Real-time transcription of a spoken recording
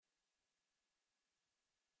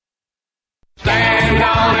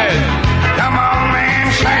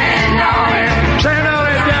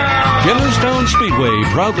Speedway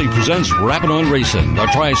proudly presents Rappin' on Racing, the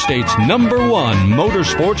Tri-State's #1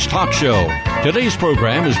 motorsports talk show. Today's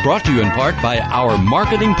program is brought to you in part by our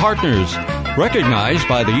marketing partners. Recognized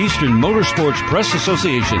by the Eastern Motorsports Press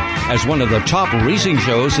Association as one of the top racing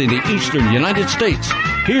shows in the eastern United States,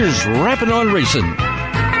 here's Rappin' on Racing.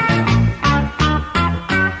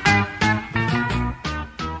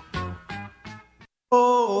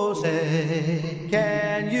 Oh, say,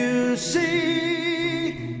 can you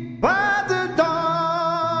see by the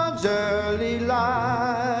dawn's early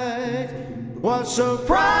light what so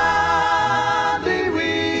proudly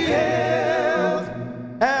we hailed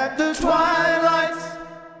at the twilight's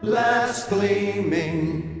last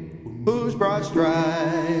gleaming, whose broad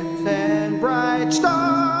stripes and bright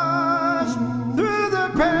stars through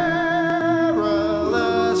the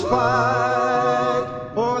perilous fight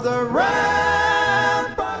o'er the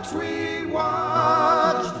ramparts we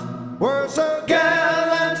watched were so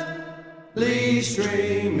gallantly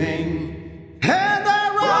streaming, and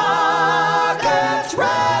the rockets'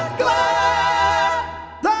 red glare,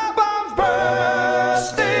 the bombs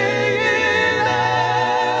bursting in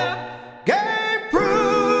air, gave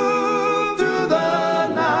proof through the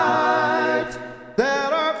night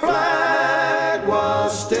that our flag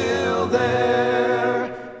was still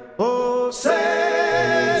there. Oh,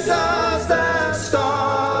 say does that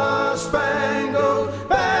star-spangled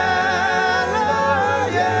banner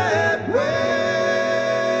yet wave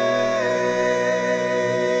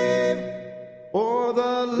o'er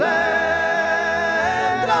the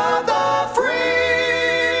land of the free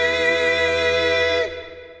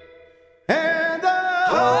and the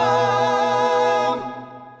home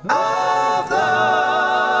of the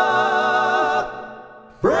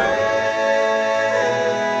brave?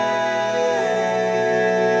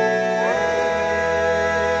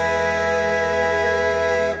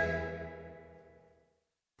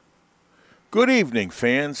 Good evening,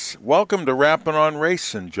 fans. Welcome to Rappin' on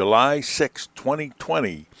Racing, July 6,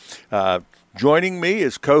 2020. Joining me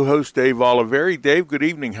is co-host Dave Oliveri. Dave, good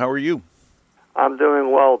evening. How are you? I'm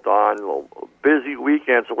doing well, Don. A busy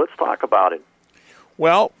weekend, so let's talk about it.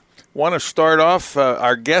 Well, want to start off.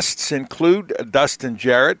 Our guests include Dustin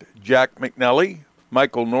Jarrett, Jack McNelly,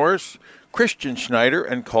 Michael Norris, Christian Schneider,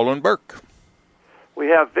 and Colin Burke. We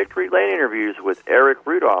have Victory Lane interviews with Eric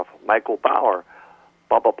Rudolph, Michael Bauer,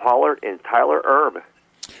 Bubba Pollard, and Tyler Erb.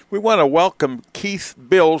 We want to welcome Keith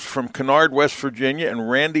Bills from Kennard, West Virginia,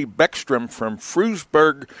 and Randy Beckstrom from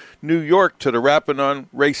Frewsburg, New York, to the Rappin' on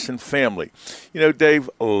Racing family. You know, Dave,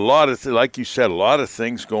 like you said, a lot of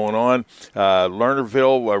things going on.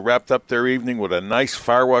 Lernerville wrapped up their evening with a nice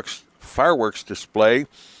fireworks display,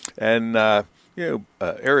 and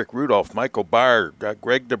Eric Rudolph, Michael Bauer,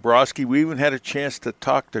 Greg Dabrowski. We even had a chance to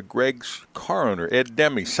talk to Greg's car owner, Ed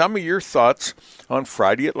Demme. Some of your thoughts on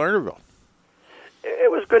Friday at Lernerville?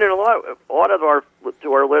 It was good, and a lot of our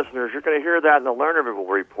listeners, you're going to hear that in the Lernerville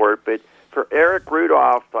report. But for Eric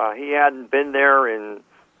Rudolph, he hadn't been there in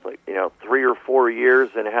 3 or 4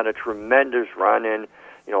 years and had a tremendous run. And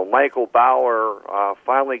Michael Bauer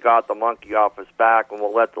finally got the monkey off his back, and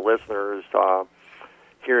we'll let the listeners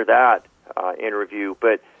hear that interview.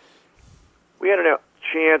 But we had a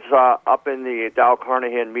chance up in the Dow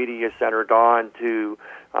Carnahan Media Center, Don, to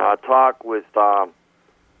talk with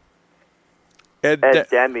Ed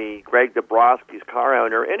Demme, Greg Dabrowski's car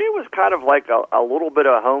owner, and it was kind of like a little bit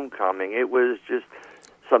of homecoming. It was just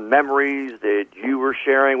some memories that you were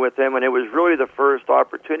sharing with him, and it was really the first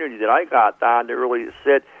opportunity that I got, Don, to really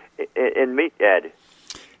sit and meet Ed.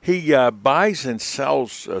 He buys and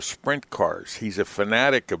sells sprint cars. He's a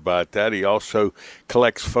fanatic about that. He also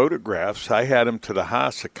collects photographs. I had him to the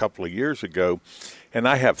Haas a couple of years ago, and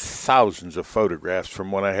I have thousands of photographs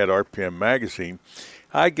from when I had RPM Magazine.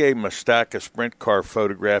 I gave him a stack of sprint car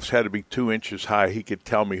photographs, had to be 2 inches high. He could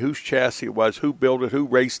tell me whose chassis it was, who built it, who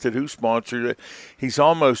raced it, who sponsored it. He's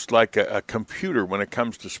almost like a computer when it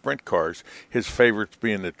comes to sprint cars, his favorites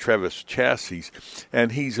being the Trevis chassis.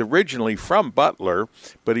 And he's originally from Butler,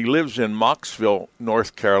 but he lives in Mocksville,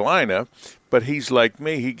 North Carolina. But he's like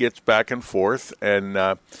me. He gets back and forth. And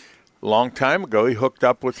a long time ago, he hooked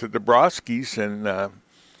up with the Dabrowskis, and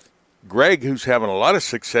Greg, who's having a lot of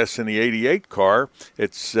success in the 88 car,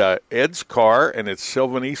 it's Ed's car, and it's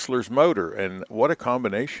Sylvan Easler's motor, and what a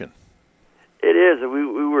combination. It is.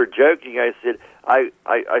 We were joking. I said, I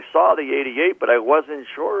saw the 88, but I wasn't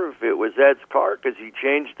sure if it was Ed's car because he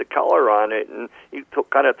changed the color on it, and he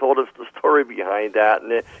kind of told us the story behind that,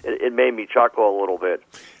 and it made me chuckle a little bit.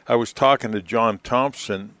 I was talking to John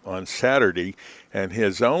Thompson on Saturday, and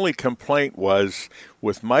his only complaint was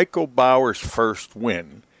with Michael Bauer's first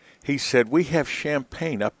win, he said, we have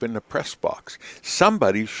champagne up in the press box.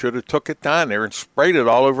 Somebody should have took it down there and sprayed it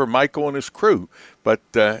all over Michael and his crew. But,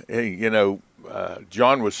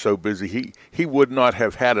 John was so busy, he would not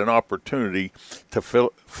have had an opportunity to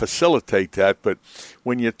facilitate that. But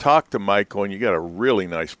when you talk to Michael, and you got a really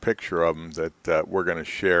nice picture of him that we're going to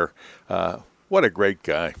share, what a great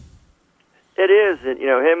guy. It is. And,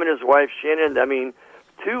 him and his wife, Shannon, I mean,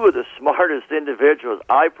 two of the smartest individuals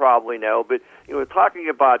I probably know. But, talking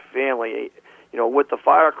about family, with the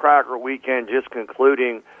Firecracker weekend just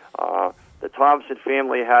concluding, the Thompson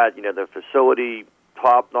family had, the facility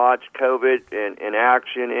top-notch COVID in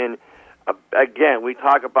action. And, again, we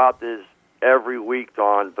talk about this every week,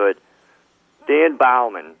 Don, but Dan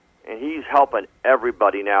Bauman, and he's helping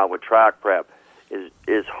everybody now with track prep, is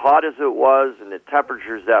as hot as it was and the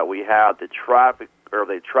temperatures that we had, the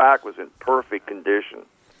track was in perfect condition.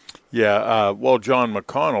 Yeah, well, John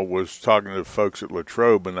McConnell was talking to the folks at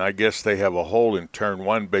Latrobe, and I guess they have a hole in turn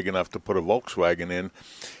one big enough to put a Volkswagen in.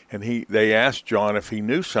 And they asked John if he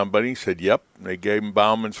knew somebody. He said, yep. They gave him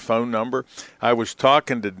Bauman's phone number. I was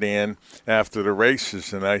talking to Dan after the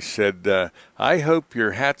races, and I said, I hope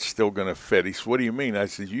your hat's still going to fit. He said, what do you mean? I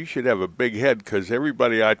said, you should have a big head, because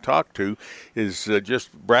everybody I talk to is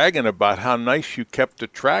just bragging about how nice you kept the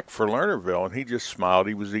track for Lernerville. And he just smiled.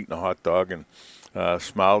 He was eating a hot dog and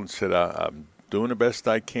smiled and said, I'm doing the best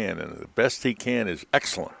I can. And the best he can is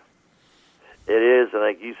excellent. It is, and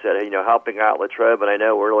like you said, helping out Latrobe, and I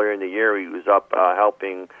know earlier in the year he was up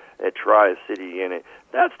helping at Tri-City, and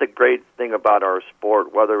that's the great thing about our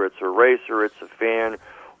sport, whether it's a racer, it's a fan,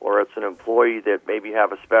 or it's an employee that maybe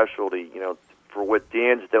have a specialty, for what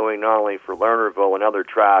Dan's doing not only for Lernerville and other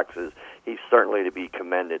tracks, is he's certainly to be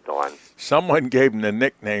commended on. Someone gave him the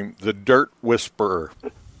nickname, the Dirt Whisperer.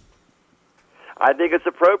 I think it's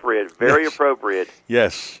appropriate, very appropriate.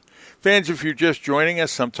 Yes. Fans, if you're just joining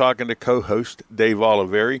us, I'm talking to co-host Dave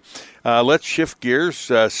Oliveri. Let's shift gears.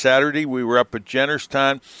 Saturday, we were up at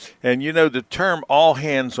Jennerstown, and the term all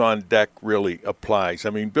hands on deck really applies. I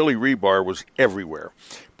mean, Billy Rebar was everywhere.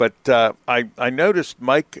 But I noticed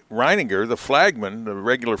Mike Reininger, the flagman, the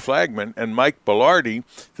regular flagman, and Mike Bellardi,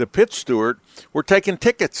 the pit steward, were taking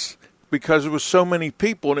tickets because there was so many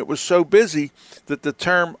people and it was so busy that the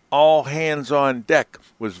term all hands on deck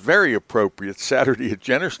was very appropriate Saturday at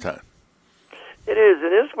Jennerstown. It is,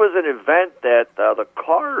 and this was an event that the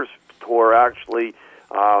Cars Tour actually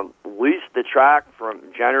leased the track from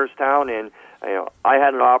Jennerstown, and I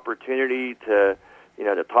had an opportunity to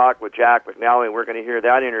talk with Jack McNally, and we're going to hear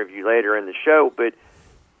that interview later in the show. But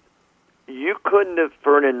you couldn't have,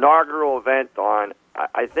 for an inaugural event,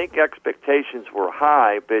 I think expectations were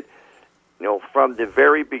high, but from the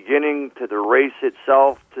very beginning to the race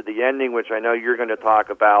itself to the ending, which I know you're going to talk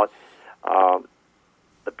about.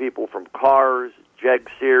 The people from Cars, Jeg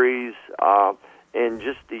Series, and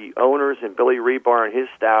just the owners and Billy Rebar and his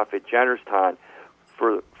staff at Jennerstown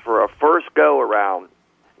for a first go-around.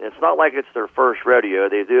 And it's not like it's their first rodeo.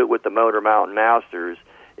 They do it with the Motor Mountain Masters.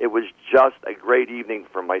 It was just a great evening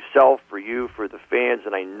for myself, for you, for the fans,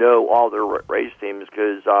 and I know all their race teams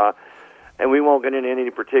because and we won't get into any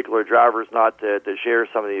particular drivers not to share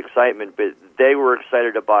some of the excitement, but they were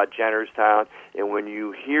excited about Jennerstown, and when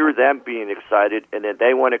you hear them being excited and then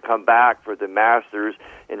they want to come back for the Masters,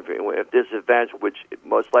 and if this event, which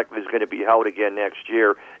most likely is going to be held again next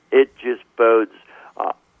year, it just bodes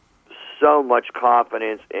so much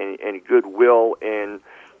confidence and goodwill in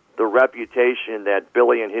the reputation that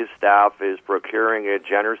Billy and his staff is procuring at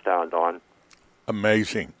Jennerstown, Don.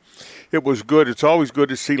 Amazing. It was good. It's always good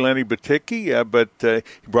to see Lenny Baticki, but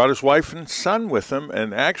he brought his wife and son with him,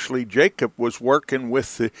 and actually Jacob was working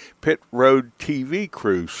with the Pit Road TV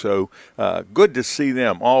crew, so good to see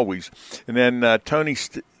them always. And then Tony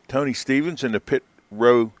Stevens and the Pit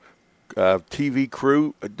Road TV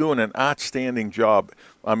crew doing an outstanding job.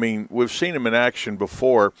 I mean, we've seen him in action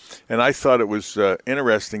before, and I thought it was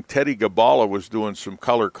interesting. Teddy Gabala was doing some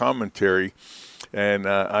color commentary, and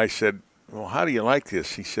I said, well, how do you like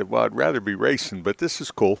this? He said, well, I'd rather be racing, but this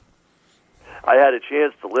is cool. I had a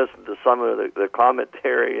chance to listen to some of the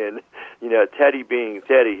commentary, and, Teddy being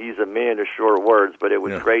Teddy, he's a man of short words, but it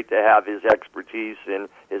was great to have his expertise and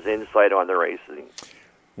his insight on the racing.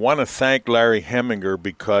 Want to thank Larry Heminger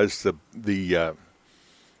because the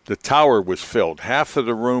tower was filled. Half of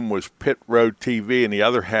the room was Pit Road TV, and the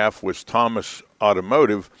other half was Thomas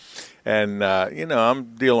Automotive. And,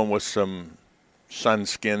 I'm dealing with some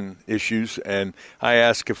sunskin issues, and I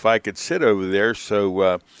asked if I could sit over there,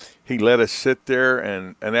 so he let us sit there,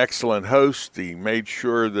 and an excellent host. He made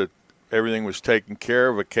sure that everything was taken care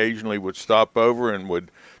of, occasionally would stop over and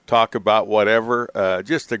would talk about whatever.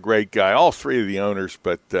 Just a great guy. All three of the owners,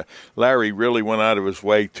 but Larry really went out of his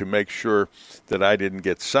way to make sure that I didn't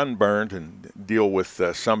get sunburned and deal with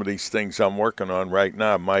some of these things I'm working on right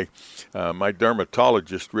now. My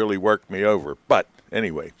dermatologist really worked me over. But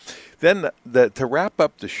anyway, then to wrap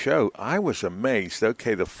up the show, I was amazed.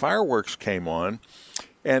 Okay, the fireworks came on,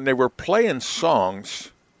 and they were playing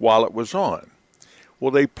songs while it was on.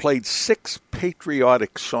 Well, they played 6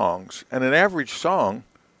 patriotic songs, and an average song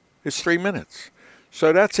is 3 minutes.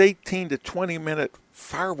 So that's 18 to 20-minute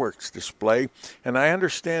fireworks display, and I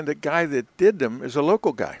understand the guy that did them is a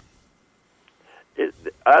local guy.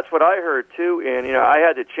 That's what I heard, too, and, I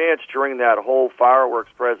had the chance during that whole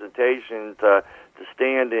fireworks presentation to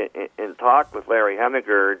stand and talk with Larry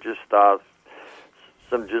Heminger, just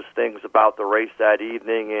some things about the race that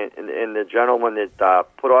evening and the gentleman that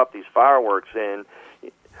put off these fireworks. And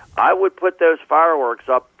I would put those fireworks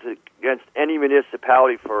up against any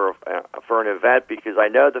municipality for an event, because I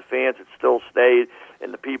know the fans that still stayed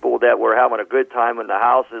and the people that were having a good time in the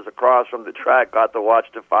houses across from the track got to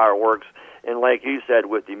watch the fireworks. And like you said,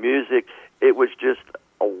 with the music, it was just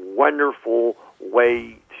a wonderful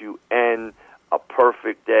way to end a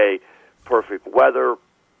perfect day, perfect weather,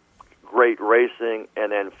 great racing,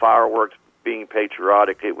 and then fireworks being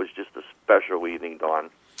patriotic. It was just a special evening, Don.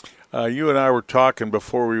 You and I were talking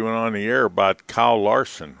before we went on the air about Kyle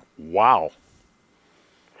Larson. Wow.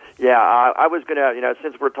 Yeah, I was going to,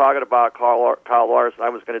 since we're talking about Kyle Larson, I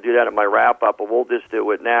was going to do that in my wrap-up, but we'll just do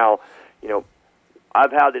it now.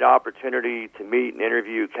 I've had the opportunity to meet and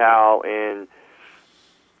interview Cal, and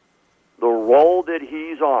the role that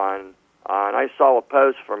he's on, and I saw a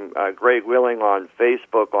post from Greg Willing on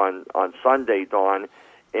Facebook on Sunday, Dawn,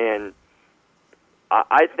 and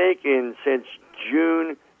I think since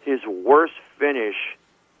June, his worst finish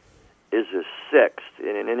is a 6th.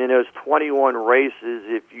 And in those 21 races,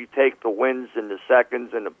 if you take the wins and the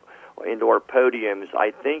seconds and the indoor podiums,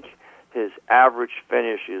 I think his average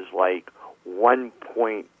finish is like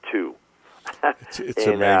 1.2. It's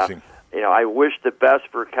amazing. I wish the best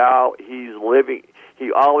for Cal. He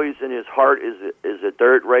always in his heart is a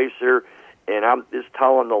dirt racer, and I'm just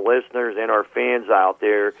telling the listeners and our fans out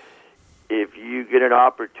there, if you get an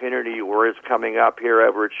opportunity where it's coming up here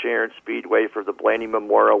over at Sharon Speedway for the Blaney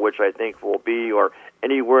Memorial, which I think will be, or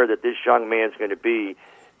anywhere that this young man's going to be,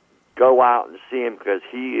 go out and see him, because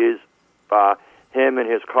he is, him and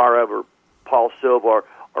his car over Paul Silva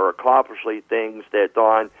are accomplishing things that,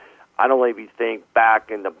 Don, I don't even think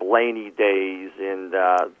back in the Blaney days and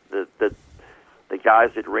the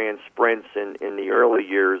guys that ran sprints in the early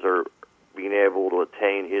years are being able to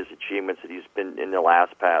attain his achievements that he's been in the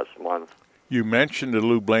past month. You mentioned the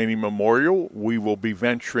Lou Blaney Memorial. We will be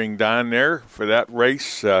venturing down there for that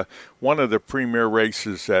race, one of the premier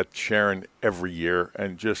races at Sharon every year,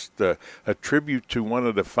 and just a tribute to one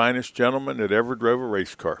of the finest gentlemen that ever drove a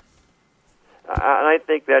race car. And I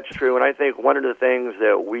think that's true, and I think one of the things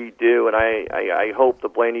that we do, and I hope the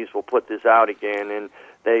Blaneys will put this out again, and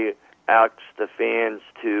they ask the fans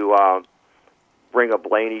to bring a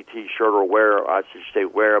Blaney T-shirt or wear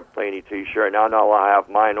a Blaney T-shirt. Now I'll have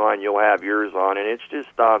mine on, you'll have yours on, and it's just,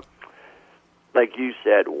 like you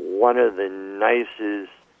said, one of the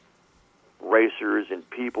nicest racers and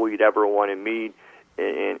people you'd ever want to meet.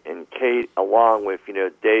 And Kate, along with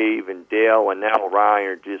Dave and Dale and now Ryan,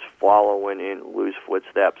 are just following in Lou's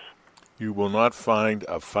footsteps. You will not find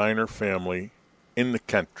a finer family in the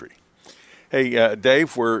country. Hey,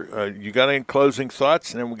 Dave, you got any closing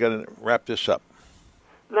thoughts, and then we got to wrap this up.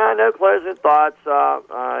 No closing thoughts.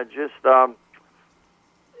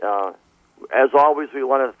 As always, we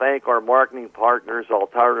want to thank our marketing partners,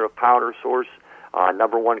 Alternative Powder Source,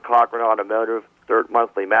 #1 Cochran Automotive, Third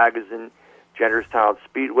Monthly Magazine, Jennerstown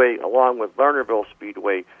Speedway, along with Lernerville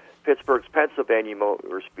Speedway, Pittsburgh's Pennsylvania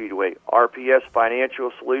Motor Speedway, RPS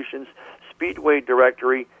Financial Solutions, Speedway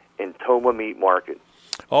Directory, and Toma Meat Market.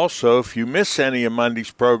 Also, if you miss any of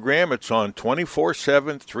Monday's program, it's on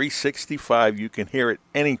 24/7, 365. You can hear it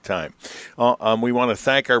anytime. We want to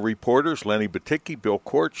thank our reporters, Lenny Baticki, Bill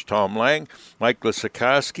Korch, Tom Lang, Mike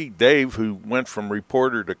Lisakowski, Dave, who went from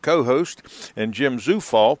reporter to co-host, and Jim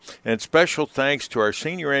Zufall. And special thanks to our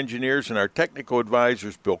senior engineers and our technical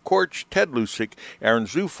advisors, Bill Korch, Ted Lusick, Aaron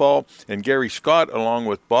Zufall, and Gary Scott, along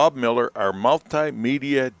with Bob Miller, our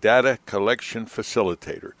multimedia data collection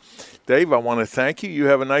facilitator. Dave, I want to thank you. You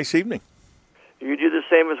have a nice evening. You do the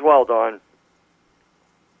same as well, Don.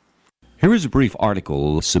 Here is a brief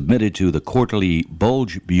article submitted to the Quarterly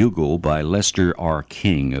Bulge Bugle by Lester R.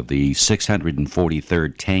 King of the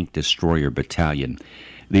 643rd Tank Destroyer Battalion.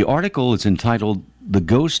 The article is entitled "The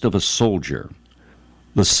Ghost of a Soldier."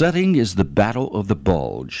 The setting is the Battle of the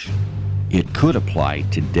Bulge. It could apply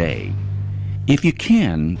today. If you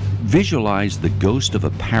can, visualize the ghost of a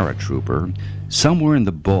paratrooper somewhere in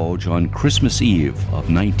the Bulge on Christmas Eve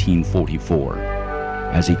of 1944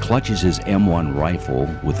 as he clutches his M1 rifle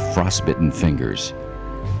with frostbitten fingers.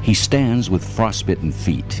 He stands with frostbitten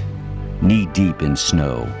feet, knee-deep in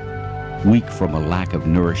snow, weak from a lack of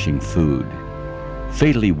nourishing food,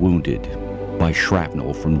 fatally wounded by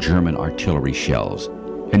shrapnel from German artillery shells,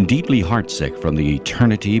 and deeply heartsick from the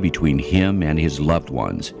eternity between him and his loved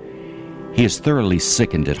ones. He is thoroughly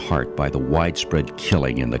sickened at heart by the widespread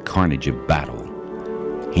killing and the carnage of battle.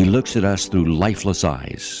 He looks at us through lifeless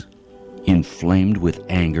eyes, inflamed with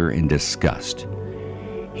anger and disgust.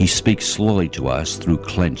 He speaks slowly to us through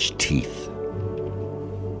clenched teeth.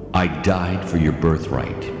 I died for your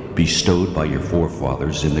birthright, bestowed by your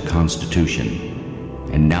forefathers in the Constitution.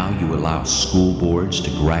 And now you allow school boards to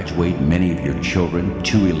graduate many of your children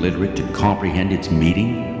too illiterate to comprehend its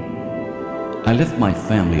meaning? I left my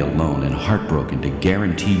family alone and heartbroken to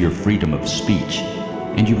guarantee your freedom of speech,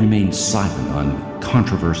 and you remain silent on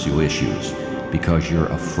controversial issues because you're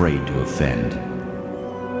afraid to offend.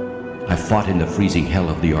 I fought in the freezing hell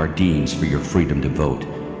of the Ardennes for your freedom to vote,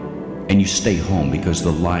 and you stay home because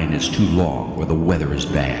the line is too long or the weather is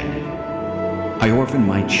bad. I orphaned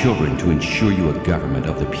my children to ensure you a government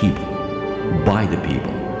of the people, by the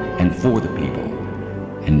people, and for the people,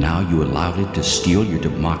 and now you allowed it to steal your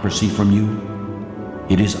democracy from you?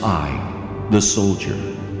 It is I, the soldier,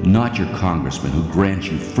 not your congressman, who grants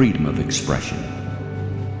you freedom of expression.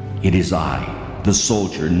 It is I, the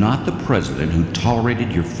soldier, not the president, who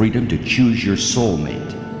tolerated your freedom to choose your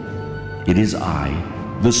soulmate. It is I,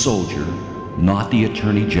 the soldier, not the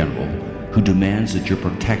attorney general, who demands that your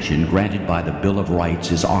protection granted by the Bill of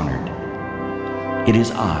Rights is honored. It is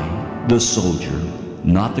I, the soldier,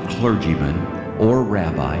 not the clergyman or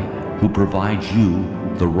rabbi, who provides you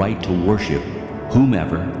the right to worship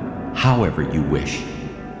whomever, however you wish.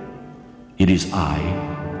 It is I,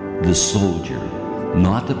 the soldier,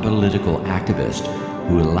 not the political activist,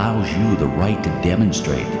 who allows you the right to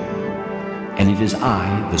demonstrate. And it is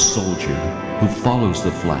I, the soldier, who follows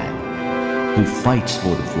the flag, who fights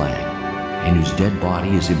for the flag, and whose dead body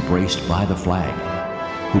is embraced by the flag,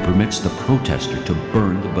 who permits the protester to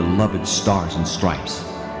burn the beloved stars and stripes.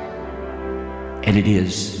 And it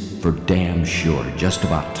is, for damn sure, just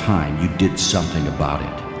about time you did something about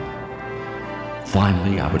it.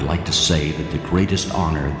 Finally, I would like to say that the greatest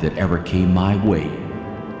honor that ever came my way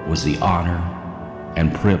was the honor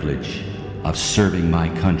and privilege of serving my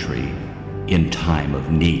country in time of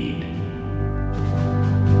need.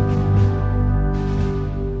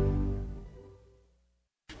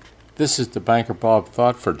 This is the Banker Bob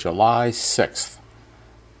Thought for July 6th.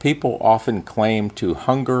 People often claim to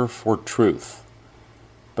hunger for truth,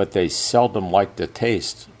 but they seldom like the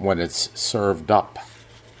taste when it's served up.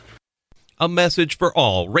 A message for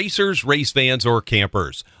all racers, race fans, or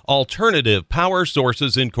campers. Alternative Power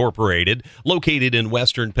Sources Incorporated, located in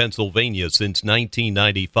western Pennsylvania since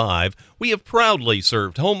 1995, we have proudly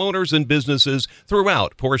served homeowners and businesses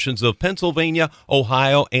throughout portions of Pennsylvania,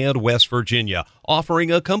 Ohio, and West Virginia,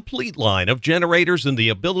 offering a complete line of generators and the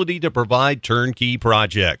ability to provide turnkey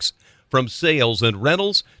projects. From sales and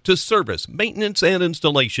rentals to service, maintenance, and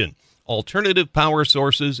installation, Alternative Power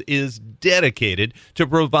Sources is dedicated to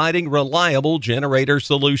providing reliable generator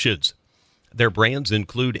solutions. Their brands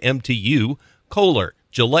include MTU, Kohler,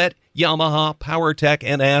 Gillette, Yamaha, PowerTech,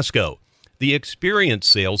 and ASCO. The experienced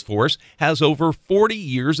sales force has over 40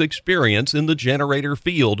 years' experience in the generator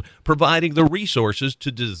field, providing the resources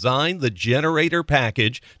to design the generator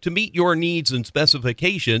package to meet your needs and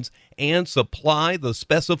specifications and supply the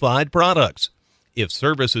specified products. If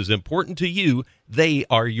service is important to you, they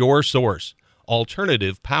are your source.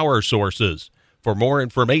 Alternative Power Sources. For more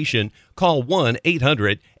information, call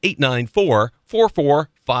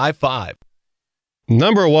 1-800-894-4455.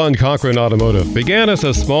 Number One Cochran Automotive began as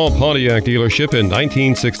a small Pontiac dealership in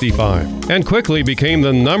 1965 and quickly became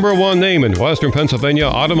the number one name in Western Pennsylvania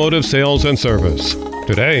automotive sales and service.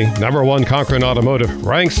 Today, Number One Cochran Automotive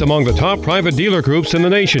ranks among the top private dealer groups in the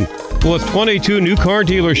nation with 22 new car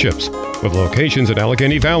dealerships with locations in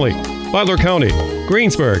Allegheny Valley, Butler County,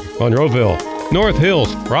 Greensburg, Monroeville, North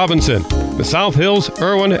Hills, Robinson, the South Hills,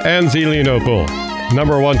 Irwin, and Zelienople.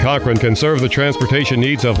 Number One Cochran can serve the transportation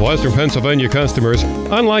needs of Western Pennsylvania customers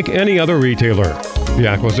unlike any other retailer. The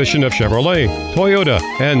acquisition of Chevrolet, Toyota,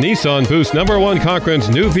 and Nissan boosts Number One Cochran's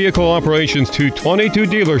new vehicle operations to 22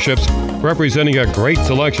 dealerships, representing a great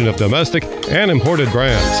selection of domestic and imported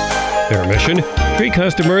brands. Their mission? treat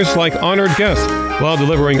customers like honored guests while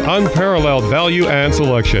delivering unparalleled value and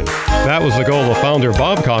selection. That was the goal of founder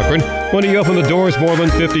Bob Cochran when he opened the doors more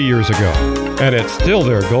than 50 years ago. And it's still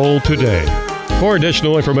their goal today. For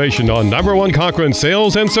additional information on number one Cochran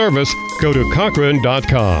sales and service, go to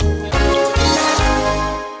Cochran.com.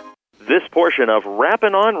 This portion of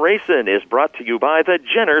Rappin' on Racin' is brought to you by the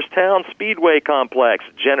Jennerstown Speedway Complex,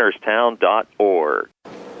 jennerstown.org.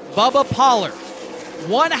 Bubba Pollard,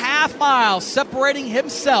 1/2 mile separating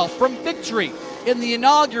himself from victory in the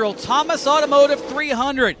inaugural Thomas Automotive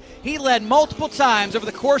 300. He led multiple times over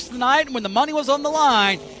the course of the night, and when the money was on the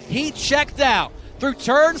line, he checked out through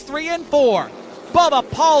turns 3 and 4. Bubba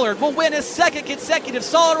Pollard will win his second consecutive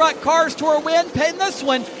Solid Rock Cars Tour win, and this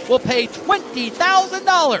one will pay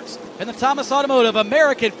 $20,000 in the Thomas Automotive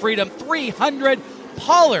American Freedom 300.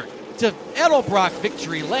 Pollard to Edelbrock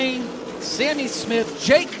Victory Lane, Sammy Smith,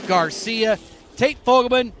 Jake Garcia, Tate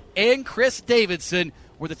Fogelman, and Chris Davidson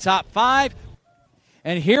were the top 5.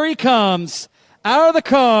 And here he comes out of the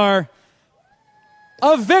car,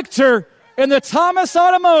 a victor in the Thomas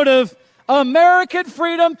Automotive American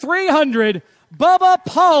Freedom 300, Bubba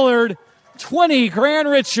Pollard, 20 grand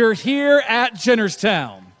richer here at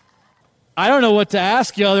Jennerstown. I don't know what to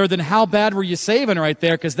ask you other than how bad were you saving right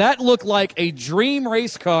there, because that looked like a dream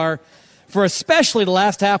race car for especially the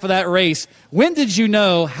last half of that race. When did you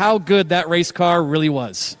know how good that race car really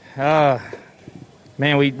was?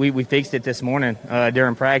 Man, we fixed it this morning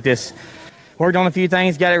during practice. Worked on a few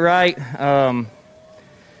things, got it right. Man,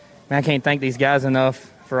 I can't thank these guys enough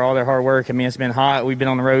for all their hard work. I mean, it's been hot. We've been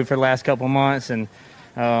on the road for the last couple of months. And,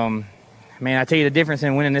 man, I tell you, the difference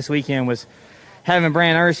in winning this weekend was having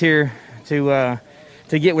Brand Urs here to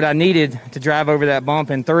get what I needed to drive over that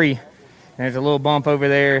bump in 3. And there's a little bump over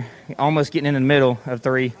there, almost getting in the middle of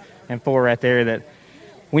 3 and 4 right there that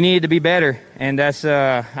we needed to be better. And that's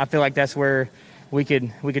I feel like that's where we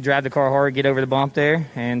could drive the car hard, get over the bump there.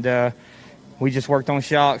 And we just worked on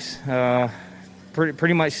shocks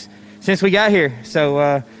pretty much since we got here. So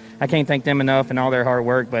I can't thank them enough and all their hard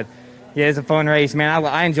work. But, yeah, it's a fun race. Man,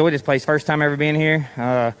 I enjoyed this place. First time ever being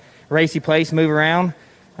here. Racy place, move around.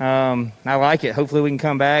 I like it. Hopefully we can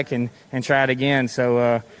come back and try it again.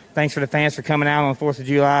 So thanks for the fans for coming out on the 4th of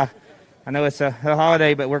July. I know it's a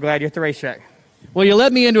holiday, but we're glad you're at the racetrack. Well, you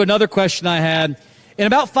led me into another question I had. In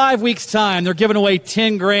about 5 weeks' time, they're giving away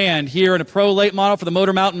 10 grand here in a pro late model for the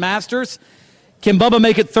Motor Mountain Masters. Can Bubba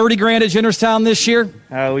make it 30 grand at Jennerstown this year?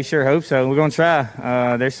 We sure hope so. We're going to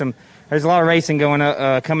try. There's a lot of racing coming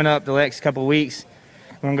up the next couple of weeks.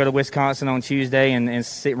 We're going to go to Wisconsin on Tuesday and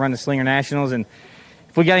run the Slinger Nationals. And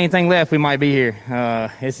if we got anything left, we might be here.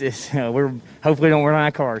 We're hopefully don't run out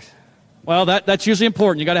of cars. Well, that's usually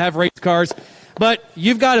important. You got to have race cars. But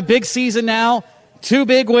you've got a big season now, 2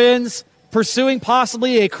 big wins, pursuing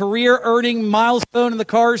possibly a career-earning milestone in the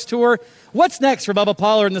Cars Tour. What's next for Bubba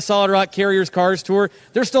Pollard and the Solid Rock Carriers Cars Tour?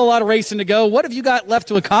 There's still a lot of racing to go. What have you got left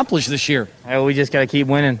to accomplish this year? We just got to keep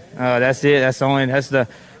winning. That's it. That's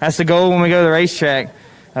the goal when we go to the racetrack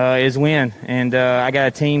is win. And I got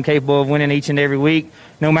a team capable of winning each and every week,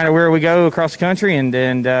 no matter where we go across the country. And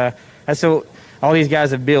that's what all these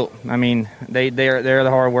guys have built. I mean, they're the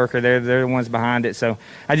hard worker. They're the ones behind it. So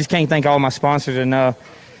I just can't thank all my sponsors enough.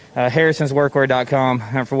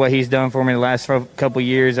 HarrisonsWorkwear.com for what he's done for me the last couple of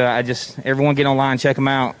years. Everyone get online, check him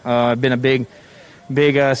out. Been a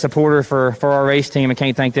big supporter for our race team. I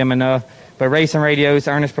can't thank them enough. But Racing Radios,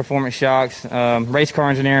 Ernest Performance Shocks, Race Car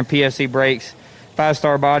Engineering, PFC Brakes,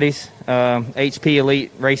 5-Star Bodies, HP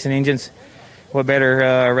Elite Racing Engines. What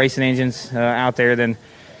better racing engines out there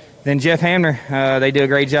than Jeff Hamner? They do a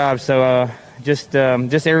great job. So just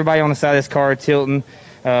everybody on the side of this car, Tilton,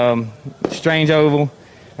 Strange Oval,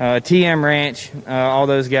 TM Ranch, all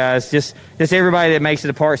those guys, just everybody that makes it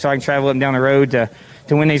a part so I can travel up and down the road to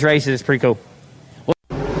win these races is pretty cool.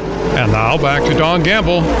 And now back to Don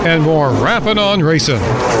Gamble and more Rappin' on Racing.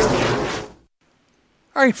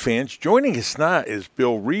 All right, fans, joining us now is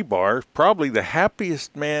Bill Rebar, probably the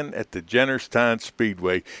happiest man at the Jennerstown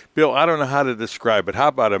Speedway. Bill, I don't know how to describe it. How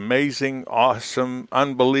about amazing, awesome,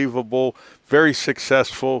 unbelievable, very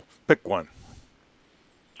successful? Pick one.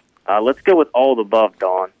 Let's go with all the above,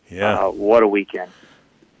 Don. Yeah. What a weekend.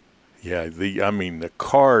 Yeah, the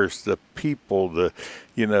cars, the people, the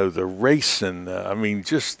racing.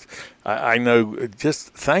 I know. Just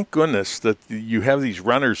thank goodness that you have these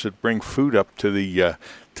runners that bring food up to the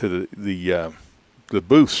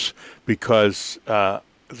booths, because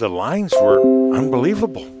the lines were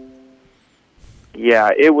unbelievable.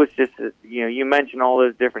 Yeah, it was just you mentioned all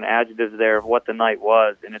those different adjectives there of what the night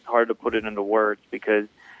was, and it's hard to put it into words because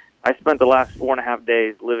I spent the last 4.5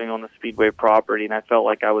 days living on the Speedway property, and I felt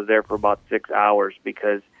like I was there for about 6 hours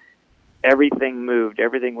because everything moved.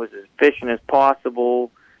 Everything was as efficient as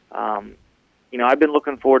possible. I've been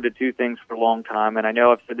looking forward to two things for a long time, and I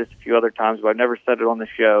know I've said this a few other times, but I've never said it on the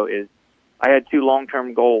show, is I had two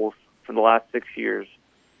long-term goals for the last 6 years.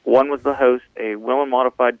 One was to host a Whelen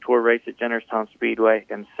Modified Tour race at Jennerstown Speedway,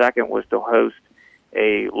 and second was to host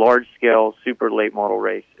a large-scale super late model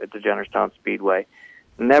race at the Jennerstown Speedway.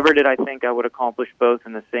 Never did I think I would accomplish both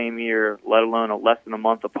in the same year, let alone less than a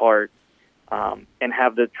month apart, and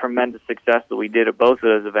have the tremendous success that we did at both of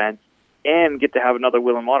those events, and get to have another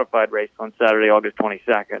Whelen Modified race on Saturday, August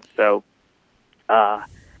 22nd. So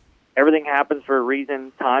everything happens for a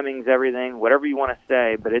reason. Timing's everything, whatever you want to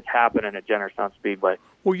say, but it's happening at Jennerstown Speedway.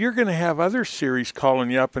 Well, you're going to have other series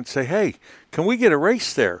calling you up and say, hey, can we get a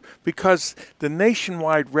race there? Because the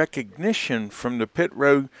nationwide recognition from the Pit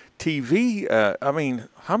Road TV,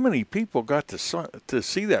 how many people got to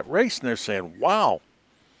see that race? And they're saying, wow.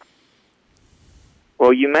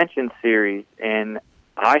 Well, you mentioned series, and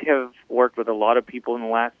I have worked with a lot of people in the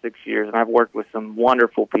last 6 years, and I've worked with some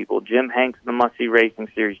wonderful people. Jim Hanks in the Must-See Racing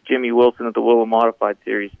Series, Jimmy Wilson at the Whelen Modified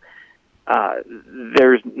Series.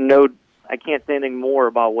 I can't say anything more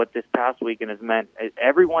about what this past weekend has meant.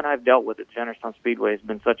 Everyone I've dealt with at Jennerstown Speedway has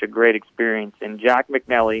been such a great experience. And Jack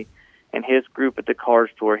McNelly and his group at the Cars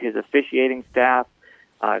Tour, his officiating staff,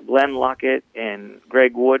 Glenn Luckett and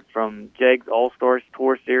Greg Wood from JEG's All-Stars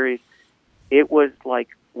Tour Series, it was like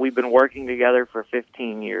we've been working together for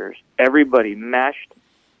 15 years. Everybody meshed.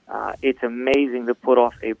 It's amazing to put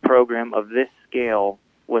off a program of this scale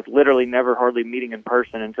with literally never hardly meeting in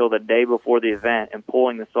person until the day before the event and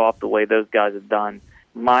pulling this off the way those guys have done.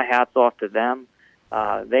 My hat's off to them.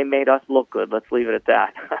 They made us look good. Let's leave it at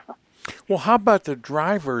that. Well, how about the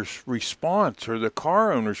driver's response or the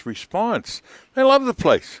car owner's response? They love the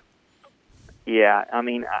place. Yeah,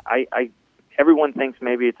 I everyone thinks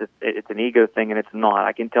maybe it's an ego thing, and it's not.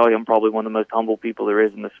 I can tell you I'm probably one of the most humble people there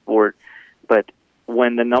is in the sport. But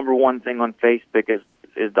when the number one thing on Facebook is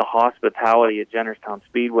the hospitality at Jennerstown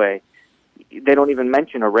Speedway, they don't even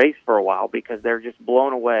mention a race for a while because they're just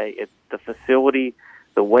blown away. It's the facility,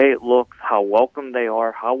 the way it looks, how welcome they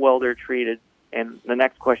are, how well they're treated. And the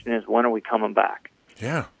next question is, when are we coming back?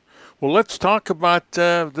 Yeah. Well, let's talk about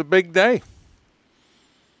the big day.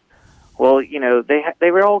 Well, they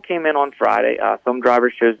all came in on Friday. Some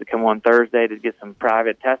drivers chose to come on Thursday to get some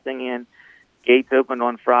private testing in. Gates opened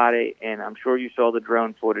on Friday, and I'm sure you saw the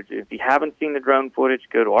drone footage. If you haven't seen the drone footage,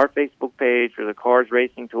 go to our Facebook page or the Cars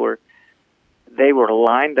Racing Tour. They were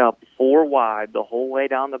lined up 4 wide the whole way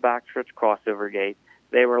down the backstretch crossover gate.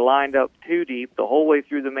 They were lined up 2 deep the whole way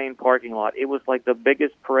through the main parking lot. It was like the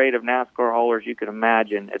biggest parade of NASCAR haulers you could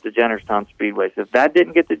imagine at the Jennerstown Speedway. So if that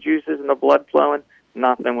didn't get the juices and the blood flowing,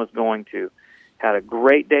 nothing was going to. Had a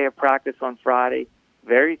great day of practice on Friday.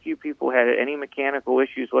 Very few people had any mechanical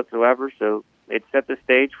issues whatsoever, so it set the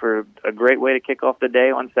stage for a great way to kick off the day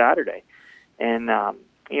on Saturday. And,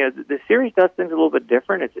 the series does things a little bit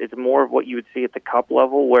different. It's more of what you would see at the Cup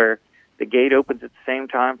level, where the gate opens at the same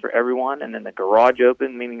time for everyone, and then the garage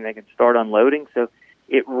opens, meaning they can start unloading. So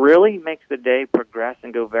it really makes the day progress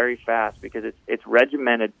and go very fast because it's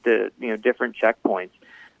regimented to different checkpoints.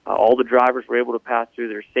 All the drivers were able to pass through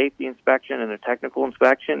their safety inspection and their technical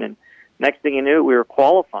inspection, and next thing you knew, we were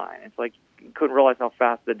qualifying. It's like you couldn't realize how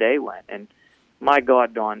fast the day went. And my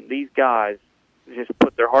God, Don, these guys just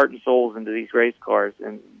put their heart and souls into these race cars,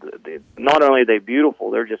 and not only are they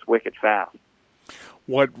beautiful, they're just wicked fast.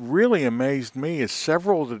 What really amazed me is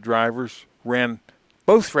several of the drivers ran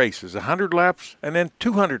both races, 100 laps and then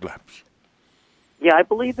 200 laps. Yeah, I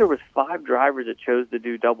believe there was 5 drivers that chose to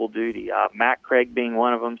do double duty. Matt Craig being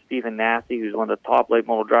one of them, Stephen Nassy, who's one of the top late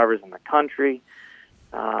model drivers in the country.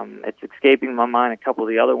 It's escaping my mind a couple of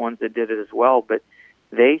the other ones that did it as well, but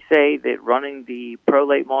they say that running the pro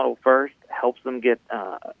late model first helps them get.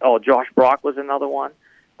 Josh Brock was another one.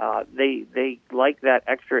 They like that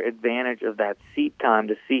extra advantage of that seat time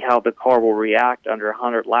to see how the car will react under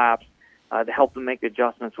 100 laps to help them make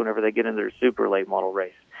adjustments whenever they get into their super late model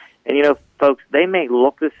race. And folks, they may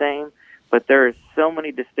look the same, but there is so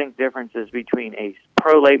many distinct differences between a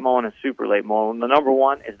pro late model and a super late model. And the number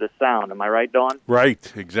one is the sound. Am I right, Don?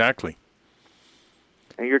 Right, exactly.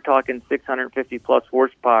 And you're talking 650 plus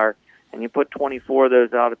horsepower, and you put 24 of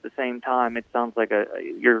those out at the same time. It sounds like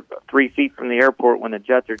you're 3 feet from the airport when the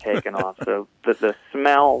jets are taking off. So the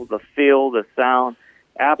smell, the feel, the sound,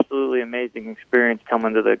 absolutely amazing experience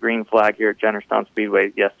coming to the green flag here at Jennerstown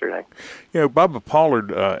Speedway yesterday. Bubba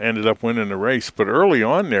Pollard ended up winning the race, but early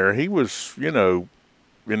on there he was, in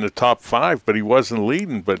the top 5, but he wasn't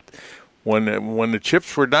leading. But when the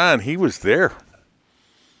chips were down, he was there.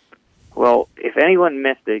 Well, if anyone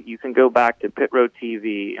missed it, you can go back to Pit Road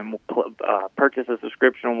TV and purchase a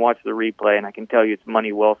subscription and watch the replay, and I can tell you it's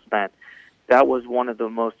money well spent. That was one of the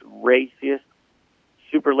most raciest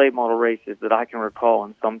super late model races that I can recall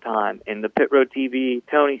in some time. And the Pit Road TV,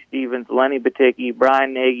 Tony Stevens, Lenny Baticki,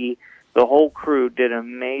 Brian Nagy, the whole crew did an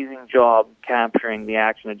amazing job capturing the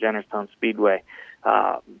action at Jennerstown Speedway.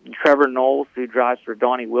 Trevor Knowles, who drives for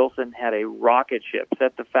Donnie Wilson, had a rocket ship,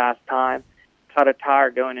 set the fast time, cut a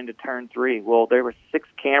tire going into turn 3. Well, there were 6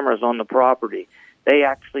 cameras on the property. They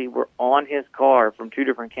actually were on his car from 2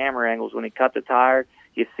 different camera angles when he cut the tire.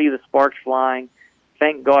 You see the sparks flying.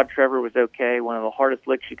 Thank God Trevor was okay. One of the hardest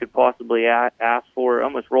licks you could possibly ask for.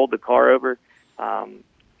 Almost rolled the car over.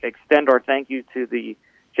 Extend our thank you to the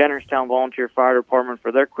Jennerstown Volunteer Fire Department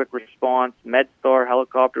for their quick response. MedStar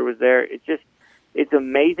helicopter was there. It's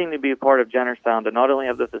amazing to be a part of Jennerstown, to not only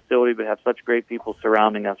have the facility but have such great people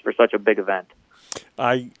surrounding us for such a big event.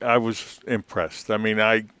 I was impressed. I mean,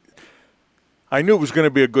 I knew it was going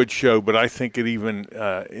to be a good show, but I think it even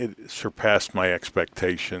it surpassed my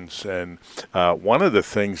expectations. And one of the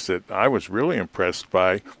things that I was really impressed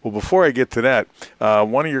by, well, before I get to that,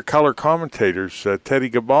 one of your color commentators, Teddy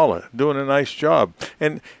Gabala, doing a nice job.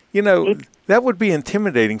 And, you know, that would be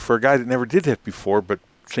intimidating for a guy that never did that before, but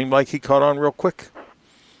seemed like he caught on real quick.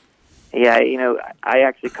 Yeah, you know, I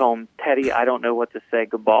actually call him Teddy. I don't know what to say,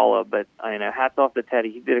 Gabala, but, you know, hats off to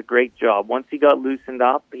Teddy. He did a great job. Once he got loosened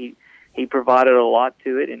up, he provided a lot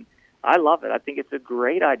to it, and I love it. I think it's a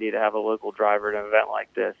great idea to have a local driver at an event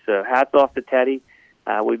like this. So hats off to Teddy.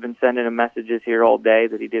 We've been sending him messages here all day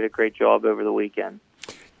that he did a great job over the weekend.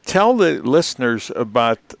 Tell the listeners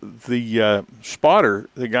about the spotter.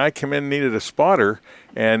 The guy came in and needed a spotter,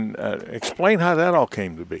 and explain how that all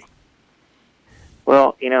came to be.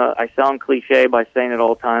 Well, you know, I sound cliche by saying it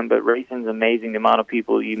all the time, but racing's amazing, the amount of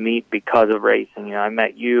people you meet because of racing. You know, I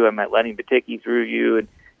met Lenny Baticki through you, and,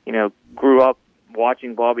 you know, grew up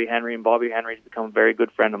watching Bobby Henry, and Bobby Henry's become a very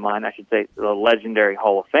good friend of mine. I should say the legendary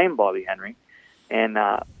Hall of Fame Bobby Henry. And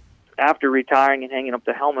after retiring and hanging up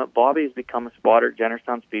the helmet, Bobby has become a spotter at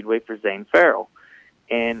Jennerstown Speedway for Zane Farrell.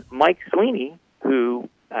 And Mike Sweeney, who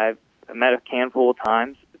I've met a handful of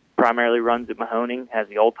times, primarily runs at Mahoning, has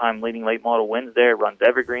the all-time leading late model wins there, runs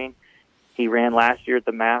Evergreen. He ran last year at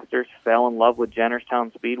the Masters, fell in love with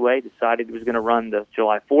Jennerstown Speedway, decided he was going to run the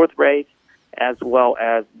July 4th race, as well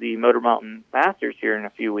as the Motor Mountain Masters here in a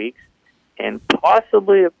few weeks, and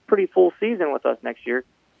possibly a pretty full season with us next year.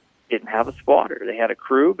 Didn't have a spotter. They had a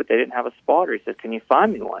crew, but they didn't have a spotter. He said, "Can you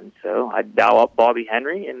find me one?" So I dial up Bobby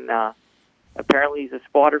Henry, and apparently he's a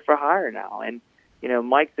spotter for hire now. And, you know,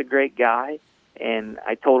 Mike's a great guy, and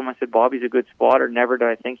I told him, I said, "Bobby's a good spotter." Never did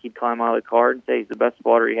I think he'd climb out of the car and say he's the best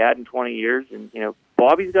spotter he had in 20 years. And, you know,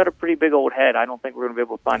 Bobby's got a pretty big old head. I don't think we're going to be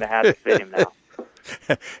able to find a hat to fit him now.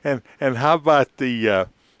 And how about the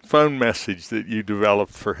phone message that you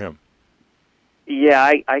developed for him?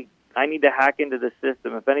 Yeah, I need to hack into the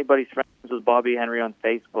system. If anybody's friends with Bobby Henry on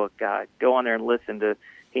Facebook, go on there and listen to.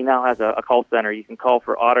 He now has a call center. You can call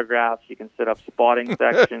for autographs. You can set up spotting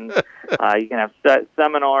sections. You can have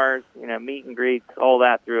seminars, you know, meet and greets, all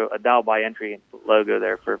that through a dial by entry logo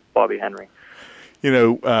there for Bobby Henry. You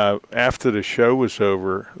know, after the show was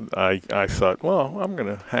over, I thought, well, I'm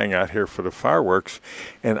going to hang out here for the fireworks.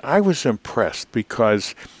 And I was impressed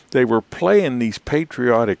because they were playing these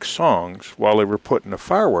patriotic songs while they were putting the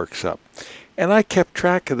fireworks up. And I kept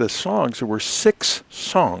track of the songs. There were 6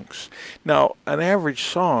 songs. Now, an average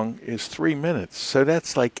song is 3 minutes, so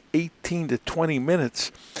that's like 18 to 20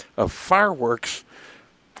 minutes of fireworks,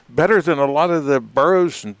 better than a lot of the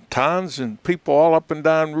Burrows and Tons and people all up and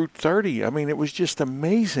down Route 30. I mean, it was just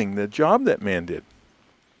amazing, the job that man did.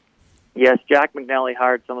 Yes, Jack McNally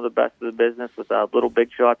hired some of the best of the business with Little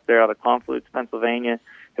Big Shots there out of Confluence, Pennsylvania.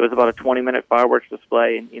 It was about a 20-minute fireworks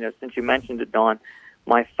display. And, you know, since you mentioned it, Don,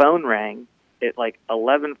 my phone rang at like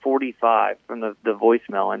 11:45 from the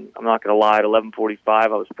voicemail. And I'm not going to lie, at 11:45 I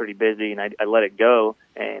was pretty busy, and I let it go.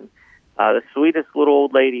 And the sweetest little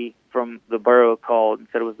old lady from the borough called and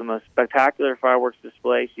said it was the most spectacular fireworks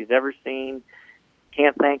display she's ever seen.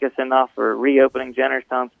 Can't thank us enough for reopening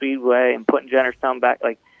Jennerstown Speedway and putting Jennerstown back.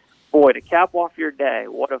 Like, boy, to cap off your day,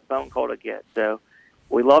 what a phone call to get. So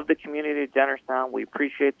we love the community of Jennerstown. We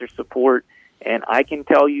appreciate their support. And I can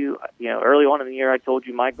tell you, you know, early on in the year, I told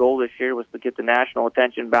you my goal this year was to get the national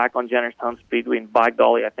attention back on Jennerstown Speedway. And by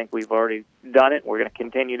golly, I think we've already done it. We're going to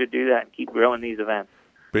continue to do that and keep growing these events.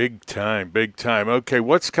 Big time, big time. Okay,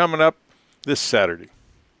 what's coming up this Saturday?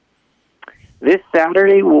 This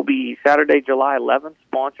Saturday will be Saturday, July 11th,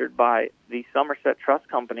 sponsored by the Somerset Trust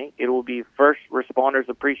Company. It will be First Responders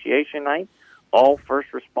Appreciation Night. All first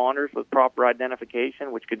responders with proper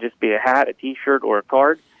identification, which could just be a hat, a T-shirt, or a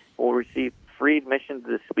card, will receive free admission to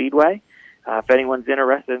the Speedway. If anyone's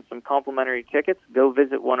interested in some complimentary tickets, go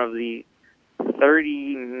visit one of the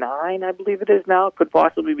 39, I believe it is now. Could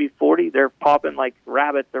possibly be 40. They're popping like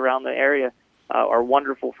rabbits around the area. Our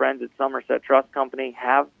wonderful friends at Somerset Trust Company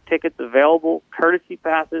have tickets available, courtesy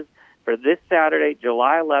passes, for this Saturday,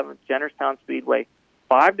 July 11th, Jennerstown Speedway.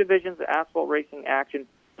 5 divisions of asphalt racing action,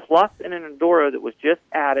 plus an Enduro that was just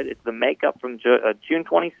added. It's the makeup from June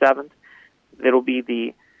 27th. It'll be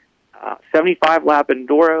the 75-lap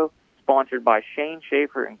Enduro, sponsored by Shane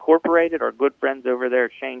Schaefer Incorporated. Our good friends over there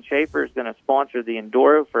at Shane Schaefer is going to sponsor the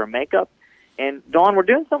Enduro for a makeup. And, Don, we're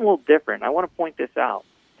doing something a little different. I want to point this out.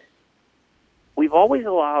 We've always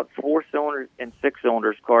allowed 4-cylinder and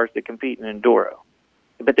 6-cylinder cars to compete in Enduro,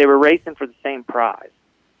 but they were racing for the same prize.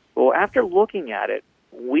 Well, after looking at it,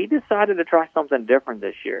 we decided to try something different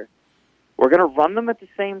this year. We're going to run them at the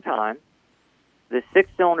same time. The 6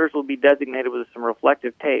 cylinders will be designated with some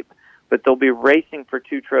reflective tape, but they'll be racing for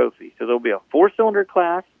 2 trophies. So there'll be a 4-cylinder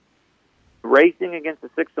class racing against the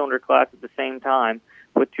 6-cylinder class at the same time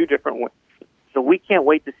with 2 different wins. So we can't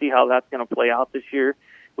wait to see how that's going to play out this year.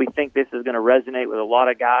 We think this is going to resonate with a lot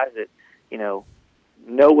of guys that,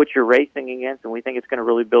 know what you're racing against, and we think it's going to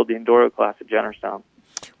really build the Enduro class at Jennerstown.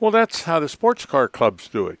 Well, that's how the sports car clubs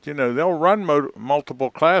do it. They'll run multiple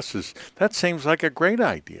classes. That seems like a great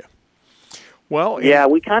idea. Well, yeah,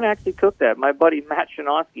 we kind of actually took that. My buddy Matt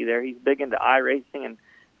Shinosky there, he's big into iRacing and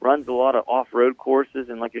runs a lot of off-road courses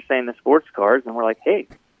and, like you're saying, the sports cars. And we're like, hey,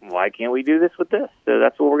 why can't we do this with this? So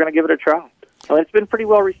that's what we're going to give it a try. Well, it's been pretty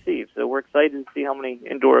well received, so we're excited to see how many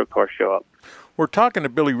Enduro cars show up. We're talking to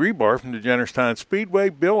Billy Rebar from the Jennerstown Speedway.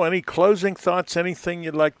 Bill, any closing thoughts, anything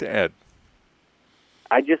you'd like to add?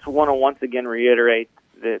 I just want to once again reiterate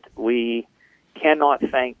that we cannot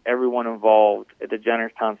thank everyone involved at the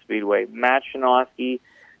Jennerstown Speedway. Matt Shinosky,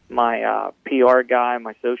 my PR guy,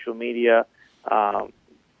 my social media,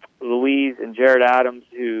 Louise and Jared Adams,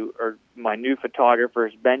 who are my new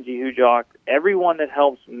photographers, Benji Hujok, everyone that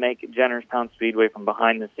helps make Jennerstown Speedway from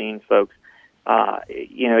behind the scenes, folks.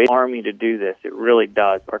 It's army to do this. It really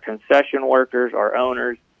does. Our concession workers, our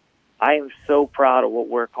owners. I am so proud of what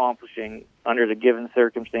we're accomplishing under the given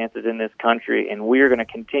circumstances in this country, and we're going to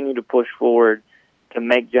continue to push forward to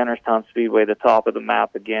make Jennerstown Speedway the top of the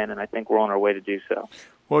map again, and I think we're on our way to do so.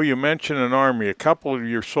 Well, you mentioned an army. A couple of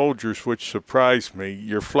your soldiers, which surprised me,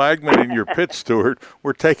 your flagman and your pit steward,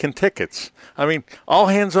 were taking tickets. I mean, all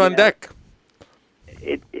hands on deck.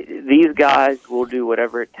 These guys will do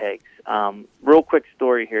whatever it takes. Real quick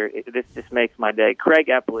story here. This just makes my day. Craig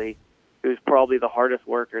Epley, who's probably the hardest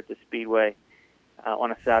worker at the Speedway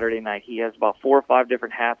on a Saturday night. He has about 4 or 5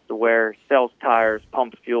 different hats to wear, sells tires,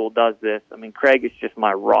 pumps fuel, does this. I mean, Craig is just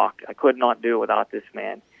my rock. I could not do it without this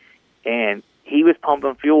man. And he was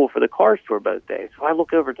pumping fuel for the Cars Tour both days. So I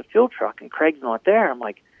look over at the fuel truck, and Craig's not there. I'm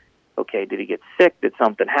like, okay, did he get sick? Did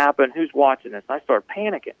something happen? Who's watching this? And I start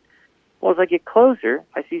panicking. Well, as I get closer,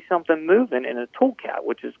 I see something moving in a tool cat,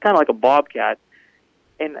 which is kind of like a bobcat.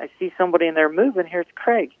 And I see somebody in there moving. Here's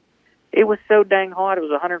Craig. It was so dang hot. It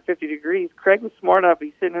was 150 degrees. Craig was smart enough.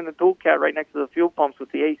 He's sitting in the tool cat right next to the fuel pumps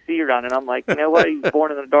with the AC around. And I'm like, you know what? He was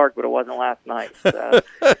born in the dark, but it wasn't last night. So,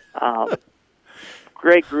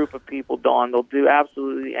 great group of people, Don. They'll do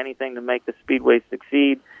absolutely anything to make the Speedway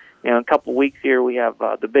succeed. In a couple of weeks here, we have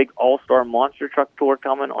the big All-Star Monster Truck Tour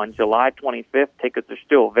coming on July 25th. Tickets are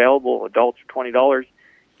still available. Adults are $20.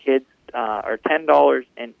 Kids are $10.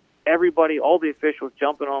 And everybody, all the officials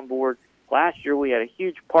jumping on board. Last year, we had a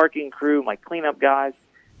huge parking crew, my cleanup guys.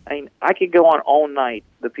 I mean, I could go on all night,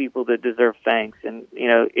 the people that deserve thanks. And,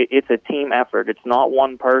 it's a team effort. It's not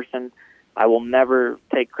one person. I will never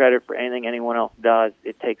take credit for anything anyone else does.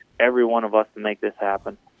 It takes every one of us to make this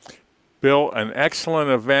happen. Bill, an excellent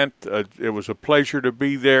event. It was a pleasure to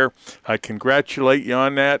be there. I congratulate you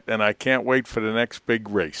on that, and I can't wait for the next big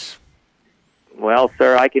race. Well,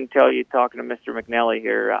 sir, I can tell you, talking to Mr. McNally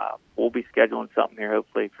here, we'll be scheduling something here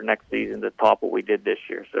hopefully for next season to top what we did this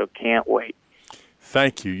year, so can't wait.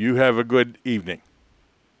 Thank you. You have a good evening.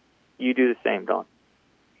 You do the same, Don.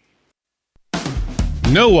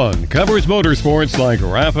 No one covers motorsports like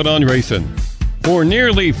Rapidon Racing. For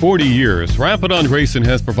nearly 40 years, Rapidon Racing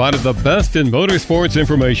has provided the best in motorsports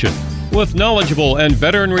information with knowledgeable and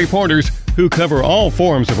veteran reporters who cover all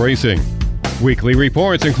forms of racing. Weekly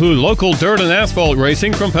reports include local dirt and asphalt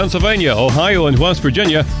racing from Pennsylvania, Ohio, and West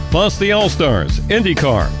Virginia, plus the All-Stars,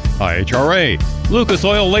 IndyCar, IHRA, Lucas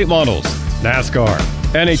Oil Late Models, NASCAR,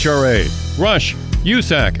 NHRA, Rush,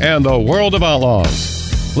 USAC, and the World of Outlaws.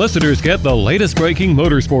 Listeners get the latest breaking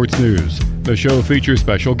motorsports news. The show features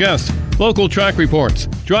special guests, local track reports,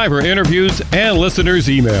 driver interviews, and listeners'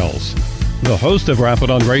 emails. The host of Rapid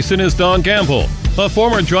on Racing is Don Gamble. A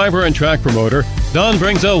former driver and track promoter, Don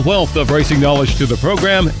brings a wealth of racing knowledge to the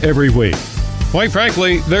program every week. Quite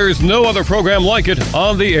frankly, there's no other program like it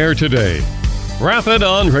on the air today. Rapid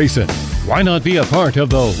on Racing. Why not be a part of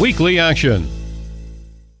the weekly action?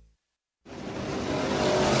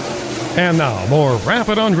 And now, more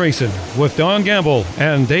Rapid on Racing with Don Gamble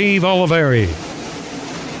and Dave Oliveri.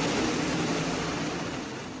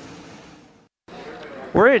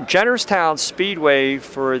 We're at Jennerstown Speedway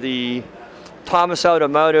for the Thomas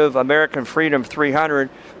Automotive American Freedom 300.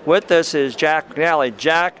 With us is Jack McNally.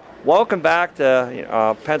 Jack, welcome back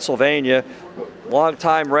to Pennsylvania.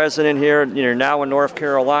 Longtime resident here, now in North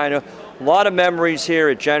Carolina. A lot of memories here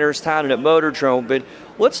at Jennerstown and at Motordrome, but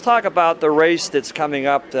let's talk about the race that's coming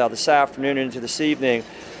up this afternoon into this evening.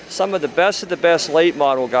 Some of the best late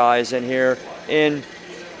model guys in here, and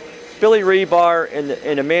Billy Rebar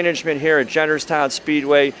and the management here at Jennerstown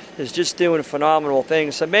Speedway is just doing phenomenal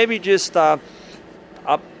things. So maybe just give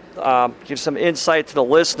some insight to the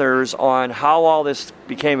listeners on how all this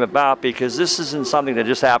became about, because this isn't something that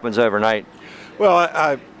just happens overnight.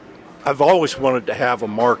 Well, I've always wanted to have a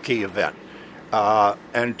marquee event.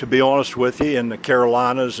 And to be honest with you, in the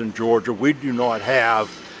Carolinas and Georgia, we do not have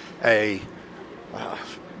a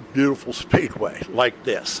beautiful speedway like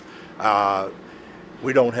this.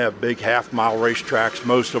 We don't have big half-mile racetracks.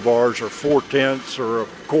 Most of ours are 4/10 or a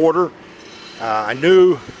quarter. I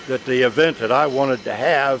knew that the event that I wanted to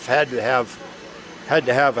have had to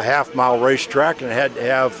have a half-mile racetrack, and it had to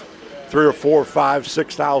have 3 or 4 or 5,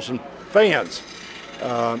 6,000 fans.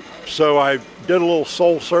 So I did a little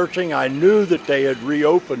soul searching. I knew that they had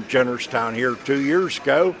reopened Jennerstown here 2 years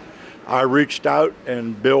ago. I reached out,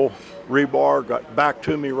 and Bill Rebar got back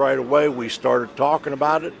to me right away. We started talking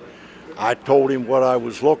about it. I told him what I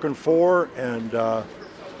was looking for, and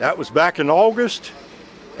that was back in August.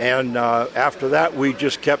 And after that, we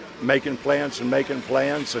just kept making plans and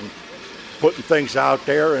putting things out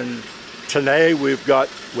there. And today we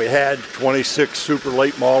had 26 super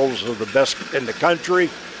late models of the best in the country.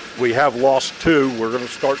 We have lost 2. We're going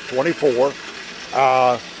to start 24.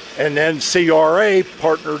 And then CRA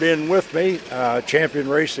partnered in with me, Champion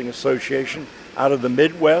Racing Association out of the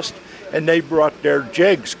Midwest, and they brought their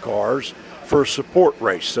JEGS cars for a support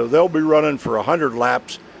race. So they'll be running for 100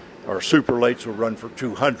 laps. Our super lates will run for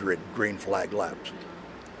 200 green flag laps.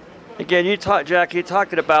 Again, Jack, you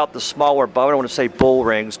talked about the smaller, I don't want to say bull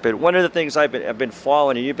rings, but one of the things I've been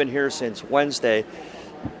following, and you've been here since Wednesday,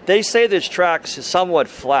 they say this track is somewhat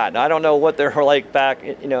flat. And I don't know what they're like back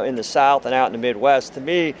in the South and out in the Midwest. To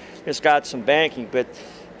me, it's got some banking, but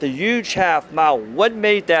the huge half mile, what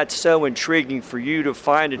made that so intriguing for you to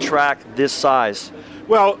find a track this size?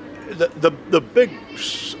 Well, the big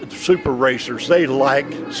super racers, they like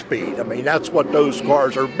speed. I mean, that's what those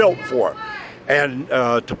cars are built for. And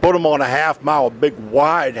to put them on a half mile, a big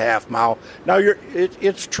wide half mile. Now,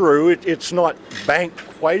 it's true. It's not banked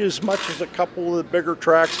quite as much as a couple of the bigger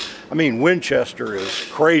tracks. I mean, Winchester is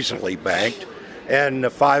crazily banked. And the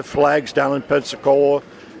Five Flags down in Pensacola,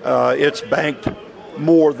 it's banked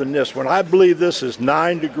more than this one. I believe this is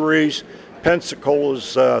 9 degrees.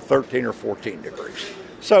 Pensacola's 13 or 14 degrees.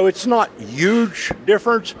 So it's not huge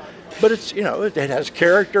difference, but it's, it has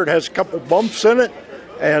character. It has a couple bumps in it.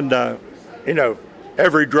 And,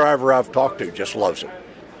 every driver I've talked to just loves it.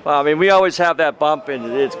 Well, I mean, we always have that bump,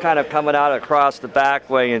 and it's kind of coming out across the back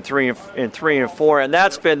way in 3 and 4, and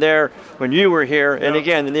that's been there when you were here. Yeah. And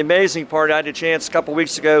again, the amazing part, I had a chance a couple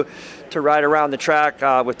weeks ago to ride around the track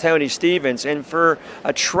with Tony Stevens, and for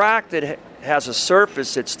a track that has a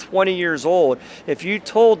surface that's 20 years old, if you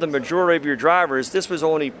told the majority of your drivers this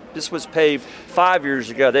was paved 5 years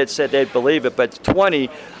ago, they'd said they'd believe it, but 20,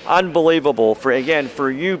 unbelievable. For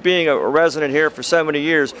you being a resident here for so many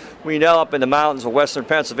years, we know up in the mountains of western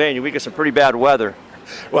Pennsylvania we get some pretty bad weather.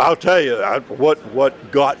 Well, I'll tell you,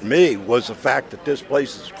 what got me was the fact that this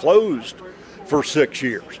place is closed for 6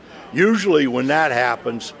 years. Usually when that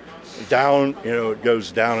happens, down, it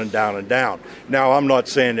goes down and down and down. Now, I'm not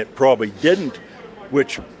saying it probably didn't,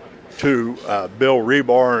 which to Bill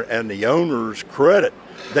Rebar and the owners' credit,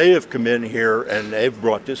 they have come in here and they've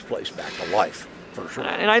brought this place back to life, for sure.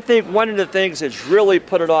 And I think one of the things that's really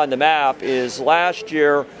put it on the map is last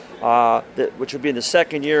year, which would be the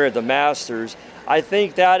second year of the Masters, I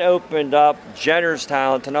think that opened up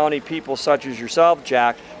Jennerstown to not only people such as yourself,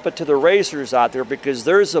 Jack, but to the racers out there, because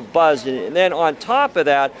there's a buzz. And then on top of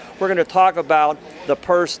that, we're going to talk about the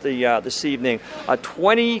purse this evening, a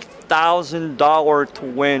 $20,000 to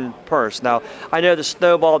win purse. Now, I know the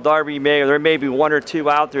Snowball Derby there may be one or two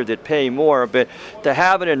out there that pay more, but to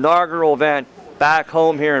have an inaugural event back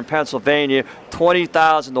home here in Pennsylvania,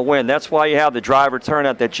 $20,000 to win. That's why you have the driver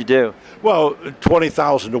turnout that you do. Well,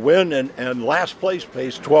 $20,000 to win, and last place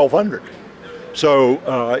pays $1,200. So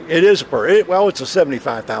it is a purse. It's a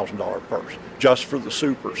 $75,000 purse just for the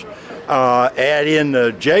supers. Add in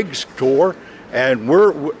the JEGS tour, and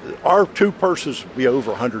our two purses will be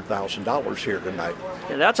over $100,000 here tonight.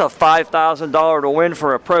 And that's a $5,000 to win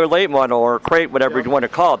for a pro late model or a crate, whatever you want to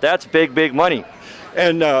call it. That's big, big money.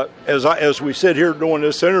 And as we sit here doing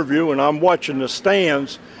this interview and I'm watching the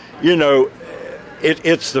stands,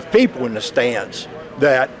 it's the people in the stands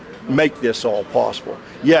that make this all possible.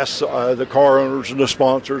 Yes, the car owners and the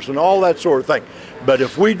sponsors and all that sort of thing. But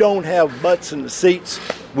if we don't have butts in the seats,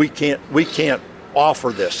 we can't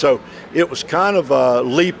offer this. So it was kind of a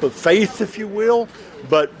leap of faith, if you will.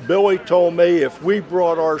 But Billy told me if we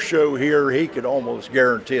brought our show here, he could almost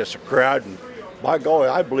guarantee us a crowd. And by golly,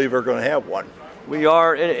 I believe we're going to have one. We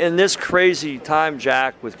are in this crazy time,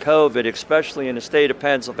 Jack, with COVID, especially in the state of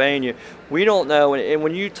Pennsylvania. We don't know, and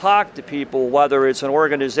when you talk to people, whether it's an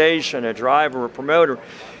organization, a driver, a promoter,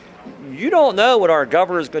 you don't know what our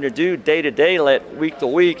governor is going to do day to day, week to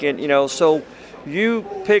week, and so you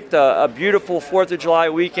picked a beautiful 4th of July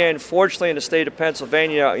weekend. Fortunately, in the state of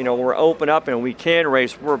Pennsylvania, we're open up and we can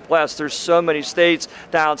race. We're blessed. There's so many states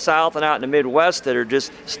down south and out in the Midwest that are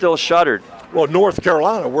just still shuttered. Well, North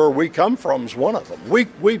Carolina, where we come from, is one of them.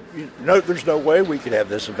 There's no way we could have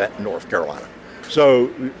this event in North Carolina.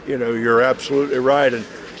 So, you're absolutely right.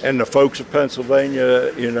 And the folks of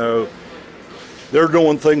Pennsylvania, they're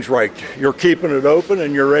doing things right. You're keeping it open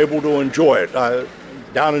and you're able to enjoy it.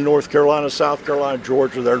 Down in North Carolina, South Carolina,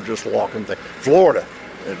 Georgia, they're just locking things. Florida,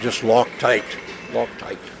 they're just locked tight.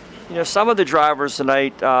 Some of the drivers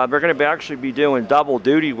tonight, they're going to actually be doing double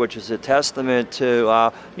duty, which is a testament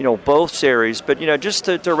to, both series. But, just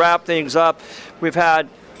to wrap things up, we've had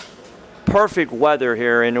perfect weather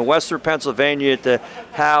here in Western Pennsylvania to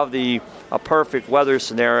have a perfect weather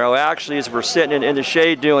scenario. Actually, as we're sitting in the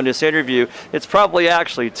shade doing this interview, it's probably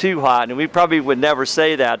actually too hot, and we probably would never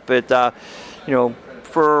say that. But,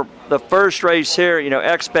 for the first race here,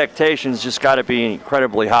 expectations just got to be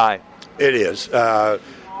incredibly high. It is.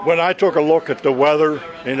 When I took a look at the weather,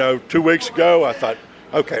 2 weeks ago, I thought,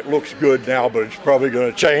 okay, it looks good now, but it's probably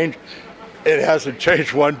going to change. It hasn't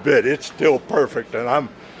changed one bit. It's still perfect, and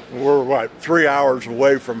we're 3 hours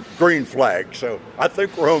away from green flag, so I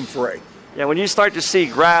think we're home free. Yeah, when you start to see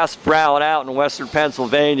grass brown out in Western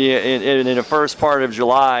Pennsylvania in the first part of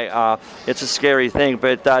July, it's a scary thing.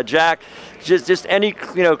 But Jack, just any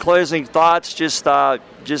closing thoughts? Just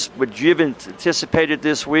what you've anticipated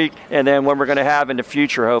this week, and then what we're going to have in the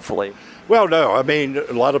future, hopefully. Well, no,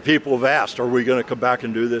 a lot of people have asked, are we going to come back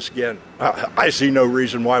and do this again? I see no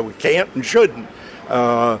reason why we can't and shouldn't.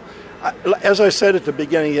 As I said at the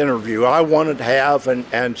beginning of the interview, I wanted to have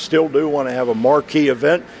and still do want to have a marquee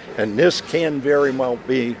event, and this can very well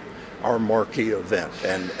be our marquee event.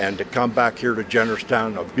 And to come back here to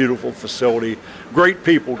Jennerstown, a beautiful facility, great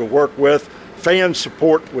people to work with, fan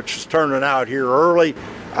support, which is turning out here early.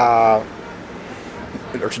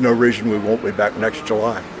 There's no reason we won't be back next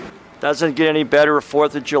July. Doesn't get any better.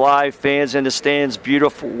 4th of July, fans in the stands,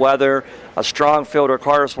 beautiful weather, a strong field of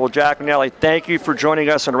cars. Well, Jack McNally, thank you for joining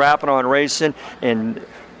us on Rapping on Racing, and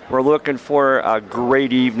we're looking for a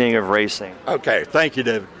great evening of racing. Okay, thank you,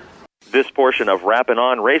 David. This portion of Rapping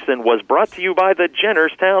on Racing was brought to you by the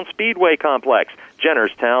Jennerstown Speedway Complex,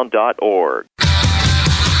 jennerstown.org.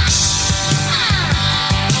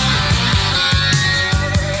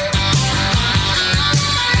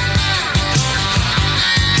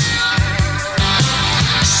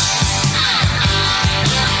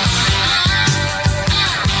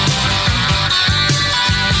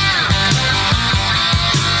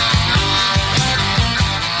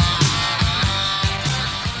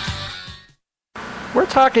 We're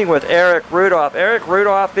talking with Eric Rudolph. Eric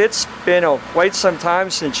Rudolph, it's been quite some time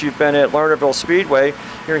since you've been at Lernerville Speedway.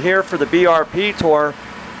 You're here for the BRP Tour.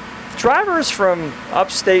 Drivers from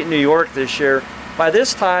upstate New York this year, by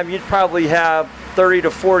this time you'd probably have 30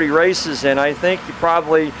 to 40 races in. I think you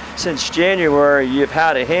probably, since January, you've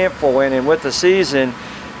had a handful in, and with the season,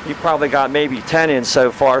 you probably got maybe 10 in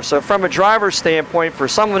so far. So from a driver's standpoint, for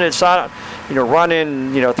someone that's not,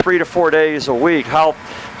 running, 3 to 4 days a week, how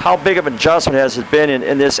big of an adjustment has it been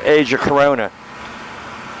in this age of Corona?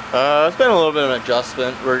 It's been a little bit of an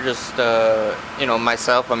adjustment. We're just,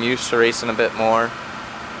 myself, I'm used to racing a bit more.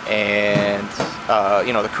 and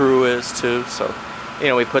the crew is too. So,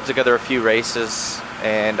 we put together a few races,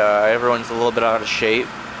 and everyone's a little bit out of shape,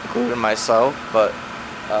 including myself. But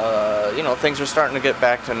things are starting to get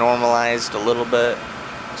back to normalized a little bit.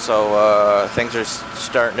 So things are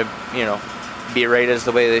starting to, be rated as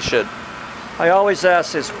the way they should. I always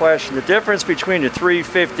ask this question: the difference between the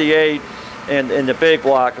 358 and the big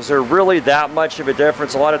block, is there really that much of a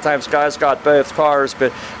difference? A lot of times guys got both cars,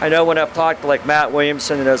 but I know when I've talked to like Matt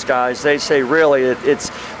Williamson and those guys, they say really it's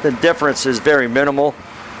the difference is very minimal.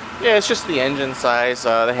 Yeah, it's just the engine size.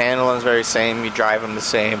 The handling is very same. You drive them the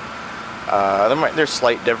same. There's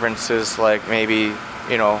slight differences, like maybe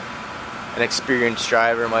an experienced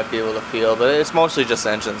driver might be able to feel, but it's mostly just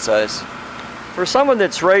engine size. For someone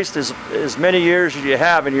that's raced as many years as you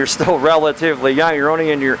have, and you're still relatively young, you're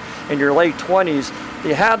only in your late 20s,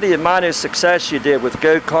 you have the amount of success you did with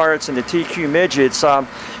go-karts and the TQ midgets.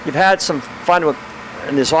 You've had some fun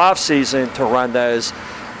in this off-season to run those.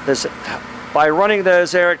 By running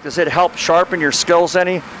those, Eric, does it help sharpen your skills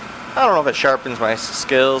any? I don't know if it sharpens my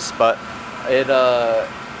skills, but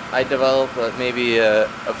I developed maybe a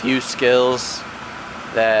few skills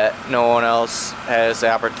that no one else has the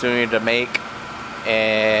opportunity to make.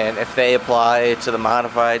 And if they apply to the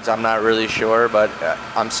modifieds, I'm not really sure, but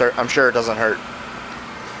I'm sure it doesn't hurt.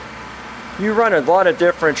 You run a lot of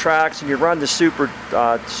different tracks, and you run the Super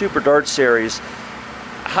Dirt Series.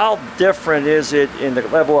 How different is it in the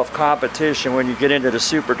level of competition when you get into the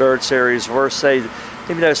Super Dirt Series versus, say,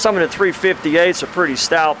 some of the 358s are pretty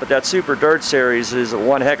stout, but that Super Dirt Series is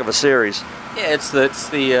one heck of a series. Yeah, it's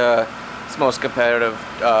the most competitive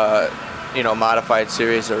modified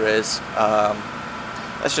series there is.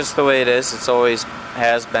 That's just the way it is. It's always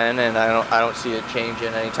has been, and I don't see it changing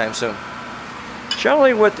anytime soon.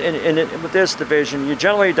 Generally, with this division, you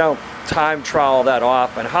generally don't time trial that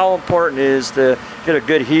often. How important is to get a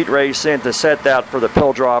good heat race in to set that for the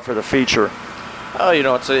pill draw for the feature? Oh,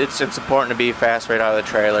 it's important to be fast right out of the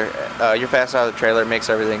trailer. You're fast out of the trailer, it makes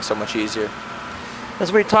everything so much easier.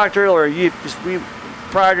 As we talked earlier,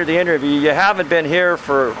 prior to the interview, you haven't been here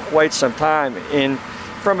for quite some time.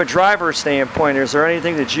 From a driver's standpoint, is there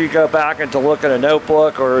anything that you go back and to look at a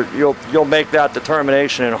notebook, or you'll make that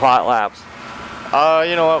determination in hot laps?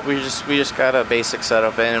 You know what? We just got a basic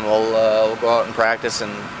setup in, and we'll go out and practice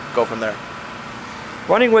and go from there.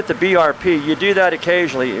 Running with the BRP, you do that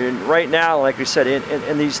occasionally. And right now, like we said,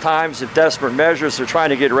 in these times of desperate measures, they're trying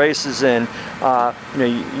to get races in.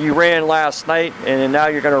 You ran last night, and now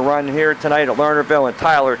you're going to run here tonight at Lernerville and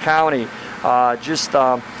Tyler County.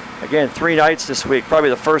 Again, 3 nights this week,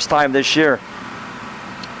 probably the first time this year.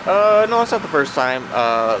 No, it's not the first time.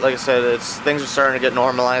 Like I said, things are starting to get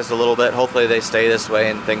normalized a little bit. Hopefully they stay this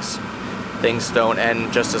way and things don't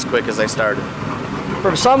end just as quick as they started.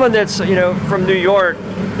 From someone that's, from New York,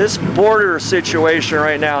 this border situation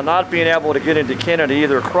right now, not being able to get into Canada,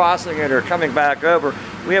 either crossing it or coming back over,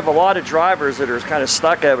 we have a lot of drivers that are kind of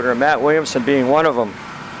stuck over there, Matt Williamson being one of them.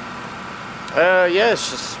 Yeah,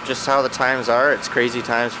 it's just how the times are. It's crazy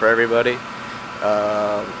times for everybody.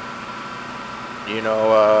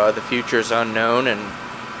 The future's unknown, and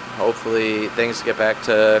hopefully things get back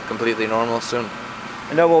to completely normal soon.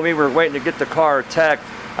 I know when we were waiting to get the car teched,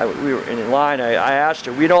 we were in line, I asked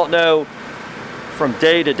you, we don't know from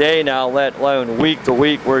day to day now, let alone week to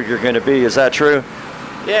week, where you're going to be. Is that true?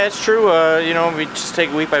 Yeah, it's true. We just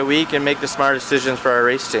take week by week and make the smart decisions for our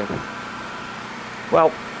race team.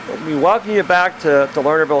 Well, we welcome you back to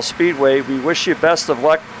Lernerville Speedway. We wish you best of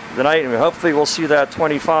luck tonight, and hopefully we'll see that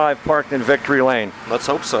 25 parked in Victory Lane. Let's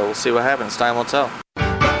hope so. We'll see what happens. Time will tell.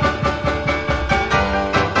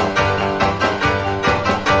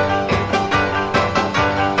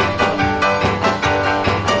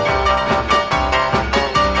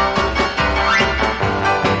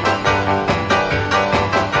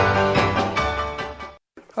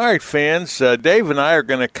 All right, fans, Dave and I are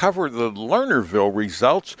going to cover the Lernerville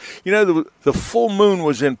results. The full moon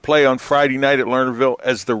was in play on Friday night at Lernerville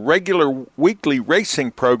as the regular weekly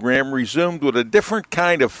racing program resumed with a different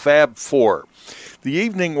kind of Fab Four. The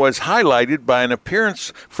evening was highlighted by an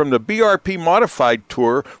appearance from the BRP Modified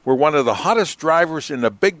Tour, where one of the hottest drivers in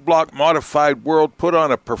the big block modified world put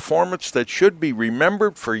on a performance that should be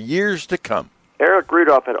remembered for years to come. Eric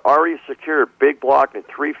Rudolph had already secured big block and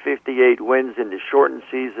 358 wins in the shortened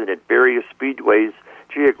season at various speedways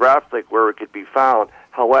geographically where it could be found.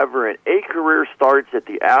 However, in 8 career starts at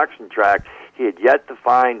the action track, he had yet to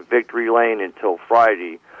find Victory Lane until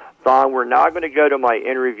Friday. Don, we're now going to go to my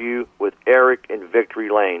interview with Eric in Victory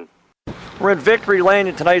Lane. We're in Victory Lane,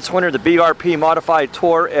 and tonight's winner of the BRP Modified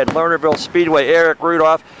Tour at Lernerville Speedway, Eric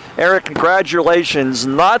Rudolph. Eric, congratulations.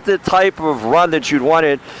 Not the type of run that you'd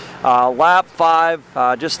wanted. Lap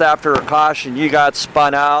 5, just after a caution, you got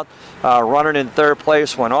spun out. Running in third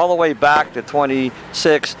place, went all the way back to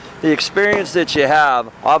 26. The experience that you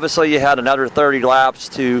have, obviously you had another 30 laps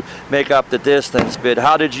to make up the distance, but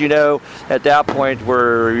how did you know at that point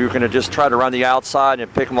where you were going to just try to run the outside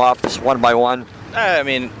and pick them off just one by one? I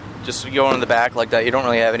mean, just going in the back like that, you don't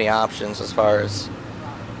really have any options as far as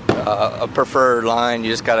a preferred line.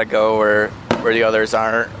 You just got to go where the others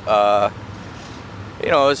aren't.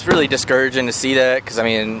 It's really discouraging to see that because,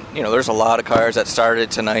 there's a lot of cars that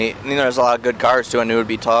started tonight. There's a lot of good cars, too. I knew it would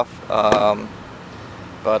be tough.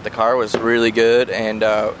 But the car was really good, and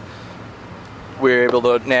we were able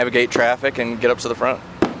to navigate traffic and get up to the front.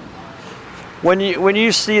 When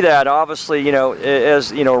you see that, obviously,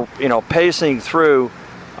 as pacing through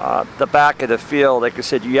the back of the field, like I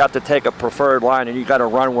said, you have to take a preferred line, and you got to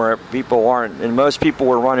run where people aren't. And most people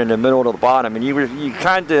were running in the middle to the bottom, and you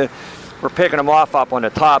kind of were picking them off up on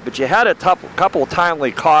the top, but you had a couple of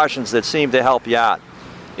timely cautions that seemed to help you out.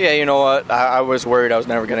 Yeah, you know what? I was worried I was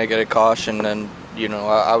never going to get a caution, and,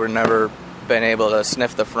 I would have never been able to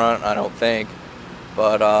sniff the front, I don't think.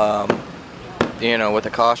 But, with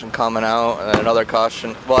the caution coming out and another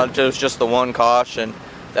caution, well, it was just the one caution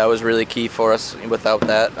that was really key for us. Without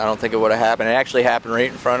that, I don't think it would have happened. It actually happened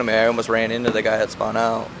right in front of me. I almost ran into the guy that spun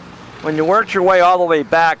out. When you worked your way all the way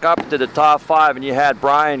back up to the top 5 and you had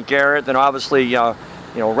Brian Garrett, then obviously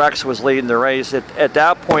Rex was leading the race. At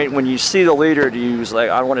that point, when you see the leader, do you use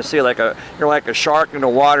I want to see you're like a shark in the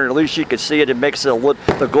water? At least you could see it. It makes the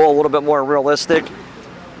goal a little bit more realistic.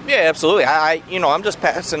 Yeah, absolutely. I'm just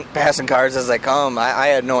passing cars as they come. I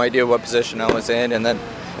had no idea what position I was in, and then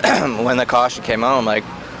when the caution came out, I'm like,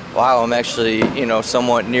 wow, I'm actually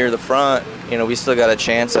somewhat near the front. We still got a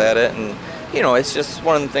chance at it, and it's just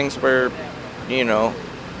one of the things where,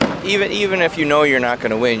 even if you're not going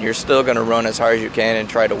to win, you're still going to run as hard as you can and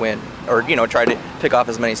try to win, or try to pick off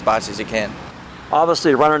as many spots as you can.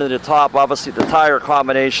 Obviously, running to the top, obviously the tire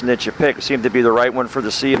combination that you picked seemed to be the right one for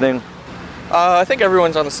this evening. I think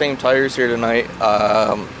everyone's on the same tires here tonight.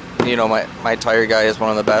 My tire guy is one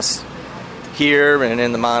of the best here and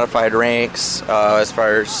in the modified ranks as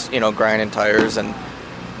far as grinding tires and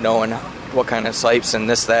knowing what kind of sipes and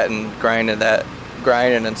this, that, and grinding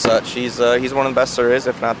and such. He's one of the best there is,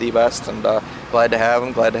 if not the best, and glad to have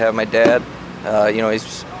him. Glad to have my dad.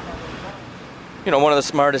 He's one of the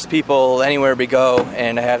smartest people anywhere we go,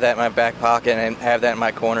 and to have that in my back pocket and have that in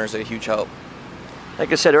my corner is a huge help.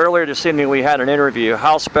 Like I said earlier this evening, we had an interview.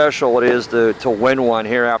 How special it is to win one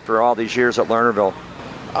here after all these years at Lernerville.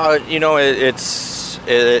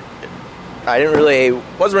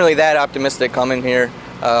 Wasn't really that optimistic coming here.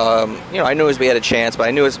 I knew we had a chance, but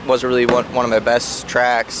I knew it was really one of my best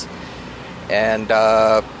tracks. And,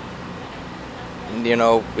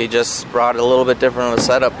 we just brought a little bit different of a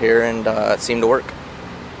setup here, and it seemed to work.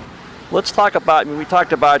 Let's talk about, we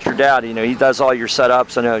talked about your dad. He does all your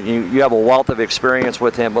setups. I know you have a wealth of experience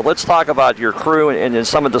with him, but let's talk about your crew and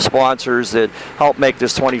some of the sponsors that help make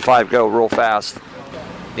this 25 go real fast.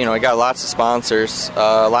 We got lots of sponsors,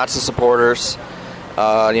 lots of supporters.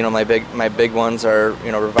 My big ones are,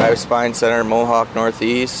 Revive Spine Center, Mohawk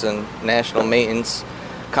Northeast, and National Maintenance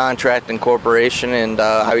Contract and Corporation, and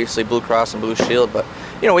obviously Blue Cross and Blue Shield. But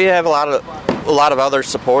we have a lot of other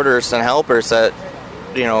supporters and helpers that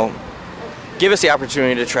give us the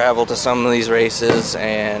opportunity to travel to some of these races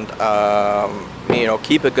and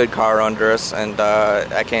keep a good car under us. And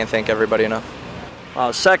I can't thank everybody enough.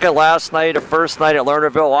 Second last night, a first night at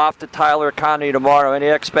Lernerville, off to Tyler County tomorrow. Any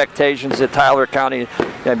expectations at Tyler County?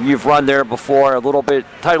 You've run there before, a little bit,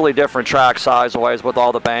 totally different track size-wise with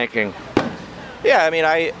all the banking. Yeah,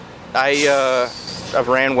 I've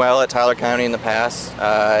ran well at Tyler County in the past.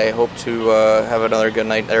 I hope to have another good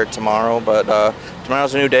night there tomorrow, but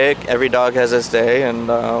tomorrow's a new day. Every dog has its day, and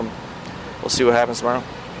we'll see what happens tomorrow.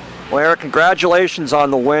 Well, Eric, congratulations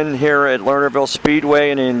on the win here at Lernerville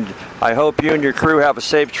Speedway, and I hope you and your crew have a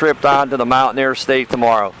safe trip down to the Mountain Air State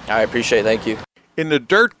tomorrow. I appreciate it. Thank you. In the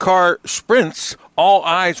dirt car sprints, all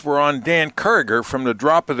eyes were on Dan Kurger from the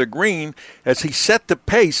drop of the green as he set the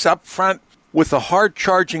pace up front with a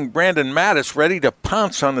hard-charging Brandon Mattis ready to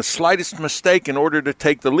pounce on the slightest mistake in order to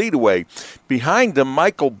take the lead away. Behind him,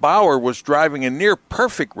 Michael Bauer was driving a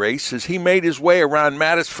near-perfect race as he made his way around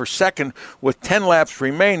Mattis for second with 10 laps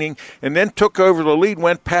remaining and then took over the lead,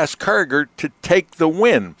 went past Kurger to take the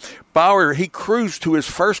win. Bauer, he cruised to his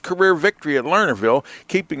first career victory at Lernerville,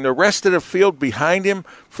 keeping the rest of the field behind him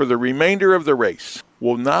for the remainder of the race.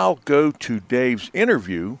 We'll now go to Dave's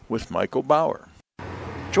interview with Michael Bauer.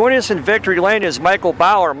 Joining us in Victory Lane is Michael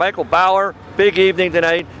Bauer. Michael Bauer, big evening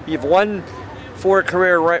tonight. You've won 4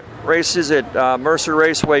 career races at Mercer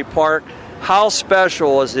Raceway Park. How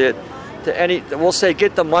special is it to we'll say,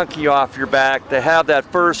 get the monkey off your back to have that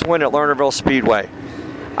first win at Lernerville Speedway?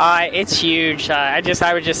 It's huge.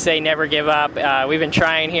 I would just say never give up. We've been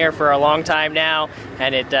trying here for a long time now,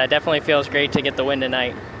 and it definitely feels great to get the win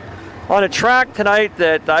tonight. On a track tonight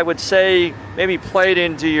that I would say maybe played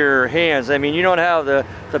into your hands. I mean, you don't have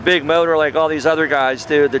the big motor like all these other guys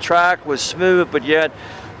do. The track was smooth, but yet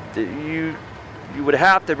you would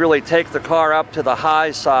have to really take the car up to the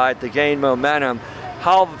high side to gain momentum.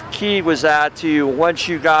 How key was that to you once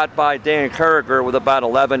you got by Dan Kuriger with about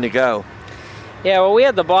 11 to go? Yeah, well, we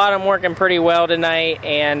had the bottom working pretty well tonight,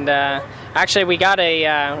 and actually we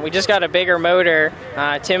just got a bigger motor.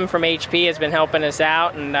 Tim from HP has been helping us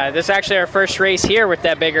out, and this is actually our first race here with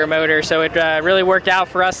that bigger motor, so it really worked out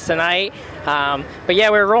for us tonight. But yeah,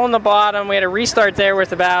 we were rolling the bottom. We had a restart there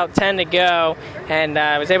with about 10 to go, and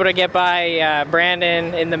I was able to get by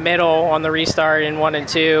Brandon in the middle on the restart in 1 and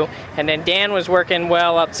 2, and then Dan was working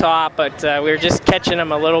well up top, but we were just catching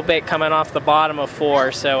him a little bit coming off the bottom of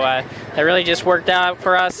 4, so that really just worked out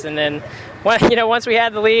for us. And then once we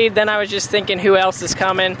had the lead, then I was just thinking who else is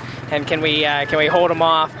coming and can we hold them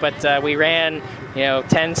off, but we ran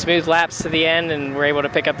 10 smooth laps to the end and were able to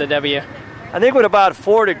pick up the W. I think with about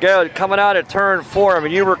 4 to go, coming out at turn 4, I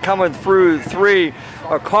mean, you were coming through 3.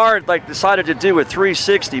 A car decided to do a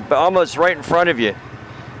 360, but almost right in front of you.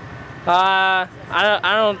 I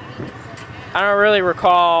don't really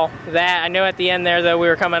recall that. I know at the end there, though, we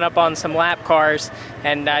were coming up on some lap cars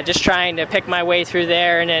and just trying to pick my way through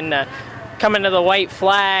there, and then coming to the white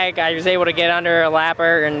flag, I was able to get under a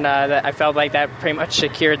lapper, and I felt like that pretty much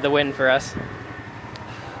secured the win for us.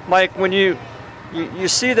 Mike, when you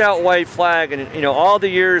see that white flag, and all the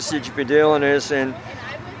years that you've been doing this, and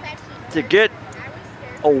to get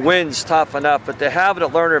a win's tough enough, but to have it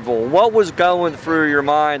at Lernerville, what was going through your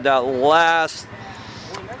mind that last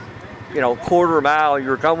quarter mile?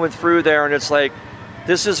 You're going through there, and it's like,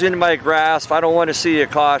 this is in my grasp. I don't want to see a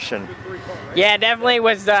caution. Yeah, definitely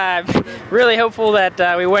was really hopeful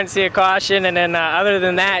that we wouldn't see a caution, and then other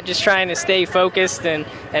than that, just trying to stay focused and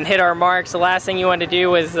hit our marks. The last thing you want to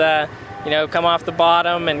do was come off the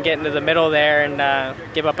bottom and get into the middle there and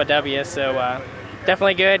give up a W. So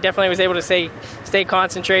definitely good. Definitely was able to stay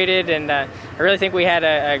concentrated, and I really think we had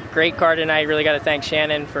a great car tonight. Really got to thank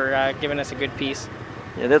Shannon for giving us a good piece.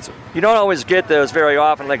 Yeah, you don't always get those very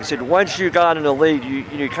often. Like I said, once you got in the lead,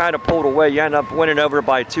 you kind of pulled away. You end up winning over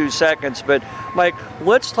by 2 seconds. But, Mike,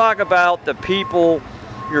 let's talk about the people,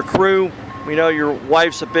 your crew. We know your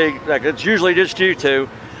wife's a big, it's usually just you two,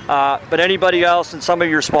 but anybody else and some of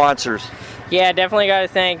your sponsors. Yeah, definitely got to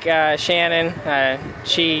thank Shannon.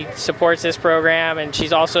 She supports this program, and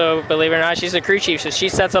she's also, believe it or not, she's the crew chief, so she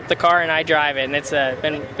sets up the car and I drive it, and it's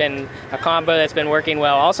been a combo that's been working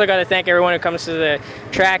well. Also got to thank everyone who comes to the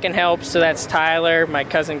track and helps, so that's Tyler, my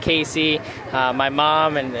cousin Casey, my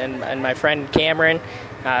mom, and my friend Cameron.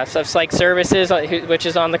 Stuff like Services, which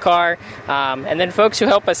is on the car, and then folks who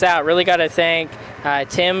help us out. Really got to thank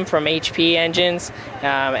Tim from HP Engines,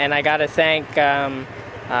 and I got to thank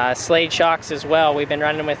Slade Shocks as well. We've been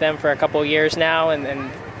running with them for a couple years now,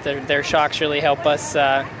 and their shocks really help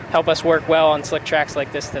us work well on slick tracks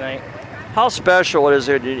like this tonight. How special is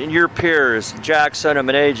it in your peers, Jack Sonham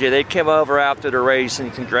and AJ? They came over after the race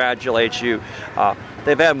and congratulate you.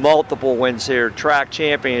 They've had multiple wins here, track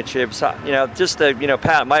championships. Just to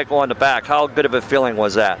pat Michael on the back. How good of a feeling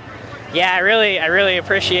was that? Yeah, I really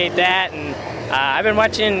appreciate that, and I've been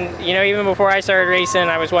watching. Even before I started racing,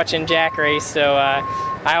 I was watching Jack race. So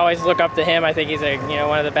I always look up to him. I think he's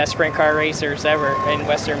one of the best sprint car racers ever in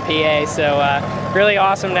Western PA. So really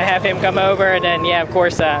awesome to have him come over. And then of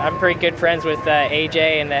course, I'm pretty good friends with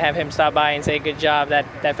AJ, and to have him stop by and say good job,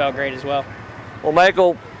 that felt great as well. Well,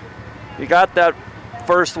 Michael, you got that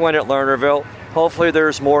first win at Lernerville. Hopefully,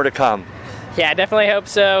 there's more to come. Yeah, I definitely hope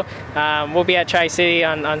so. We'll be at Tri-City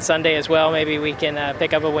on Sunday as well. Maybe we can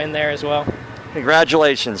pick up a win there as well.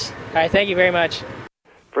 Congratulations. All right, thank you very much.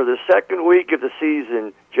 For the second week of the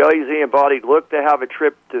season, Joey Z and Body looked to have a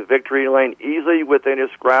trip to Victory Lane easily within his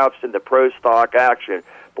grasp in the Pro Stock action.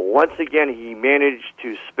 But once again, he managed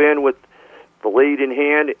to spin with the lead in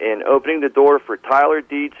hand and opening the door for Tyler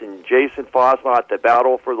Dietz and Jason Fosnot to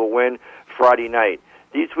battle for the win Friday night.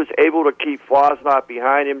 Dietz was able to keep Fosnot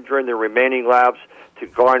behind him during the remaining laps to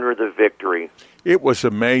garner the victory. It was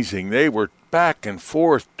amazing. They were back and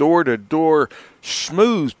forth, door to door,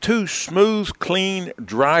 two smooth, clean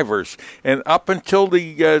drivers. And up until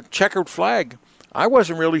the checkered flag, I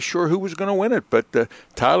wasn't really sure who was going to win it, but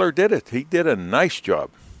Tyler did it. He did a nice job.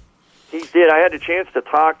 He did. I had a chance to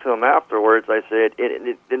talk to him afterwards. I said,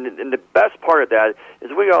 and the best part of that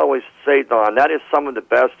is we always say, Don, that is some of the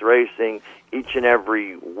best racing each and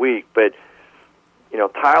every week. But, you know,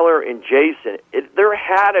 Tyler and Jason, there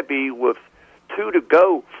had to be, with 2 to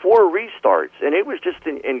go, 4 restarts. And it was just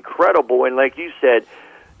incredible. And like you said,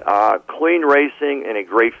 clean racing and a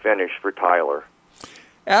great finish for Tyler.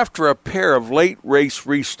 After a pair of late race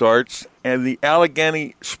restarts and the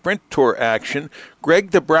Allegheny Sprint Tour action,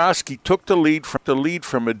 Greg Dabrowski took the lead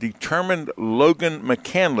from a determined Logan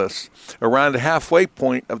McCandless around the halfway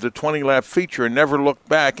point of the 20-lap feature and never looked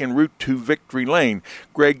back en route to victory lane.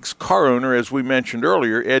 Greg's car owner, as we mentioned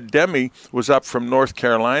earlier, Ed Demme, was up from North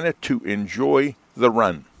Carolina to enjoy the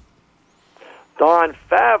run. Don,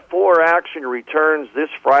 Fab 4 action returns this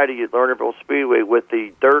Friday at Lernerville Speedway with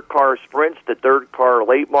the dirt car sprints, the dirt car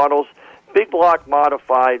late models, big block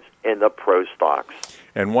modifieds, and the pro stocks.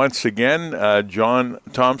 And once again, John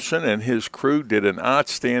Thompson and his crew did an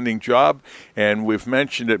outstanding job, and we've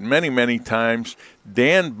mentioned it many, many times.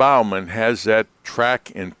 Dan Bauman has that track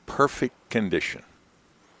in perfect condition.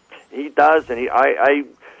 He does, and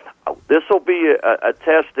this will be a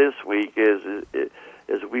test this week.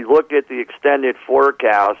 As we look at the extended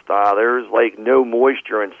forecast, there's like no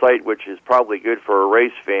moisture in sight, which is probably good for a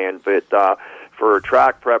race fan, but for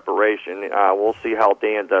track preparation, we'll see how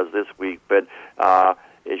Dan does this week. But as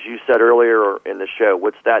you said earlier in the show,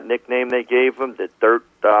 what's that nickname they gave him? The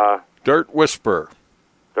Dirt Whisperer.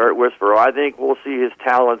 Dirt Whisperer. I think we'll see his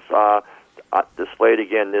talents displayed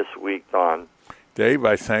again this week, Don. Dave,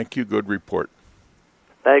 I thank you. Good report.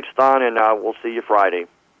 Thanks, Don, and we'll see you Friday.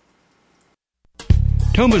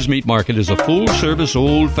 Toma's Meat Market is a full-service,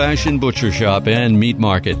 old-fashioned butcher shop and meat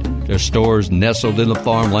market. Their stores nestled in the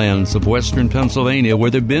farmlands of western Pennsylvania,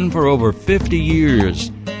 where they've been for over 50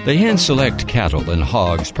 years. They hand-select cattle and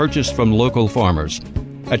hogs purchased from local farmers.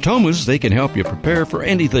 At Toma's, they can help you prepare for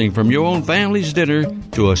anything from your own family's dinner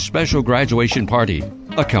to a special graduation party,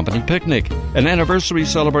 a company picnic, an anniversary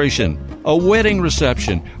celebration, a wedding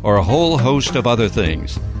reception, or a whole host of other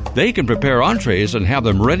things. They can prepare entrees and have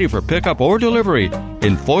them ready for pickup or delivery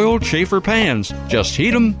in foiled Schaefer pans. Just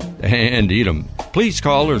heat them and eat them. Please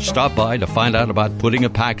call or stop by to find out about putting a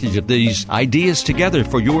package of these ideas together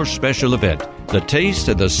for your special event. The taste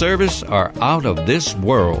and the service are out of this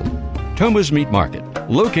world. Toma's Meat Market,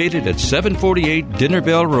 located at 748 Dinner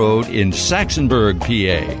Bell Road in Saxonburg,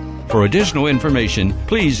 PA. For additional information,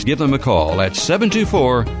 please give them a call at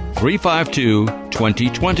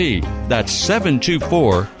 724-352-2020. That's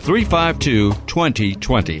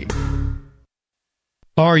 724-352-2020.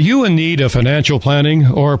 Are you in need of financial planning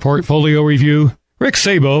or portfolio review? Rick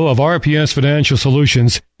Sabo of RPS Financial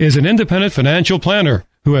Solutions is an independent financial planner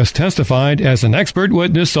who has testified as an expert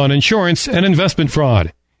witness on insurance and investment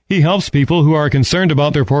fraud. He helps people who are concerned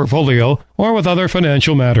about their portfolio or with other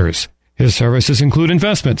financial matters. His services include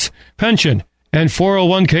investments, pension, and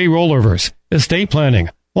 401k rollovers, estate planning,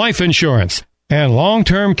 life insurance, and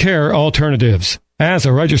long-term care alternatives. As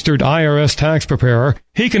a registered IRS tax preparer,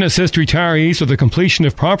 he can assist retirees with the completion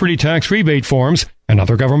of property tax rebate forms and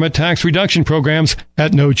other government tax reduction programs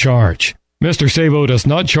at no charge. Mr. Sabo does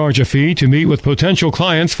not charge a fee to meet with potential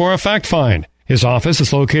clients for a fact find. His office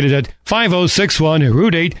is located at 5061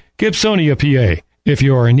 Route 8, Gibsonia, PA. If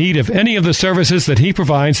you are in need of any of the services that he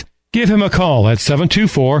provides, give him a call at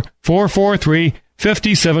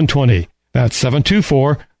 724-443-5720. That's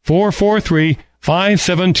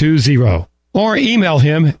 724-443-5720. Or email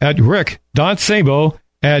him at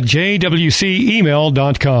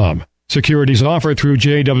rick.sabo@jwcemail.com. Securities offered through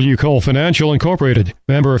J.W. Cole Financial Incorporated,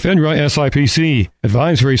 member of FINRA SIPC.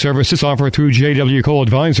 Advisory services offered through J.W. Cole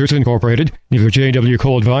Advisors Incorporated, neither J.W.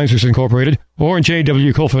 Cole Advisors Incorporated or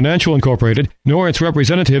J.W. Cole Financial Incorporated, nor its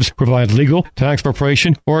representatives provide legal, tax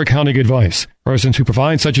preparation, or accounting advice. Persons who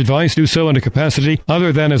provide such advice do so in a capacity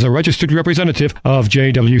other than as a registered representative of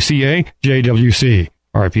JWCA, JWC.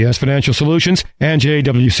 RPS Financial Solutions and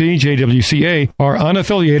JWC, JWCA are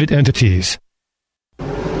unaffiliated entities.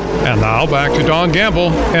 And now back to Don Gamble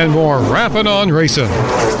and more Rappin' on Racing.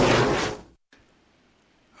 All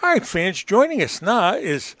right, fans, joining us now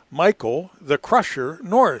is Michael the Crusher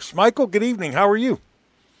Norris. Michael, good evening. How are you?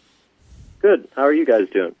 Good. How are you guys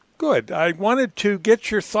doing? Good. I wanted to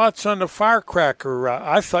get your thoughts on the Firecracker.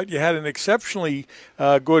 I thought you had an exceptionally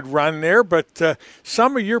good run there, but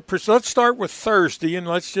some of your let's start with Thursday, and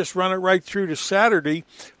let's just run it right through to Saturday.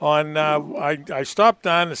 On I stopped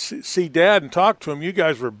down to see Dad and talk to him. You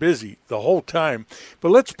guys were busy the whole time.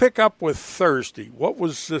 But let's pick up with Thursday. What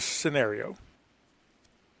was the scenario?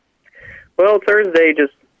 Well, Thursday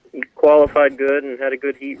just qualified good and had a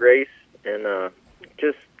good heat race, and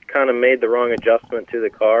just kind of made the wrong adjustment to the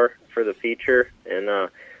car for the feature, and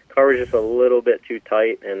car was just a little bit too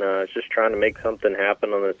tight, and I was just trying to make something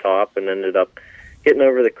happen on the top, and ended up getting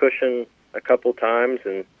over the cushion a couple times,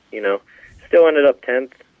 and still ended up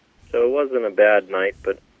 10th. So it wasn't a bad night,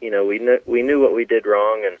 but we knew what we did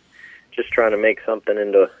wrong, and just trying to make something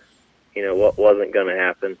into what wasn't going to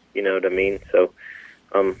happen. You know what I mean? So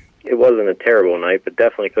it wasn't a terrible night, but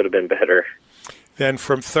definitely could have been better. Then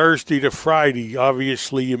from Thursday to Friday,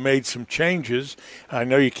 obviously you made some changes. I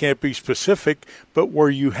know you can't be specific, but were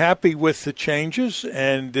you happy with the changes,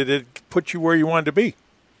 and did it put you where you wanted to be?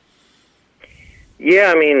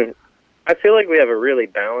 Yeah, I mean, I feel like we have a really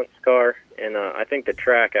balanced car, and I think the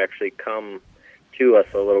track actually come to us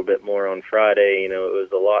a little bit more on Friday. It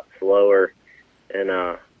was a lot slower,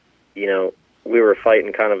 and, we were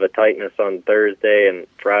fighting kind of a tightness on Thursday, and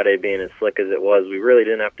Friday being as slick as it was, we really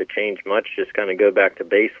didn't have to change much, just kind of go back to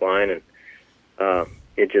baseline, and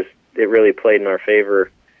it really played in our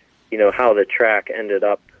favor, how the track ended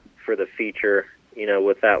up for the feature,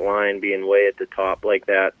 with that line being way at the top like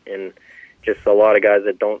that, and just a lot of guys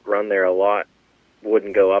that don't run there a lot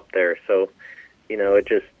wouldn't go up there. So,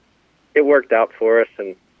 it worked out for us,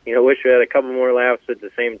 and, wish we had a couple more laps at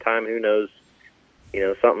the same time. Who knows?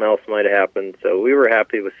 Something else might have happened. So we were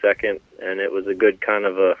happy with second, and it was a good kind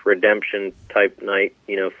of a redemption type night,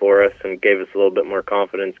 for us, and gave us a little bit more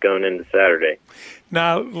confidence going into Saturday.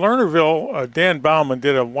 Now, Lernerville, Dan Bauman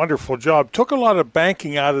did a wonderful job. Took a lot of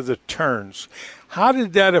banking out of the turns. How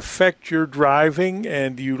did that affect your driving,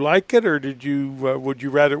 and do you like it, or would you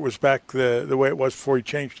rather it was back the way it was before he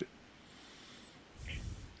changed it?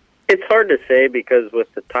 It's hard to say, because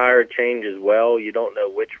with the tire change as well, you don't know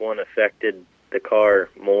which one affected the car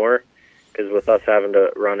more, because with us having to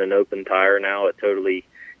run an open tire now, it totally,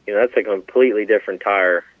 that's a completely different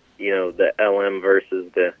tire, the LM versus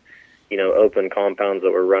the, open compounds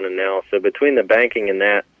that we're running now. So between the banking and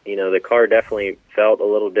that, the car definitely felt a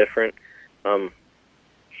little different.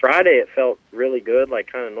 Friday it felt really good, like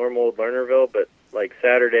kind of normal old Lernerville, but like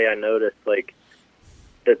Saturday I noticed like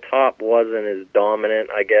the top wasn't as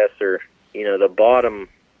dominant, I guess, or, the bottom,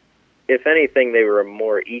 if anything, they were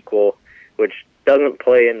more equal, which doesn't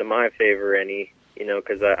play into my favor any,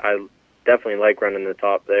 because I definitely like running the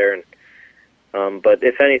top there. And but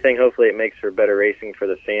if anything, hopefully it makes for better racing for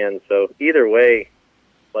the fans. So either way,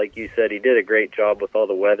 like you said, he did a great job with all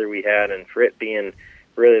the weather we had, and for it being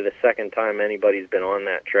really the second time anybody's been on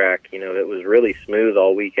that track, it was really smooth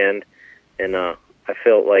all weekend, and I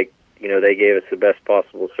felt like, they gave us the best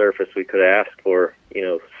possible surface we could ask for,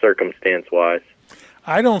 circumstance-wise.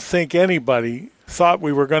 I don't think anybody thought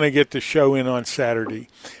we were going to get the show in on Saturday.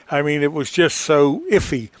 I mean, it was just so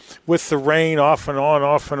iffy with the rain off and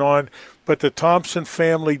on. But the Thompson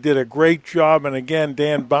family did a great job, and again,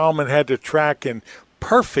 Dan Bauman had the track in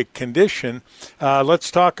perfect condition.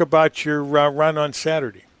 Let's talk about your run on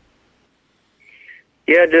Saturday.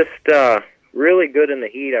 Yeah, just really good in the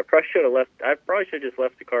heat. I probably should have just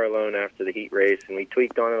left the car alone after the heat race, and we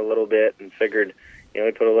tweaked on it a little bit and figured,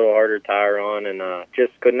 we put a little harder tire on, and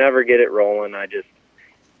just could never get it rolling. I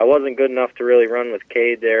wasn't good enough to really run with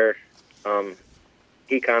Cade there.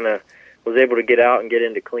 He kind of was able to get out and get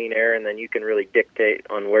into clean air, and then you can really dictate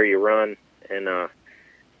on where you run. And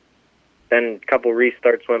then a couple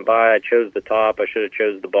restarts went by. I chose the top. I should have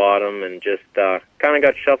chose the bottom, and just kind of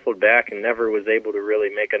got shuffled back and never was able to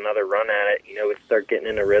really make another run at it. We'd start getting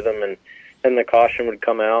in a rhythm, and then the caution would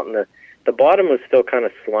come out, and the bottom was still kind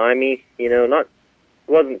of slimy.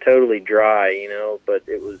 Wasn't totally dry, but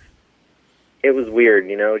it was weird,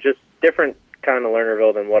 just different kind of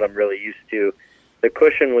Lernerville than what I'm really used to. The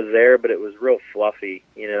cushion was there, but it was real fluffy,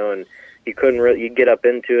 and you couldn't really, you'd get up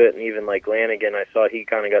into it, and even like Lanigan, I saw he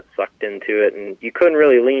kind of got sucked into it, and you couldn't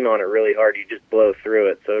really lean on it really hard, you just blow through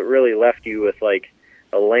it, so it really left you with like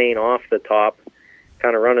a lane off the top,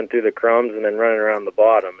 kind of running through the crumbs and then running around the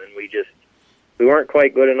bottom, and we weren't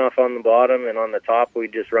quite good enough on the bottom, and on the top we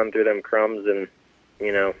just run through them crumbs, and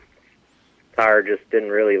tire just didn't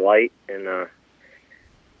really light, and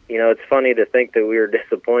it's funny to think that we were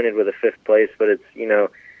disappointed with a fifth place, but it's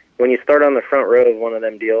when you start on the front row of one of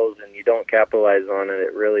them deals and you don't capitalize on it,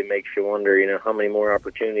 it really makes you wonder, how many more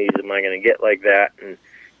opportunities am I going to get like that, and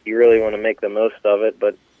you really want to make the most of it.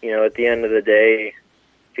 But at the end of the day,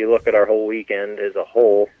 if you look at our whole weekend as a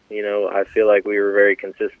whole, I feel like we were very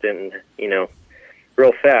consistent and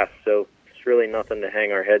real fast, so it's really nothing to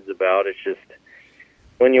hang our heads about. It's just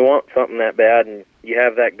when you want something that bad and you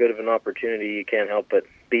have that good of an opportunity, you can't help but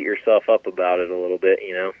beat yourself up about it a little bit,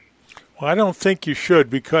 Well, I don't think you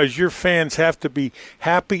should, because your fans have to be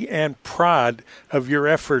happy and proud of your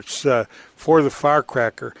efforts for the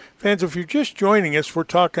Firecracker. Fans, if you're just joining us, we're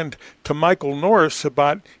talking to Michael Norris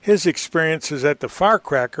about his experiences at the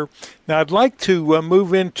Firecracker. Now, I'd like to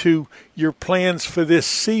move into your plans for this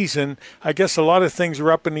season. I guess a lot of things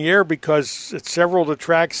are up in the air because at several of the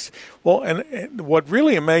tracks, well, and what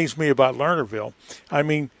really amazed me about Lernerville, I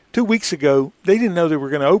mean, 2 weeks ago, they didn't know they were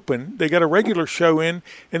going to open. They got a regular show in,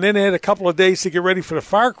 and then they had a couple of days to get ready for the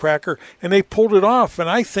Firecracker, and they pulled it off. And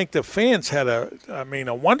I think the fans had a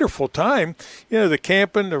wonderful time. You know, the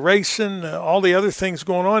camping, the racing, all the other things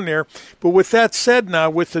going on there. But with that said, now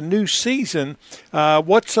with the new season,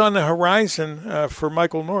 what's on the horizon for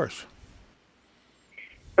Michael Norris?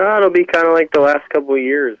 It'll be kind of like the last couple of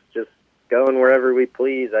years, just going wherever we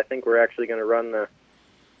please. I think we're actually going to run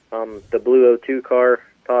the Blue O2 car,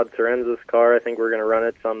 Todd Sorenza's car. I think we're going to run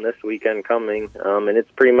it some this weekend coming, and it's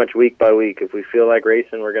pretty much week by week. If we feel like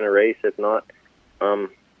racing, we're going to race. If not,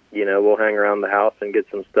 we'll hang around the house and get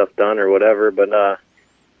some stuff done or whatever. But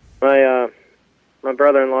my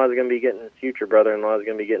brother-in-law is going to be future brother-in-law is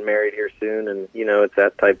going to be getting married here soon, and it's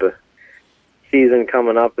that type of season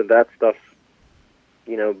coming up, and that stuff,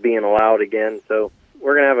 being allowed again. So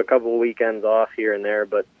we're going to have a couple of weekends off here and there,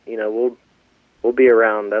 but we'll be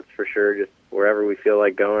around, that's for sure, just wherever we feel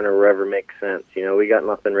like going or wherever makes sense. We got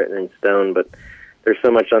nothing written in stone, but there's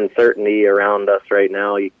so much uncertainty around us right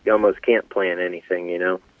now, you almost can't plan anything,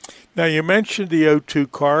 Now, you mentioned the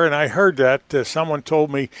O2 car, and I heard that someone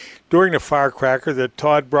told me during the Firecracker that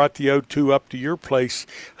Todd brought the O2 up to your place.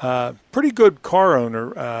 Pretty good car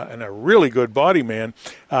owner and a really good body man.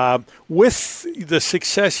 With the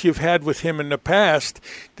success you've had with him in the past,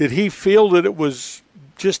 did he feel that it was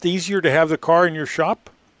just easier to have the car in your shop?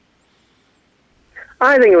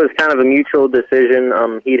 I think it was kind of a mutual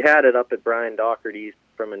decision. He'd had it up at Brian Doherty's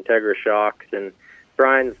from Integra Shocks, and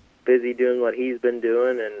Brian's busy doing what he's been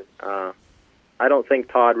doing, and I don't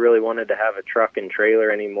think Todd really wanted to have a truck and trailer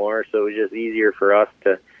anymore, so it was just easier for us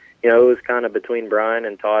to, it was kind of between Brian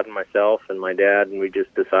and Todd and myself and my dad, and we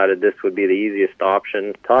just decided this would be the easiest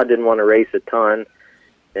option. Todd didn't want to race a ton,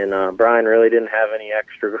 and Brian really didn't have any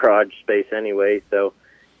extra garage space anyway, so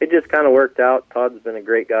it just kind of worked out. Todd's been a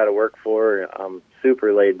great guy to work for,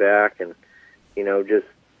 super laid back, and,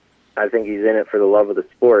 I think he's in it for the love of the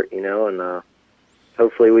sport, and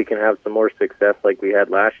hopefully we can have some more success like we had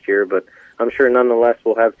last year, but I'm sure nonetheless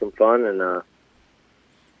we'll have some fun and,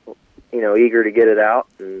 eager to get it out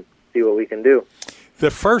and see what we can do. The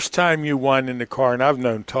first time you won in the car, and I've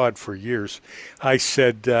known Todd for years, I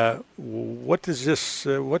said,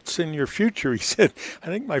 what's in your future? He said, I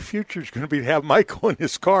think my future is going to be to have Michael in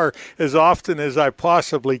his car as often as I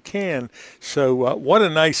possibly can. So what a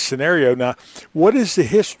nice scenario. Now, what is the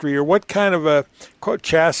history, or what kind of a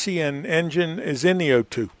chassis and engine is in the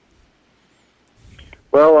O2?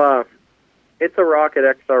 Well, it's a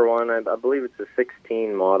Rocket XR1. I believe it's a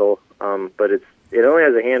 16 model, but it only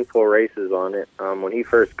has a handful of races on it. When he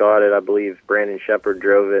first got it, I believe Brandon Shepard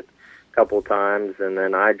drove it a couple times, and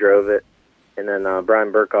then I drove it, and then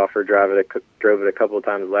Brian Burkhofer drove it a couple of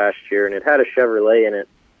times last year, and it had a Chevrolet in it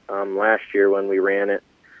last year when we ran it,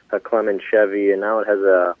 a Clemens Chevy, and now it has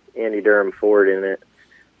a Andy Durham Ford in it.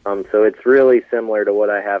 So it's really similar to what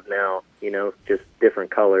I have now, just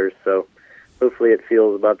different colors. So hopefully it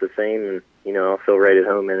feels about the same, and, I'll feel right at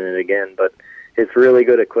home in it again. But it's really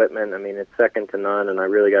good equipment. I mean, it's second to none, and I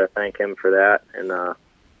really got to thank him for that. And,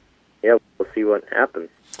 we'll see what happens.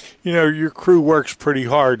 Your crew works pretty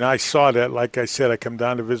hard, and I saw that. Like I said, I come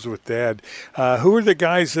down to visit with Dad. Who are the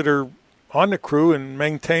guys that are on the crew and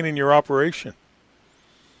maintaining your operation?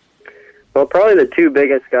 Well, probably the two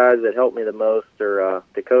biggest guys that help me the most are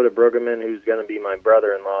Dakota Brueggemann, who's going to be my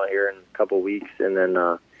brother-in-law here in a couple weeks, and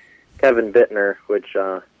then Kevin Bittner, which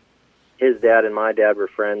his dad and my dad were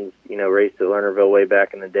friends, raced at Lernerville way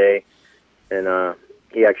back in the day, and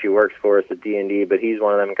he actually works for us at D&D, but he's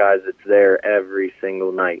one of them guys that's there every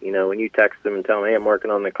single night. When you text him and tell him, hey, I'm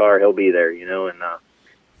working on the car, he'll be there, and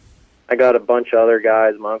I got a bunch of other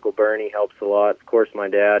guys. My Uncle Bernie helps a lot. Of course, my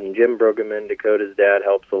dad, and Jim Brueggemann, Dakota's dad,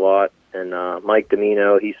 helps a lot, and Mike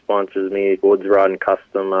Domino, he sponsors me, Woods Rod and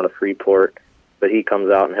Custom out of Freeport, but he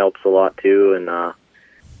comes out and helps a lot too, and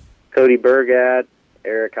Cody Burgad,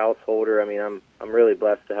 Eric Householder. I mean, I'm really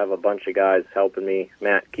blessed to have a bunch of guys helping me.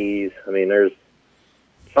 Matt Keys. I mean,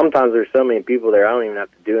 sometimes there's so many people there I don't even have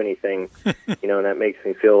to do anything, and that makes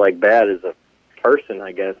me feel like bad as a person,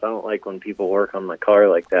 I guess. I don't like when people work on my car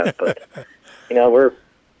like that, but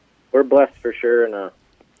we're blessed for sure, and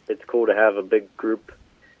it's cool to have a big group.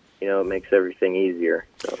 It makes everything easier.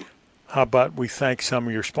 So. How about we thank some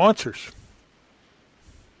of your sponsors?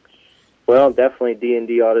 Well, definitely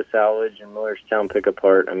D&D Auto Salvage and Millerstown Pick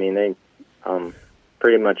Apart. I mean, they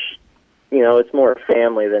pretty much, it's more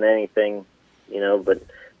family than anything, but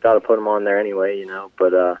got to put them on there anyway,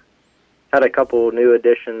 But had a couple new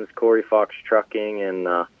additions, Corey Fox Trucking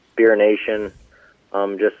and Beer Nation.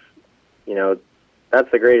 That's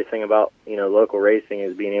the greatest thing about, local racing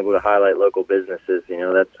is being able to highlight local businesses.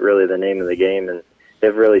 That's really the name of the game, and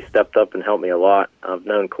they've really stepped up and helped me a lot. I've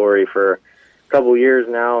known Corey for a couple years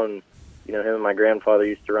now, and, him and my grandfather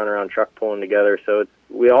used to run around truck pulling together, so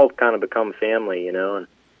we all kind of become family, and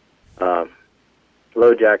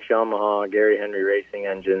LoJack's Yamaha, Gary Henry Racing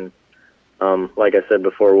Engine, like I said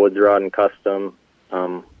before, Woods Rod and Custom,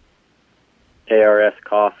 ARS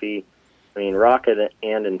Coffee. I mean, Rocket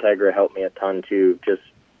and Integra helped me a ton too. Just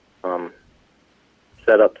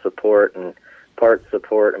set up support and parts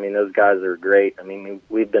support. I mean, those guys are great. I mean,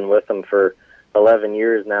 we've been with them for 11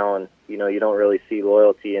 years now, and you don't really see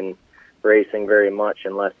loyalty in racing very much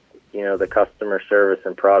unless the customer service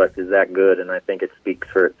and product is that good. And I think it speaks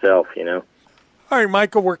for itself. All right,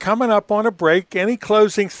 Michael, we're coming up on a break. Any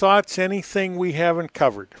closing thoughts? Anything we haven't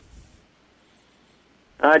covered?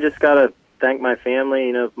 I just gotta thank my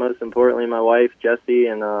family, most importantly my wife, Jessie,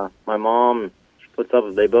 and my mom.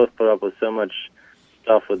 They both put up with so much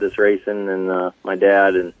stuff with this racing, and my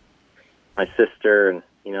dad and my sister, and,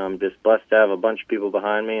 I'm just blessed to have a bunch of people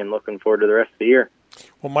behind me and looking forward to the rest of the year.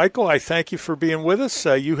 Well, Michael, I thank you for being with us.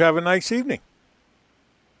 You have a nice evening.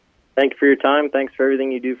 Thank you for your time. Thanks for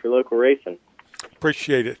everything you do for local racing.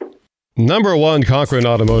 Appreciate it. Number 1 Cochran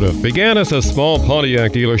Automotive began as a small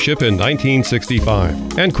Pontiac dealership in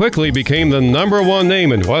 1965 and quickly became the number 1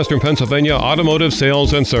 name in Western Pennsylvania automotive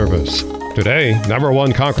sales and service. Today, Number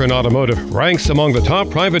 1 Cochran Automotive ranks among the top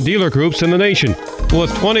private dealer groups in the nation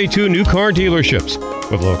with 22 new car dealerships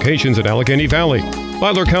with locations in Allegheny Valley,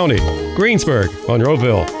 Butler County, Greensburg,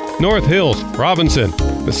 Monroeville, North Hills, Robinson,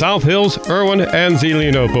 the South Hills, Irwin, and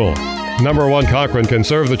Zelienople. Number 1 Cochran can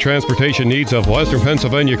serve the transportation needs of Western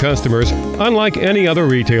Pennsylvania customers unlike any other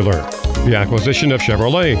retailer. The acquisition of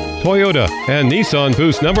Chevrolet, Toyota, and Nissan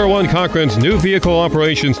boosts Number 1 Cochran's new vehicle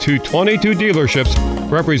operations to 22 dealerships,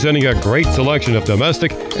 representing a great selection of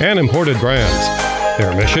domestic and imported brands.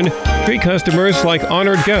 Their mission? Treat customers like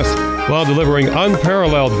honored guests while delivering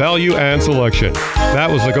unparalleled value and selection.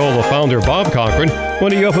 That was the goal of founder Bob Cochran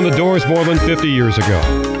when he opened the doors more than 50 years ago.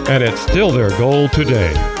 And it's still their goal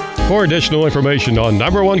today. For additional information on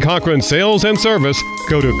Number 1 Cochran sales and service,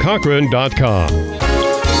 go to Cochran.com.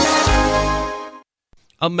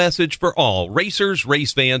 A message for all racers,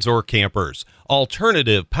 race fans, or campers.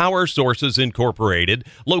 Alternative Power Sources Incorporated,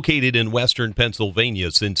 located in Western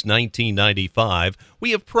Pennsylvania since 1995,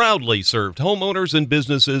 we have proudly served homeowners and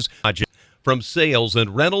businesses from sales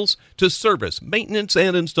and rentals to service, maintenance,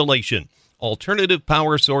 and installation. Alternative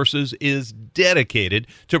Power Sources is dedicated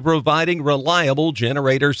to providing reliable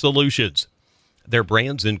generator solutions. Their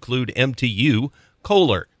brands include MTU,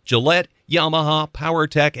 Kohler, Gillette, Yamaha,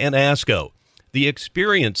 PowerTech, and ASCO. The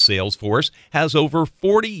experienced sales force has over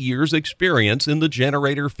 40 years' experience in the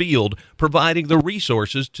generator field, providing the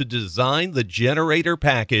resources to design the generator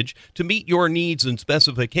package to meet your needs and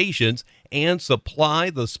specifications and supply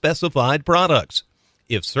the specified products.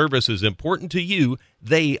 If service is important to you,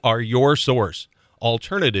 they are your source.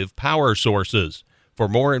 Alternative Power Sources. For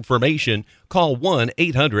more information, call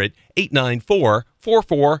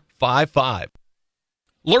 1-800-894-4455.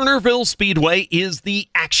 Lernerville Speedway is the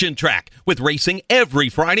action track, with racing every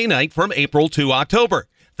Friday night from April to October.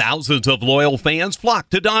 Thousands of loyal fans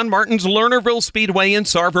flock to Don Martin's Lernerville Speedway in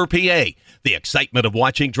Sarver, PA. The excitement of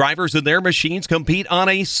watching drivers and their machines compete on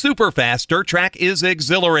a super fast dirt track is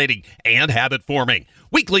exhilarating and habit-forming.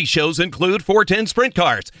 Weekly shows include 410 sprint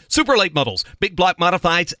cars, super late models, big block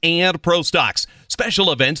modifieds, and pro stocks.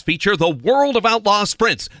 Special events feature the World of Outlaws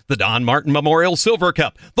Sprints, the Don Martin Memorial Silver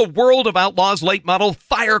Cup, the World of Outlaws Late Model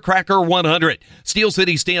Firecracker 100, Steel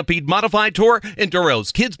City Stampede Modified Tour,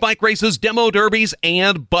 Enduros, kids bike races, demo derbies,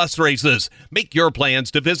 and bus races. Make your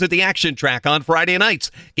plans to visit the action track on Friday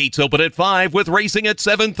nights. Gates open at 5 with racing at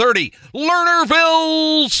 7:30.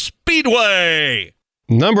 Lernerville Speedway.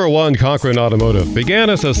 Number 1 Cochran Automotive began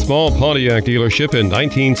as a small Pontiac dealership in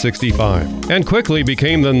 1965 and quickly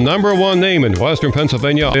became the number 1 name in Western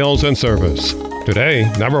Pennsylvania sales and service.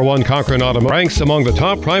 Today, Number 1 Cochran Automotive ranks among the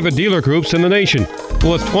top private dealer groups in the nation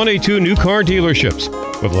with 22 new car dealerships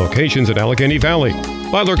with locations in Allegheny Valley,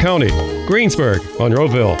 Butler County, Greensburg,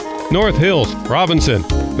 Monroeville, North Hills, Robinson,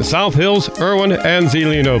 the South Hills, Irwin, and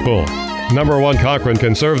Zelienople. Number One Cochrane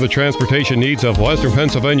can serve the transportation needs of Western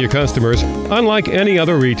Pennsylvania customers unlike any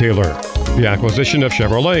other retailer. The acquisition of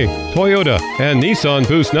Chevrolet, Toyota, and Nissan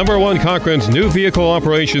boosts Number One Cochrane's new vehicle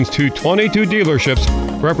operations to 22 dealerships,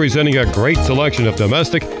 representing a great selection of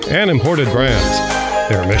domestic and imported brands.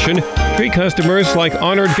 Their mission? Treat customers like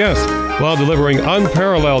honored guests while delivering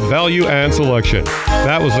unparalleled value and selection.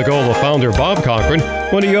 That was the goal of founder Bob Cochrane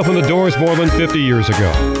when he opened the doors more than 50 years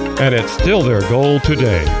ago. And it's still their goal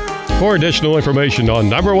today. For additional information on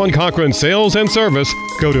Number One Cochrane sales and service,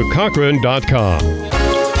 go to Cochrane.com.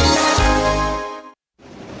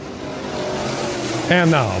 And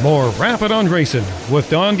now, more Rapid on Racing with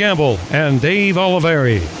Don Gamble and Dave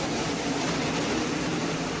Oliveri.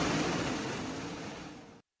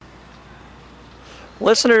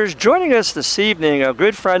 Listeners, joining us this evening, a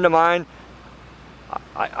good friend of mine.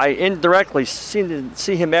 I indirectly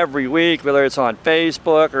see him every week, whether it's on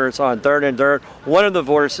Facebook or it's on Dirt and Dirt. One of the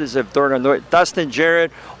voices of Dirt and Dirt, Dustin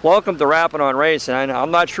Jarrett. Welcome to Rapid on Racing.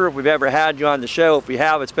 I'm not sure if we've ever had you on the show. If we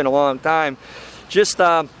have, it's been a long time. Just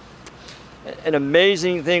an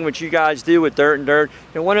amazing thing what you guys do with Dirt and Dirt.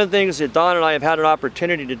 And one of the things that Don and I have had an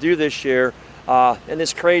opportunity to do this year, in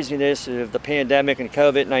this craziness of the pandemic and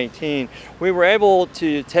COVID-19, we were able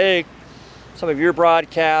to take some of your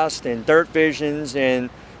broadcasts and Dirt Visions, and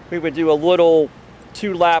we would do a little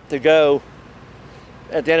 2-lap to go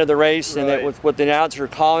at the end of the race, right. And it with the announcer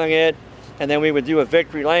calling it, and then we would do a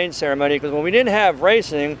victory lane ceremony, because when we didn't have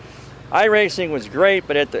racing, iRacing was great,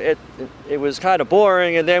 but it was kind of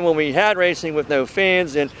boring. And then when we had racing with no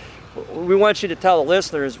fans, and we want you to tell the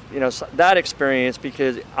listeners, that experience,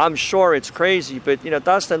 because I'm sure it's crazy. But,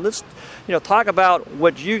 Dustin, let's, talk about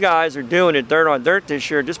what you guys are doing at Dirt on Dirt this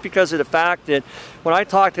year, just because of the fact that when I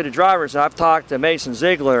talk to the drivers, I've talked to Mason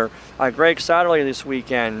Ziegler, Greg Satterley this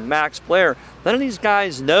weekend, Max Blair, none of these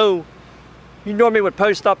guys know. You normally would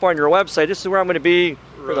post up on your website, this is where I'm going to be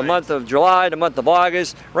for the month of July, the month of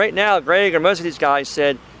August. Right now, Greg and most of these guys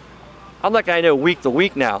said, I'm like I know week to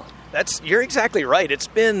week now. You're exactly right. It's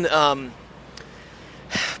been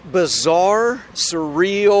bizarre,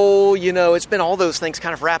 surreal. It's been all those things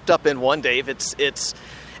kind of wrapped up in one, Dave.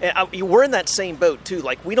 We're in that same boat too.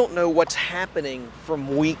 Like, we don't know what's happening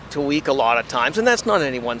from week to week a lot of times, and that's not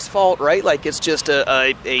anyone's fault, right? Like, it's just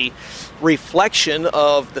a reflection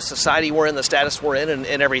of the society we're in, the status we're in,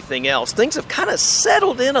 and everything else. Things have kind of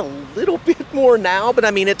settled in a little bit more now, but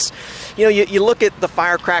I mean, it's, you look at the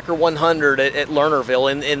Firecracker 100 at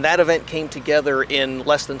Lernerville, and that event came together in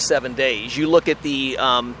less than 7 days. You look at the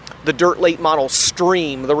Dirt Late Model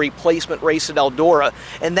Stream, the replacement race at Eldora,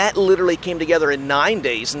 and that literally came together in 9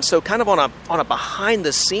 days. And so kind of on a behind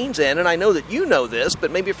the scenes end, and I know that you know this,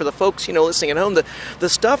 but maybe for the folks, listening at home, the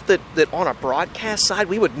stuff that on a broadcast side,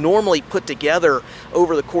 we would normally put together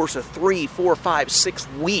over the course of 3, 4, 5, 6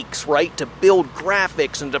 weeks, right, to build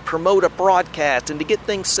graphics and to promote a broadcast and to get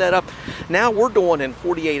things set up. Now we're doing in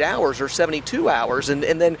 48 hours or 72 hours, and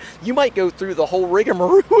then you might go through the whole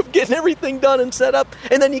rigmarole of getting everything done and set up,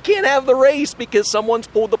 and then you can't have the race because someone's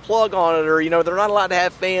pulled the plug on it, or they're not allowed to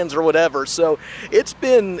have fans or whatever. So it's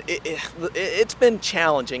been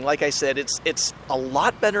challenging. Like I said, it's a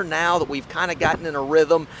lot better now that we've kind of gotten in a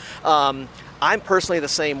rhythm. I'm personally the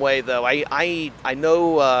same way, though. I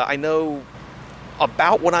know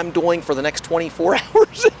about what I'm doing for the next 24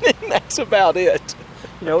 hours, and that's about it.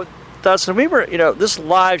 Dustin, we were, this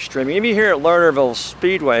live streaming, even here at Lernerville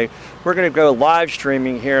Speedway, we're going to go live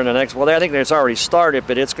streaming here in the next, I think it's already started,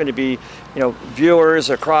 but it's going to be, viewers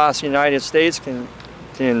across the United States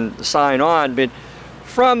can sign on. But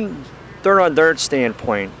from Dirt on Dirt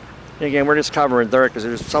standpoint, and again, we're just covering dirt because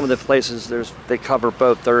there's some of the places they cover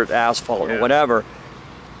both dirt, asphalt, or whatever.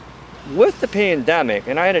 With the pandemic,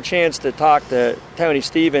 and I had a chance to talk to Tony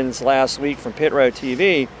Stevens last week from Pit Road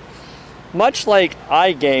TV, much like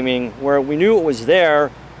iGaming, where we knew it was there,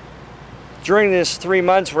 during this 3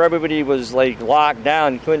 months where everybody was like locked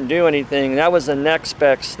down, couldn't do anything, that was the next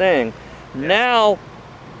best thing. Yeah. Now,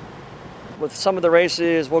 with some of the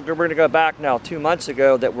races, we're going to go back now 2 months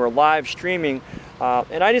ago that we're live streaming,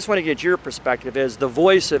 and I just want to get your perspective as the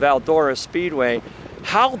voice of Eldora Speedway,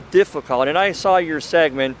 how difficult, and I saw your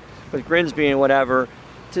segment with Grinsby and whatever,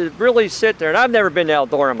 to really sit there, and I've never been to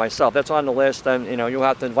Eldora myself, that's on the list, and you'll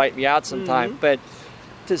have to invite me out sometime, but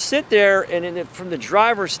to sit there, and from the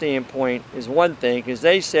driver's standpoint is one thing, because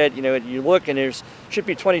they said, you look and there's should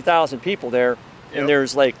be 20,000 people there, and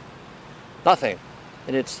there's like nothing,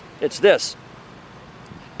 and it's this,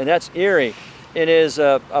 and that's eerie. And as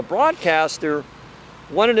a broadcaster,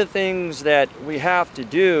 one of the things that we have to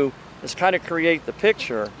do is kind of create the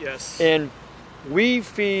picture. Yes. And we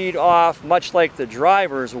feed off, much like the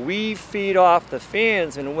drivers, we feed off the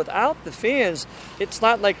fans. And without the fans, it's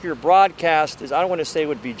not like your broadcast is, I don't want to say it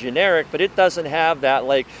would be generic, but it doesn't have that,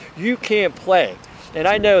 like, you can't play. And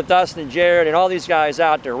I know Dustin Jarrett and all these guys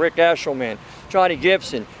out there, Rick Eshelman, Johnny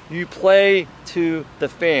Gibson, you play to the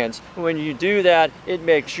fans. When you do that, it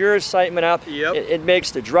makes your excitement up. Yep. It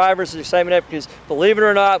makes the drivers' excitement up, because believe it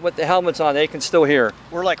or not, with the helmets on, they can still hear.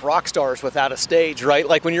 We're like rock stars without a stage, right?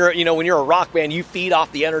 Like when you're a rock band, you feed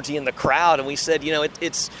off the energy in the crowd. And we said,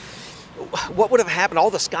 it's what would have happened,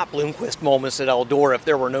 all the Scott Bloomquist moments at Eldora if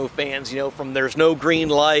there were no fans, from there's no green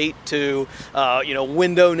light to,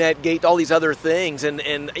 window net gate, all these other things. And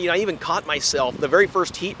I even caught myself, the very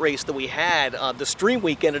first heat race that we had, the stream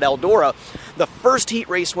weekend at Eldora, the first heat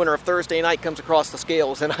race winner of Thursday night comes across the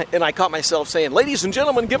scales, and I caught myself saying, ladies and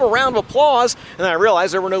gentlemen, give a round of applause. And I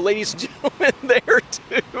realized there were no ladies and gentlemen there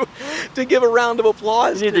to give a round of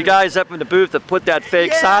applause. You need the guys up in the booth to put that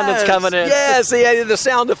fake sound that's coming in. Yes, the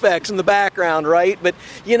sound effects in the background, right? But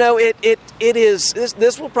it is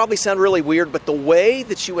this will probably sound really weird, but the way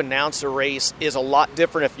that you announce a race is a lot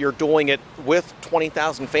different if you're doing it with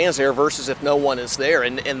 20,000 fans there versus if no one is there.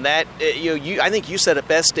 And that I think you said it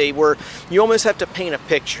best, Dave, where you almost have to paint a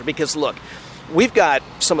picture, because look, we've got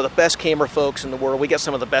some of the best camera folks in the world. We got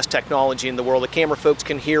some of the best technology in the world. The camera folks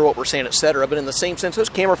can hear what we're saying, et cetera. But in the same sense, those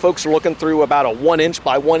camera folks are looking through about a 1-inch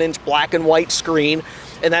by 1-inch black and white screen,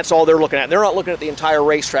 and that's all they're looking at. They're not looking at the entire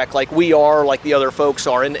racetrack like we are, like the other folks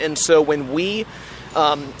are. And so when we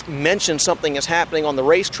mention something is happening on the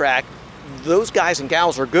racetrack, those guys and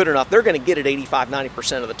gals are good enough. They're going to get it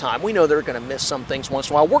 85-90% of the time. We know they're going to miss some things once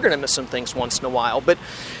in a while. We're going to miss some things once in a while. But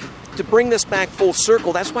to bring this back full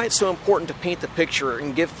circle, that's why it's so important to paint the picture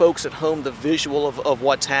and give folks at home the visual of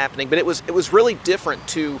what's happening. But it was really different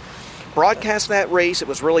to broadcast that race. It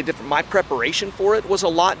was really different. My preparation for it was a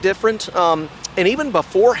lot different. And even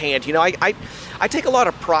beforehand, I take a lot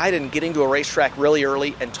of pride in getting to a racetrack really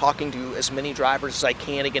early and talking to as many drivers as I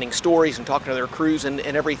can and getting stories and talking to their crews and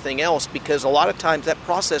everything else, because a lot of times that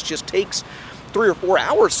process just takes 3 or 4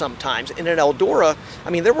 hours sometimes. And in Eldora,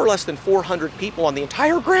 there were less than 400 people on the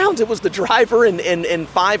entire grounds. It was the driver and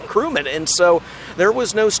 5 crewmen. And so there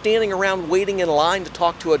was no standing around waiting in line to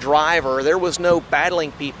talk to a driver. There was no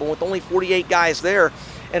battling people. With only 48 guys there,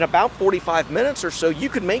 in about 45 minutes or so, you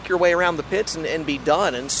could make your way around the pits and be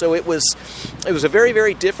done. And so it was a very,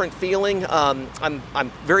 very different feeling.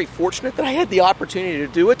 I'm very fortunate that I had the opportunity to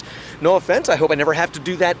do it. No offense, I hope I never have to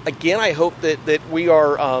do that again. I hope that we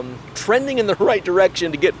are trending in the right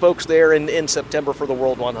direction to get folks there in September for the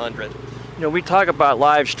World 100. We talk about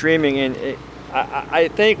live streaming, and I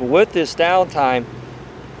think with this downtime,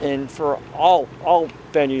 and for all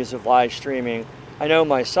venues of live streaming, I know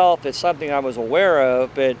myself it's something I was aware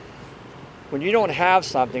of, but when you don't have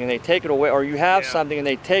something and they take it away, or you have something and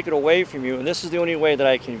they take it away from you, and this is the only way that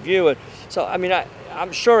I can view it. So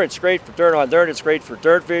I'm sure it's great for Dirt on Dirt. It's great for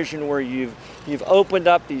Dirt Vision, where you've opened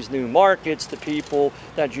up these new markets to people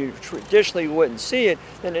that you traditionally wouldn't see it.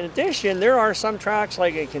 And in addition, there are some tracks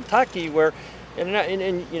like in Kentucky where,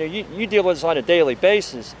 and you deal with this on a daily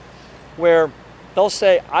basis, where they'll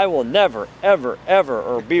say, I will never, ever, ever,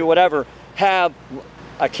 or be whatever, have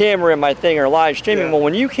a camera in my thing or live streaming. Yeah. Well,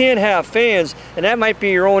 when you can't have fans, and that might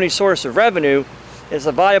be your only source of revenue, it's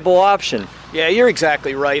a viable option. Yeah, you're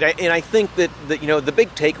exactly right. And I think that the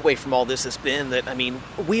big takeaway from all this has been that,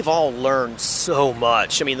 we've all learned so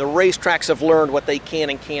much. The racetracks have learned what they can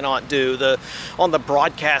and cannot do. On the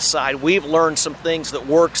broadcast side, we've learned some things that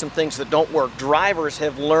work, some things that don't work. Drivers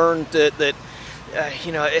have learned that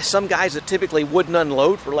some guys that typically wouldn't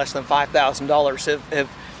unload for less than $5,000 have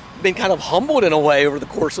been kind of humbled in a way over the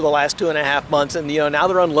course of the last 2.5 months, and now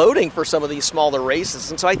they're unloading for some of these smaller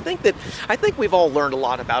races. And so I think we've all learned a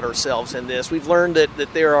lot about ourselves in this. We've learned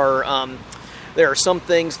that there are some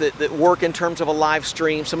things that work in terms of a live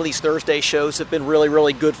stream. Some of these Thursday shows have been really,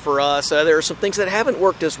 really good for us. There are some things that haven't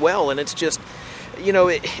worked as well, and it's just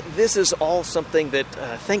this is all something that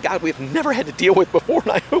thank God we've never had to deal with before,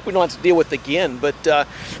 and I hope we don't have to deal with again. But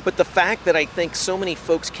the fact that I think so many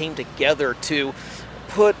folks came together to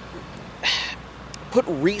put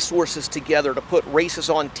resources together, to put races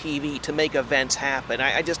on TV, to make events happen.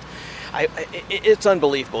 It's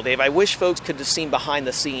unbelievable, Dave. I wish folks could have seen behind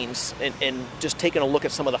the scenes and just taken a look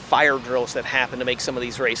at some of the fire drills that happened to make some of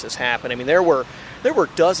these races happen. There were there were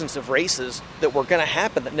dozens of races that were going to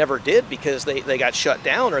happen that never did because they got shut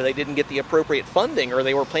down or they didn't get the appropriate funding or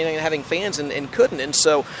they were planning on having fans and couldn't. And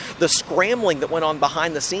so the scrambling that went on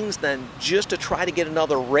behind the scenes then just to try to get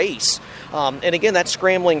another race. And again, that's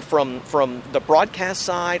scrambling from the broadcast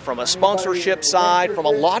side, from a sponsorship side, from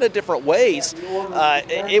a lot of different ways.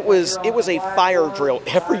 It was a fire drill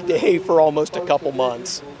every day for almost a couple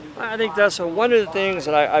months. I think that's one of the things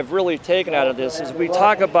that I've really taken out of this is we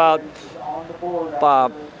talk about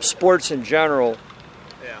sports in general.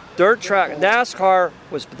 Yeah. Dirt track, NASCAR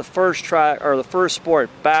was the first track or the first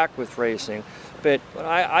sport back with racing. But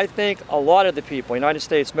I think a lot of the people, United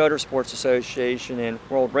States Motorsports Association and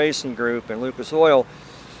World Racing Group and Lucas Oil,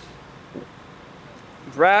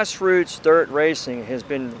 grassroots dirt racing has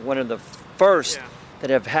been one of the first that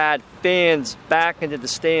have had fans back into the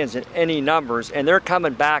stands in any numbers, and they're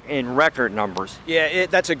coming back in record numbers. Yeah,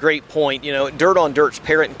 that's a great point. Dirt on Dirt's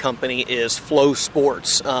parent company is Flow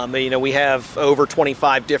Sports. We have over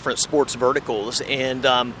 25 different sports verticals,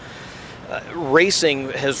 and racing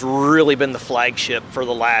has really been the flagship for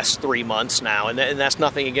the last 3 months now, and that's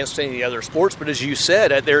nothing against any of the other sports, but as you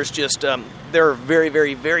said, there's just there are very,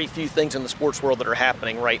 very, very few things in the sports world that are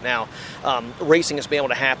happening right now. Racing has been able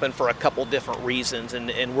to happen for a couple different reasons,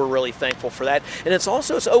 and we're really thankful for that. And it's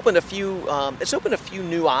opened a few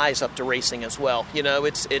new eyes up to racing as well.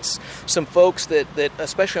 It's some folks that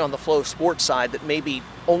especially on the Flow Sports side that maybe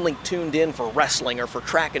only tuned in for wrestling or for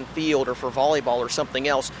track and field or for volleyball or something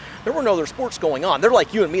else. There were no other sports going on. They're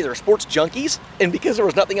like you and me, they're sports junkies, and because there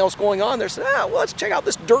was nothing else going on, they said, let's check out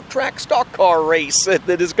this dirt track stock car race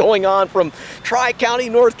that is going on from Tri-County,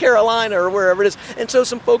 North Carolina, or wherever it is. And so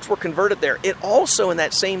some folks were converted there. It also, in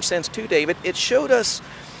that same sense too, David, it showed us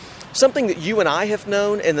something that you and I have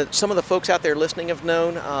known and that some of the folks out there listening have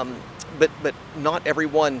known, but not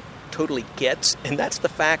everyone totally gets, and that's the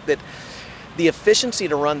fact that the efficiency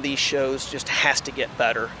to run these shows just has to get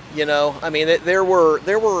better. There were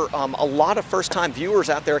a lot of first-time viewers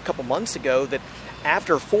out there a couple months ago that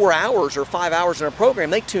after 4 hours or 5 hours in a program,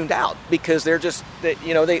 they tuned out because they're just, I'm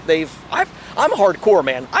hardcore,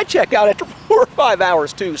 man. I check out after 4 or 5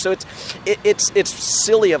 hours too. So it's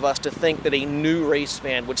silly of us to think that a new race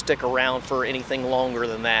fan would stick around for anything longer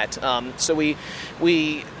than that. So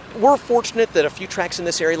we're fortunate that a few tracks in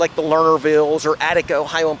this area, like the Lernervilles or Attica,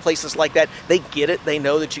 Ohio, and places like that, they get it. They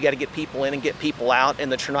know that you got to get people in and get people out,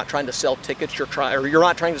 and that you're not trying to sell tickets. You're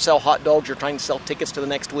not trying to sell hot dogs. You're trying to sell tickets to the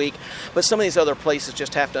next week. But some of these other places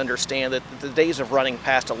just have to understand that the days of running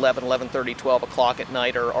past 11:30, 12 o'clock at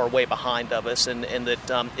night are way behind of us, and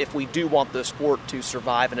that if we do want the sport to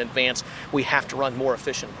survive and advance, we have to run more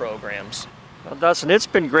efficient programs. Well, Dustin, it's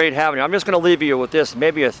been great having you. I'm just going to leave you with this,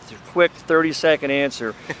 maybe a quick 30-second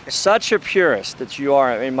answer. Such a purist that you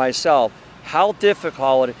are, and myself, how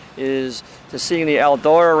difficult it is to see the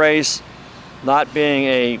Eldora race not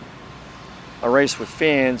being a race with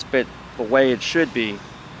fans, but the way it should be.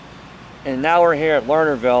 And now we're here at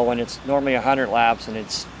Lernerville when it's normally 100 laps and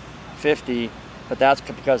it's 50, but that's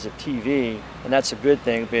because of TV, and that's a good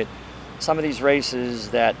thing. But some of these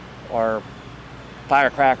races that are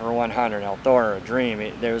Firecracker 100, Eldora,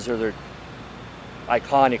 Dream, those are their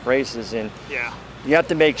iconic races, and you have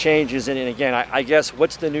to make changes. And again, I guess,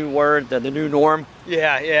 what's the new word, the new norm?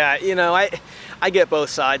 Yeah. I get both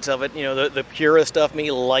sides of it. The purist of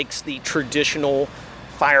me likes the traditional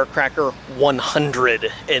Firecracker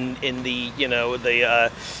 100 in the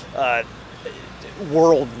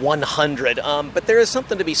World 100, but there is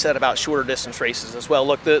something to be said about shorter distance races as well.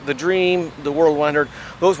 Look, the Dream, the World 100,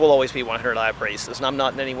 those will always be 100 lap races, and I'm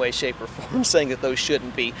not in any way, shape, or form saying that those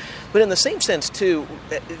shouldn't be. But in the same sense, too,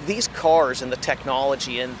 these cars and the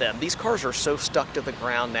technology in them, these cars are so stuck to the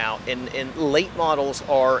ground now, and late models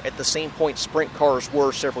are at the same point sprint cars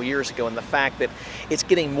were several years ago, in the fact that it's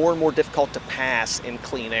getting more and more difficult to pass in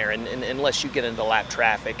clean air, and unless you get into lap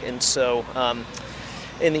traffic. And so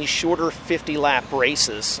in these shorter 50-lap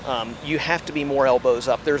races, you have to be more elbows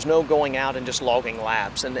up. There's no going out and just logging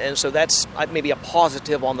laps. And so that's maybe a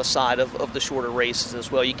positive on the side of the shorter races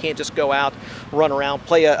as well. You can't just go out, run around,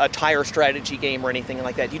 play a tire strategy game or anything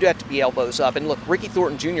like that. You do have to be elbows up. And look, Ricky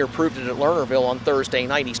Thornton Jr. proved it at Lernerville on Thursday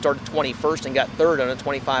night. He started 21st and got third on a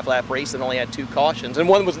 25-lap race that only had 2 cautions. And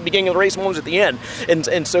one was at the beginning of the race, and one was at the end.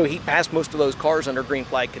 And so he passed most of those cars under green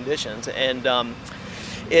flag conditions. And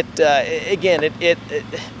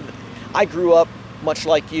I grew up much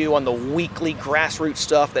like you, on the weekly grassroots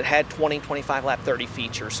stuff that had 20, 25 lap, 30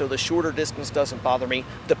 features. So the shorter distance doesn't bother me.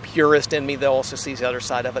 The purist in me, though, also sees the other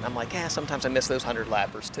side of it. I'm like, sometimes I miss those 100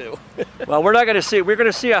 lappers too. Well, we're going to see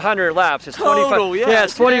 100 laps. It's 25. Total, yes.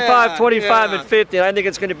 It's 25, and 50. And I think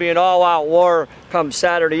it's going to be an all-out war come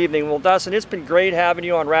Saturday evening. Well, Dustin, it's been great having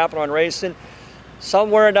you on Rapping on Racing.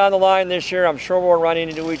 Somewhere down the line this year, I'm sure we're running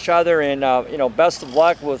into each other, and best of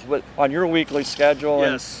luck with on your weekly schedule.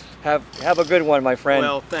 Yes. And have a good one, my friend.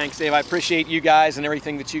 Well, thanks, Dave. I appreciate you guys and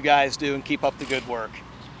everything that you guys do, and keep up the good work.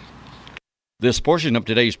 This portion of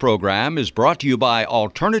today's program is brought to you by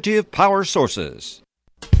Alternative Power Sources.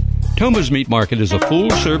 Toma's Meat Market is a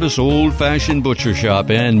full-service, old-fashioned butcher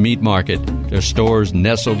shop and meat market. Their stores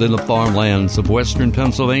nestled in the farmlands of western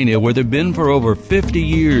Pennsylvania, where they've been for over 50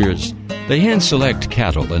 years. They hand-select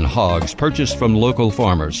cattle and hogs purchased from local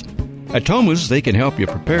farmers. At Toma's, they can help you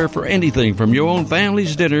prepare for anything from your own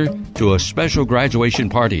family's dinner to a special graduation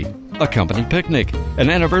party, a company picnic, an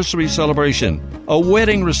anniversary celebration, a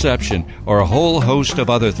wedding reception, or a whole host of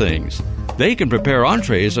other things. They can prepare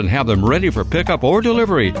entrees and have them ready for pickup or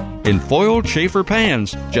delivery in foiled Schaefer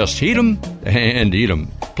pans. Just heat them and eat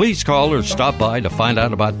them. Please call or stop by to find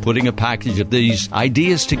out about putting a package of these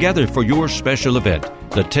ideas together for your special event.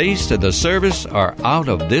 The taste and the service are out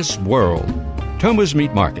of this world. Toma's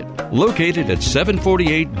Meat Market, located at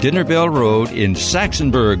 748 Dinner Bell Road in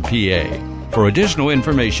Saxonburg, PA. For additional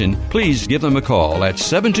information, please give them a call at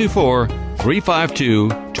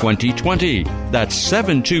 724-352-2020. That's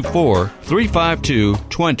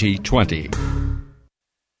 724-352-2020.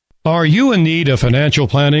 Are you in need of financial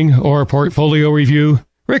planning or portfolio review?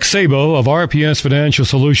 Rick Sabo of RPS Financial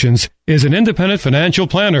Solutions is an independent financial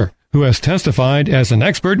planner who has testified as an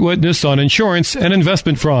expert witness on insurance and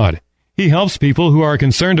investment fraud. He helps people who are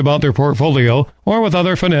concerned about their portfolio or with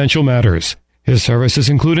other financial matters. His services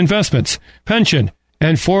include investments, pension,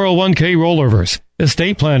 and 401k rollovers,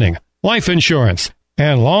 estate planning, life insurance,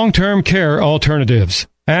 and long-term care alternatives.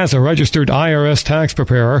 As a registered IRS tax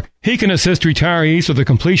preparer, he can assist retirees with the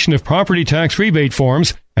completion of property tax rebate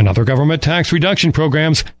forms and other government tax reduction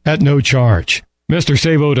programs at no charge. Mr.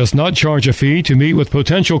 Sabo does not charge a fee to meet with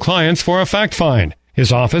potential clients for a fact find.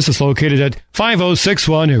 His office is located at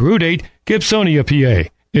 5061 Route 8, Gibsonia, PA.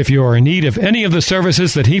 If you are in need of any of the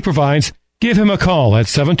services that he provides, give him a call at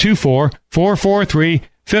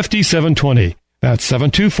 724-443-5720. That's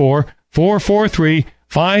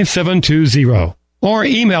 724-443-5720. Or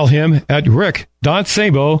email him at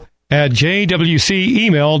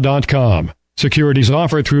rick.sabo@jwcemail.com. Securities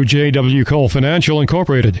offered through J.W. Cole Financial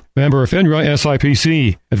Incorporated, member of FINRA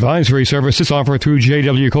SIPC. Advisory services offered through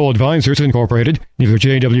J.W. Cole Advisors Incorporated, neither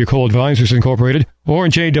J.W. Cole Advisors Incorporated or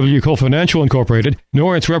J.W. Cole Financial Incorporated,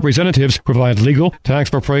 nor its representatives provide legal,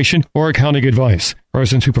 tax preparation, or accounting advice.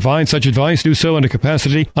 Persons who provide such advice do so in a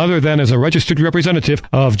capacity other than as a registered representative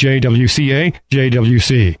of JWCA,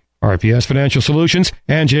 JWC. RPS Financial Solutions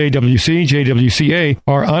and JWC, JWCA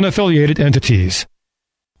are unaffiliated entities.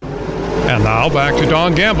 And now back to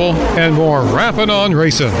Don Gamble and more Rapping on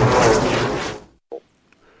Racing. All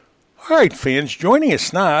right, fans, joining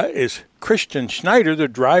us now is Christian Schneider, the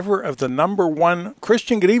driver of the number one.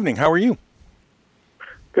 Christian, good evening. How are you?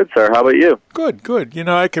 Good, sir. How about you? Good, good. You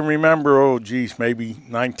know, I can remember, maybe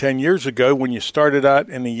 9-10 years ago when you started out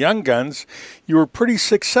in the Young Guns, you were pretty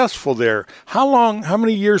successful there. How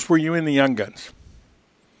many years were you in the Young Guns?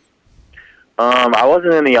 I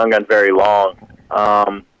wasn't in the Young Guns very long.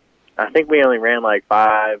 I think we only ran like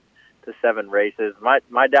 5 to 7 races. My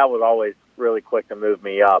dad was always really quick to move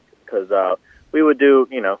me up because we would do,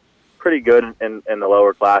 pretty good in the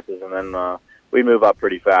lower classes, and then we'd move up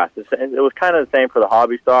pretty fast. It was kind of the same for the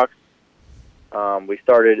hobby stocks. We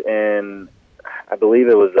started in, I believe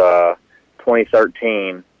it was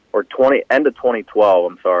 2013 or end of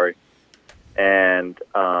 2012. I'm sorry. And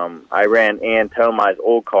I ran Ann Tomai's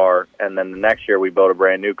old car, and then the next year we built a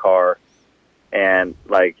brand new car. And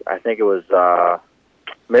I think it was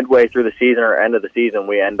midway through the season or end of the season,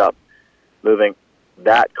 we end up moving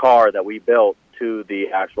that car that we built to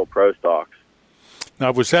the actual Pro Stocks.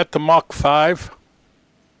 Now, was that the Mach 5?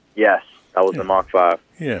 Yes, that was the Mach 5.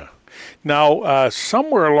 Yeah. Now,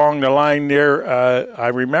 somewhere along the line there, I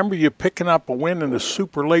remember you picking up a win in the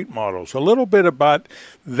super late models. A little bit about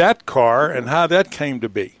that car and how that came to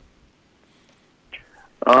be.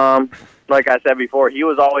 Like I said before, he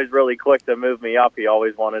was always really quick to move me up. He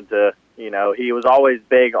always wanted to, he was always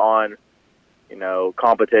big on,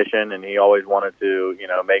 competition, and he always wanted to,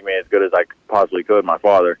 make me as good as I possibly could, my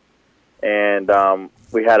father. And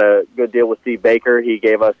we had a good deal with Steve Baker. He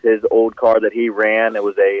gave us his old car that he ran. It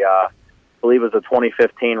was a believe it was a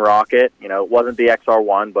 2015 Rocket. You know, it wasn't the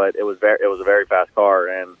XR1, but it was a very fast car,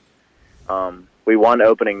 and we won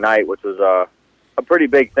opening night, which was a pretty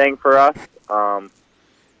big thing for us.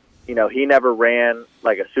 You know, he never ran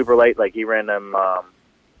like a super late, like he ran them I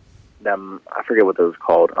forget what those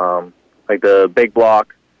called, like the big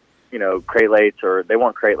block, you know, crate lates, or they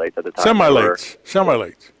weren't crate lates at the time.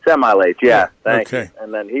 Semi-lates, yeah. Thank okay. you.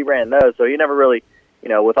 And then he ran those, so he never really, you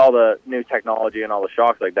know, with all the new technology and all the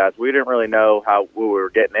shocks like that, so we didn't really know what we were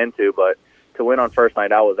getting into, but to win on first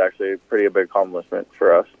night out was actually pretty big accomplishment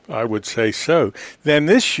for us. I would say so. Then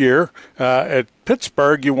this year at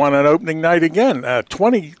Pittsburgh, you won an opening night again.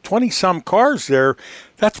 20-some cars there.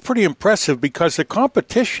 That's pretty impressive because the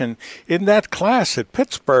competition in that class at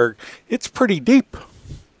Pittsburgh, it's pretty deep.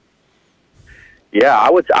 Yeah, I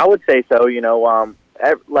would say so. You know,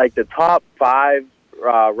 like the top 5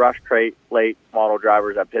 Rush Crate late model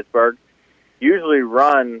drivers at Pittsburgh usually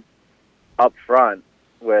run up front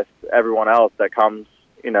with everyone else that comes,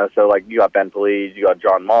 you know, so like you got Ben Pelise, you got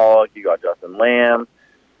John Mullock, you got Justin Lamb,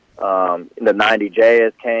 the 90J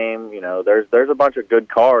has came, you know, there's a bunch of good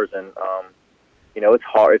cars, and you know, it's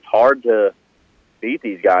hard to beat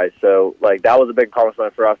these guys. So like that was a big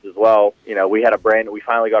accomplishment for us as well. You know, we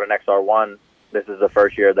finally got an XR1. This is the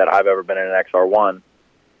first year that I've ever been in an XR1.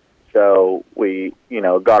 So we, you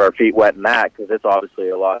know, got our feet wet in that because it's obviously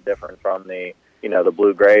a lot different from the, you know, the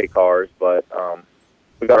blue-gray cars, but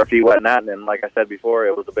we got our feet wet in that, and then, like I said before,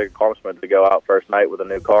 it was a big accomplishment to go out first night with a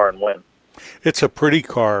new car and win. It's a pretty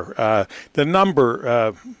car. The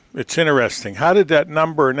number, it's interesting. How did that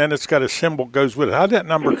number, and then it's got a symbol goes with it, how did that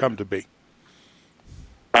number come to be?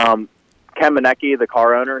 Ken Manecki, the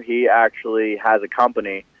car owner, he actually has a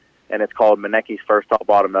company, and it's called Manecki's First Stop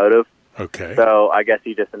Automotive. Okay. So I guess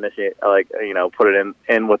he just put it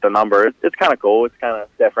in with the number. It's kind of cool. It's kind of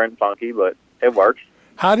different, funky, but it works.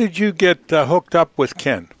 How did you get hooked up with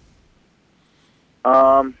Ken?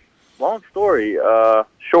 Long story.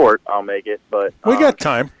 Short, I'll make it. But we got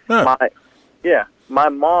time. No. My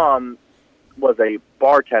mom was a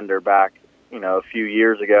bartender back, you know, a few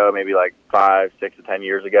years ago, maybe like 5, 6 to 10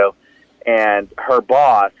 years ago, and her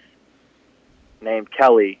boss, named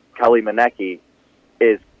Kelly Manecki,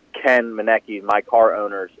 is Ken Manecki, my car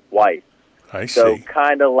owner's wife. I see. So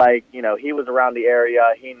kind of like, you know, he was around the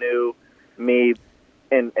area. He knew me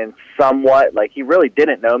in somewhat, like he really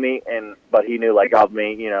didn't know me, but he knew like of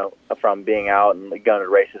me, you know, from being out and like, going to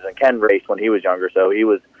races. And Ken raced when he was younger, so he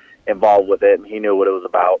was involved with it and he knew what it was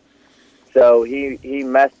about. So he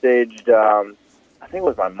messaged, I think it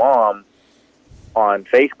was my mom, on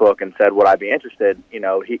Facebook and said, would I be interested? You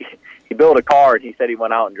know, he built a car, and he said he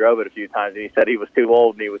went out and drove it a few times, and he said he was too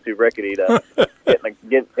old and he was too rickety to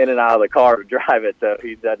get in and out of the car to drive it, so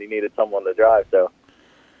he said he needed someone to drive. So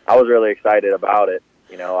I was really excited about it.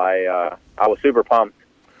 You know, I was super pumped.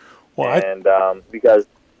 Because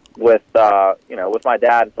with you know, with my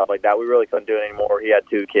dad and stuff like that, we really couldn't do it anymore. He had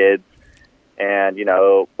 2 kids, and you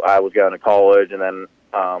know, I was going to college, and then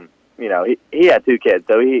you know, he had 2 kids,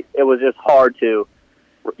 so it was just hard to,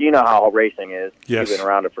 you know how racing is. Yes. You've been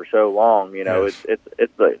around it for so long, you know, Yes.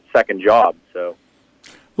 it's the second job. So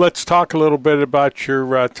Let's talk a little bit about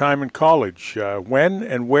your time in college. When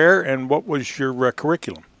and where and what was your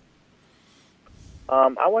curriculum?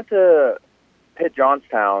 I went to Pitt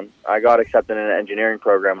Johnstown. I got accepted in an engineering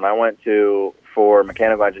program, and I went for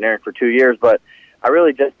mechanical engineering for 2 years, but I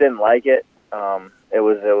really just didn't like it. It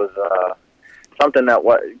was something that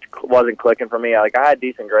wasn't clicking for me. Like I had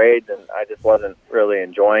decent grades, and I just wasn't really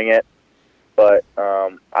enjoying it. But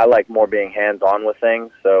I like more being hands-on with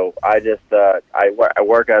things. So I just I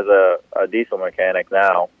work as a diesel mechanic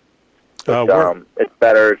now. It's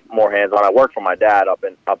better, it's more hands-on. I work for my dad up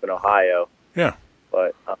in Ohio. Yeah.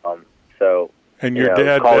 But so and your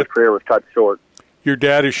dad, college career was cut short. Your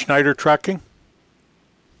dad is Schneider Trucking?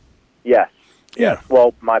 Yes. Yeah.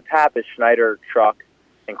 Well, my pap is Schneider Truck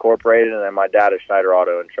Incorporated, and then my dad is Schneider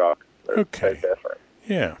Auto and Truck. They're different.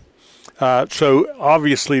 Yeah. So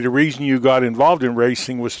obviously the reason you got involved in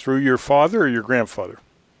racing was through your father or your grandfather?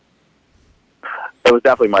 It was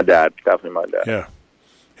definitely my dad. Yeah.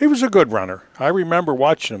 He was a good runner. I remember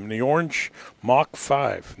watching him, the orange Mach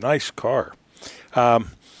 5. Nice car.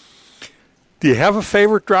 Do you have a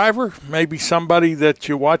favorite driver? Maybe somebody that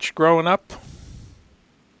you watched growing up?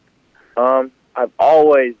 I've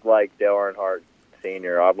always liked Dale Earnhardt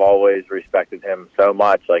Sr. I've always respected him so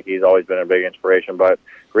much. Like, he's always been a big inspiration. But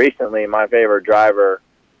recently, my favorite driver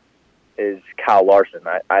is Kyle Larson.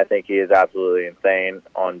 I think he is absolutely insane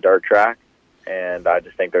on dirt track, and I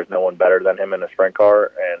just think there's no one better than him in a sprint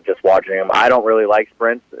car. And just watching him, I don't really like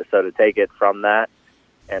sprints, so to take it from that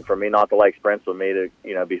And for me not to like sprints, with me to,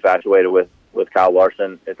 you know, be infatuated with Kyle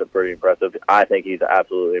Larson, it's a pretty impressive. I think he's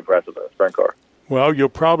absolutely impressive in a sprint car. Well, you'll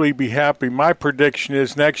probably be happy. My prediction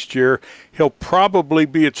is next year he'll probably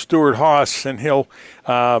be at Stewart-Haas, and he'll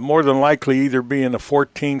more than likely either be in the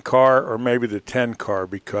 14 car or maybe the 10 car,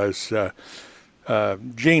 because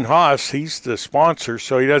Gene Haas, he's the sponsor,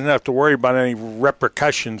 so he doesn't have to worry about any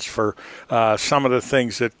repercussions for some of the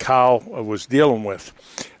things that Kyle was dealing with.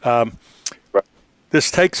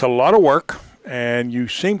 This takes a lot of work, and you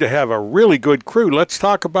seem to have a really good crew. Let's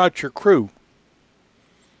talk about your crew.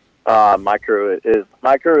 My crew is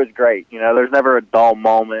great. You know, there's never a dull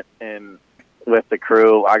moment with the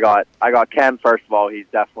crew. I got Ken, first of all. He's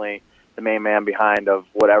definitely the main man behind of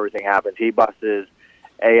what everything happens. He buses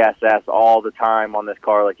ASS all the time on this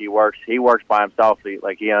car. Like, he works by himself.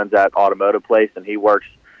 He owns that automotive place, and he works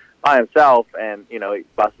by himself, and, you know, he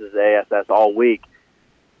buses ASS all week.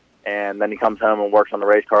 And then he comes home and works on the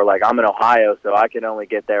race car. Like, I'm in Ohio, so I can only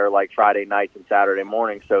get there like Friday nights and Saturday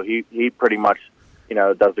mornings. So he pretty much, you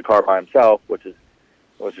know, does the car by himself, which is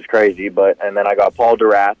crazy. And then I got Paul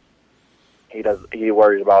Durat. He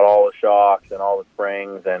worries about all the shocks and all the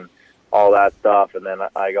springs and all that stuff. And then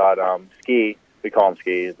I got Ski. We call him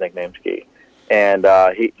Ski. His nickname's Ski. And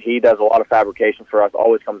he does a lot of fabrication for us.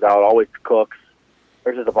 Always comes out. Always cooks.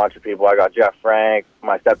 There's just a bunch of people. I got Jeff Frank.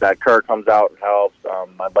 My stepdad Kurt comes out and helps.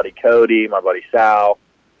 My buddy Cody. My buddy Sal.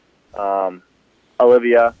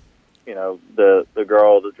 Olivia. You know, the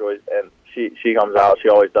girl, the Joy, and she comes out. She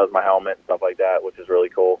always does my helmet and stuff like that, which is really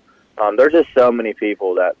cool. There's just so many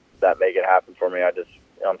people that make it happen for me.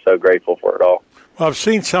 I'm so grateful for it all. Well, I've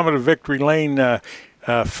seen some of the Victory Lane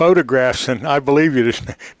photographs, and I believe you. There's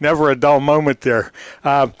never a dull moment there.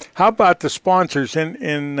 How about the sponsors?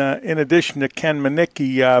 In addition to Ken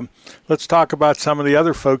Manicki, let's talk about some of the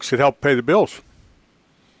other folks that help pay the bills.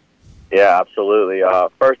 Yeah, absolutely.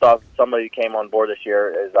 First off, somebody who came on board this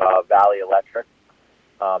year is Valley Electric.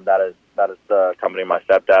 That is the company my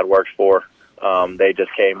stepdad works for. They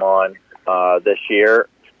just came on this year,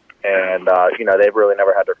 and you know, they've really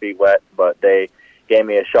never had their feet wet, but they gave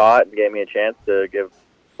me a shot and gave me a chance to give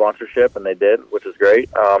sponsorship, and they did, which is great.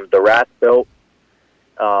 The Rats Built,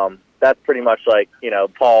 that's pretty much like, you know,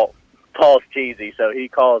 Paul's cheesy, so he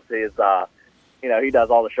calls his, you know, he does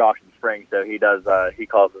all the shocks and springs, so he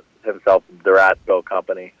calls himself the Rats Built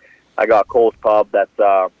Company. I got Cole's Pub, that's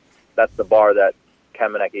the bar that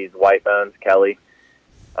Ken Manicki's wife owns, Kelly.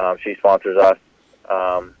 She sponsors us.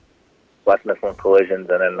 West Mifflin Collisions,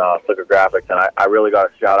 and then Flicker Graphics, and I really got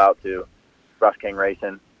a shout out to Russ King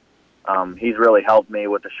Racing. He's really helped me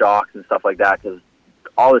with the shocks and stuff like that, because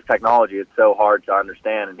all this technology, it's so hard to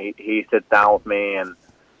understand, and he sits down with me and,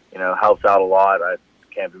 you know, helps out a lot. I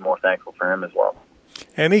can't be more thankful for him as well.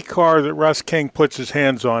 Any car that Russ King puts his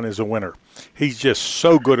hands on is a winner. He's just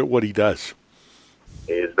so good at what he does.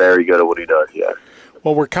 He is very good at what he does, yes.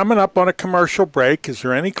 Well, we're coming up on a commercial break. Is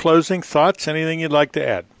there any closing thoughts, anything you'd like to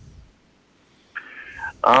add?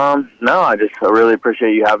 No, I really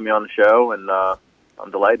appreciate you having me on the show, and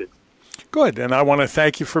I'm delighted. Good, and I want to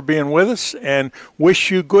thank you for being with us and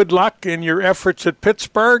wish you good luck in your efforts at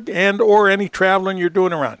Pittsburgh and or any traveling you're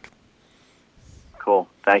doing around. Cool.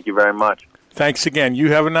 Thank you very much. Thanks again.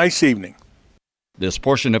 You have a nice evening. This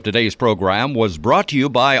portion of today's program was brought to you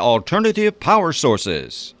by Alternative Power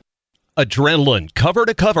Sources. Adrenaline, cover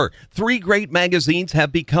to cover. 3 great magazines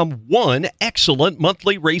have become one excellent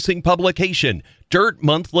monthly racing publication, Dirt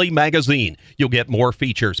Monthly Magazine. You'll get more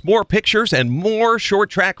features, more pictures, and more short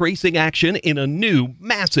track racing action in a new,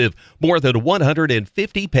 massive, more than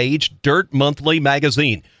 150-page Dirt Monthly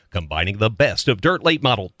Magazine, combining the best of Dirt Late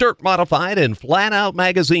Model, Dirt Modified, and Flat Out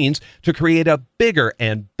magazines to create a bigger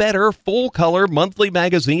and better full-color monthly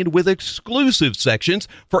magazine with exclusive sections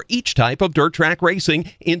for each type of dirt track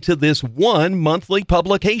racing into this one monthly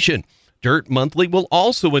publication. Dirt Monthly will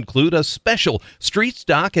also include a special Street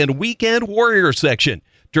Stock and Weekend Warrior section.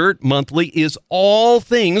 Dirt Monthly is all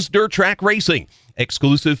things dirt track racing.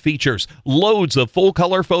 Exclusive features, loads of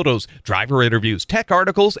full-color photos, driver interviews, tech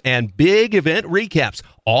articles, and big event recaps,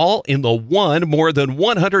 all in the one more than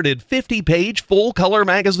 150-page full-color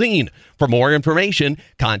magazine. For more information,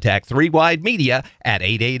 contact 3Wide Media at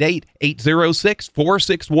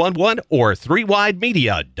 888-806-4611 or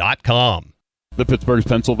 3widemedia.com. The Pittsburgh,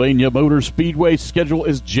 Pennsylvania Motor Speedway schedule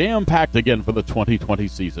is jam-packed again for the 2020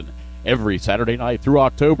 season. Every Saturday night through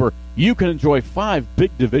October, you can enjoy 5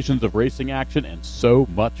 big divisions of racing action and so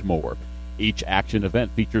much more. Each action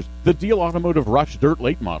event features the Deal Automotive Rush Dirt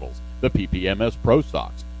Late Models, the PPMS Pro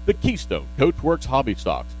Stocks, the Keystone Coachworks Hobby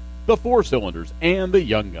Stocks, the 4-cylinders, and the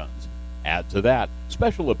Young Guns. Add to that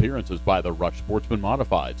special appearances by the Rush Sportsman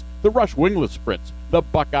Modifieds, the Rush Wingless Sprints, the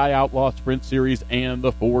Buckeye Outlaw Sprint Series, and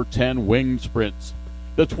the 410 Winged Sprints.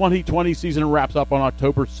 The 2020 season wraps up on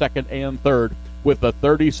October 2nd and 3rd with the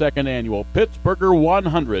 32nd Annual Pittsburgher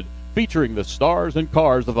 100, featuring the stars and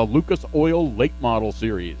cars of the Lucas Oil Late Model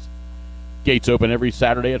Series. Gates open every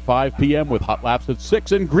Saturday at 5 p.m. with hot laps at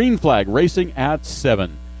 6 and green flag racing at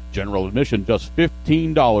 7. General admission just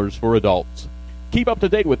 $15 for adults. Keep up to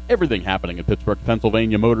date with everything happening at Pittsburgh,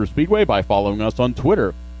 Pennsylvania Motor Speedway by following us on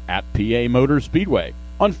Twitter at PA Motor Speedway.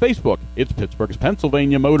 On Facebook, it's Pittsburgh's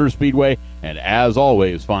Pennsylvania Motor Speedway. And as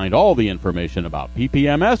always, find all the information about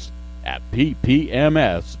PPMS at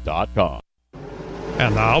ppms.com.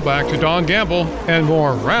 And now back to Don Gamble and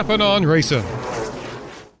more Rappin' On Racing.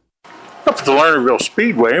 Up at the Lernerville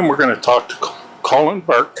Speedway, and we're going to talk to Colin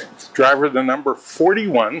Burke, driver of the number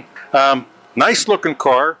 41. Nice looking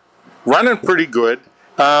car, running pretty good,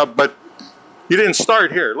 but you didn't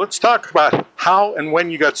start here. Let's talk about how and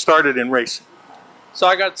when you got started in racing. So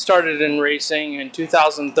I got started in racing in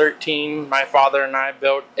 2013. My father and I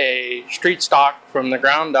built a street stock from the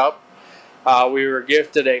ground up. We were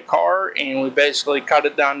gifted a car, and we basically cut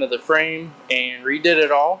it down to the frame and redid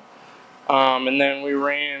it all. And then we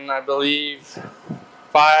ran, I believe,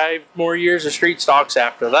 5 more years of street stocks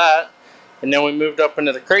after that. And then we moved up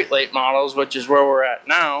into the crate late models, which is where we're at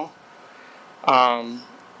now.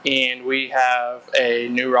 And we have a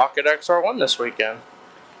new Rocket XR1 this weekend.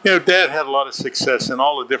 You know, Dad had a lot of success in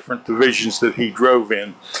all the different divisions that he drove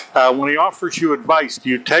in. When he offers you advice, do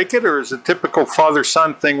you take it, or is it a typical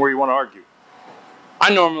father-son thing where you want to argue?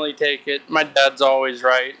 I normally take it. My dad's always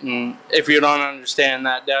right, and if you don't understand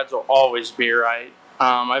that, dads will always be right.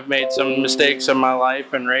 I've made some mistakes in my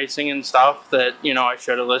life in racing and stuff that, you know, I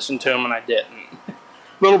should have listened to him, and I didn't. A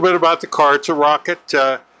little bit about the car. It's a Rocket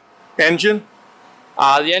engine.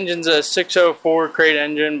 The engine's a 604 crate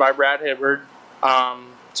engine by Brad Hibbard.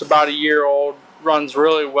 It's about a year old, runs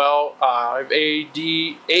really well. I have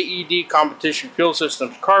AED Competition Fuel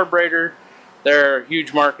Systems carburetor. They're a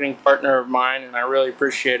huge marketing partner of mine, and I really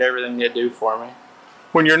appreciate everything they do for me.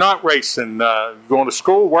 When you're not racing, going to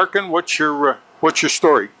school, working, what's your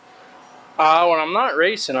story? When I'm not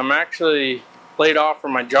racing, I'm actually laid off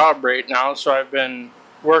from my job right now, so I've been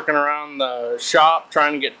working around the shop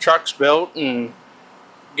trying to get trucks built and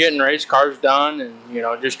getting race cars done, and, you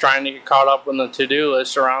know, just trying to get caught up on the to-do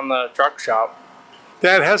list around the truck shop.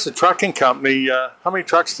 Dad has a trucking company. How many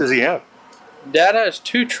trucks does he have? Dad has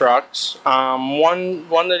 2 trucks, one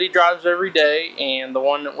that he drives every day, and the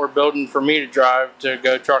one that we're building for me to drive to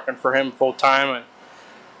go trucking for him full time and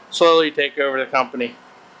slowly take over the company.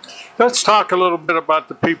 Let's talk a little bit about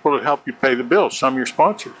the people that help you pay the bills, some of your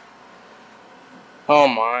sponsors. Oh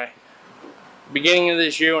my. Beginning of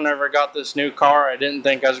this year, whenever I got this new car, I didn't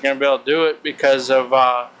think I was going to be able to do it because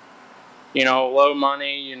of, you know, low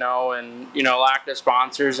money, you know, and, you know, lack of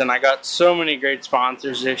sponsors. And I got so many great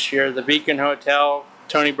sponsors this year. The Beacon Hotel,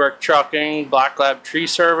 Tony Burke Trucking, Black Lab Tree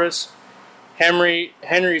Service,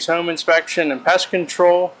 Henry's Home Inspection and Pest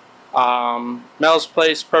Control, Mel's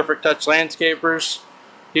Place, Perfect Touch Landscapers,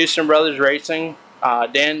 Houston Brothers Racing.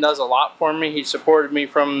 Dan does a lot for me. He supported me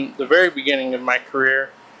from the very beginning of my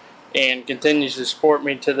career and continues to support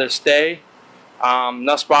me to this day.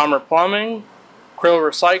 Nussbaumer Plumbing, Krill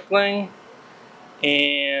Recycling,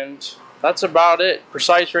 and that's about it.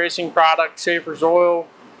 Precise Racing Products, Schaefer's Oil,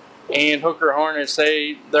 and Hooker Hornets.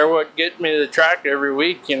 They're what get me to the track every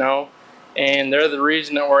week, you know, and they're the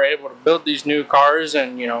reason that we're able to build these new cars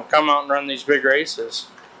and, you know, come out and run these big races.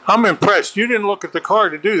 I'm impressed. You didn't look at the car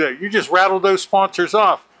to do that. You just rattled those sponsors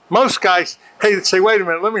off. Most guys, they'd say, wait a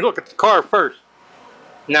minute, let me look at the car first.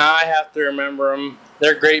 Now I have to remember them.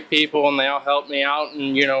 They're great people, and they all help me out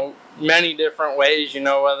in, you know, many different ways, you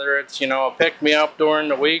know, whether it's, you know, a pick-me-up during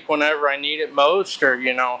the week whenever I need it most, or,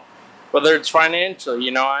 you know, whether it's financial.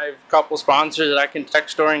 You know, I have a couple sponsors that I can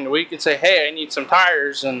text during the week and say, hey, I need some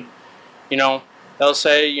tires, and, you know, they'll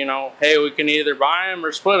say, you know, hey, we can either buy them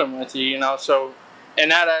or split them with you, you know. So in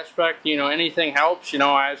that aspect, you know, anything helps. You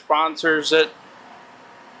know, I have sponsors that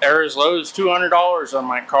are as low as $200 on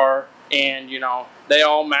my car, and, you know, they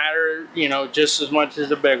all matter, you know, just as much as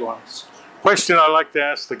the big ones. Question I like to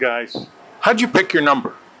ask the guys, how'd you pick your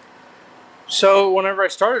number? So whenever I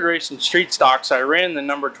started racing street stocks, I ran the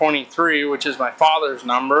number 23, which is my father's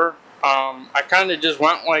number. I kind of just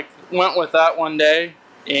went with that one day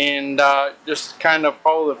and just kind of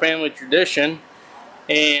follow the family tradition.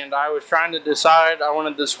 And I was trying to decide, I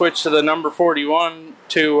wanted to switch to the number 41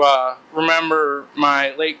 to remember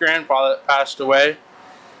my late grandfather that passed away.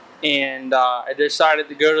 And I decided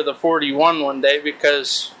to go to the 41 one day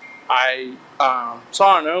because I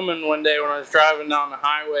saw an omen one day when I was driving down the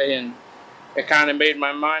highway, and it kind of made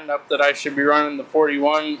my mind up that I should be running the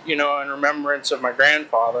 41, in remembrance of my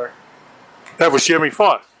grandfather. That was Jimmy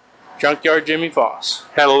Foss. Junkyard Jimmy Foss.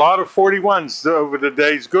 Had a lot of 41s over the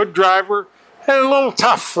days. Good driver. And a little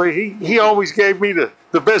tough. He always gave me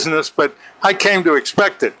the business, but I came to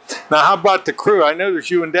expect it. Now, how about the crew? I know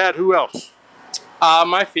there's you and Dad. Who else?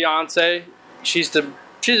 My fiance. She's a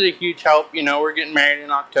huge help. We're getting married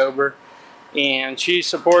in October, and she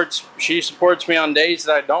supports me on days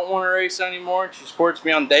that I don't want to race anymore. She supports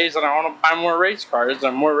me on days that I want to buy more race cars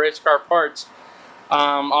and more race car parts.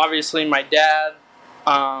 Obviously, my dad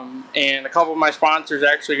and a couple of my sponsors are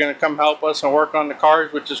actually going to come help us and work on the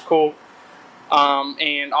cars, which is cool.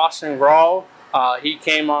 And Austin Grawl, he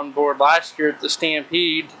came on board last year at the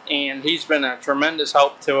Stampede, and he's been a tremendous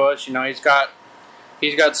help to us.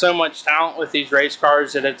 He's got so much talent with these race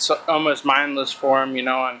cars that it's almost mindless for him, and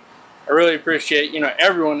I really appreciate,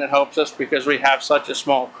 everyone that helps us because we have such a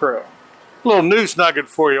small crew. A little news nugget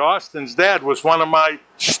for you. Austin's dad was one of my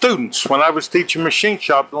students when I was teaching machine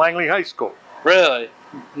shop at Langley High School. Really?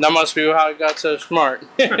 That must be how he got so smart.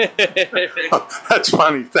 That's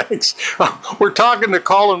funny. Thanks. We're talking to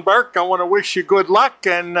Colin Burke. I want to wish you good luck,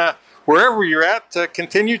 and wherever you're at,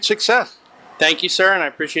 continued success. Thank you, sir, and I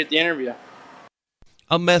appreciate the interview.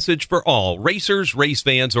 A message for all racers, race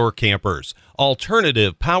fans, or campers.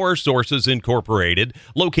 Alternative Power Sources Incorporated,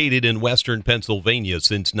 located in western Pennsylvania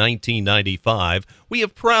since 1995, we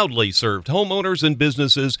have proudly served homeowners and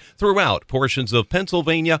businesses throughout portions of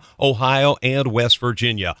Pennsylvania, Ohio, and West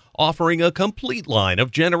Virginia, offering a complete line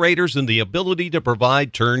of generators and the ability to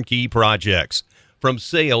provide turnkey projects. From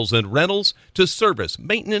sales and rentals to service,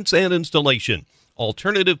 maintenance, and installation,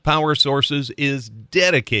 Alternative Power Sources is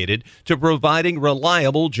dedicated to providing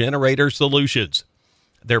reliable generator solutions.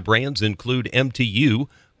 Their brands include MTU,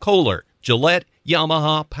 Kohler, Gillette,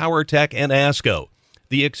 Yamaha, PowerTech, and ASCO.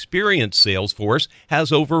 The experienced sales force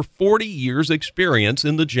has over 40 years' experience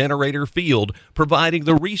in the generator field, providing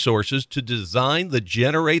the resources to design the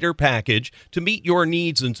generator package to meet your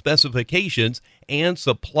needs and specifications and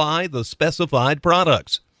supply the specified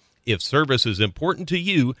products. If service is important to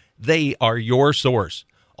you, they are your source.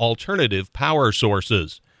 Alternative Power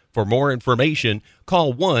Sources. For more information,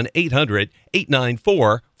 call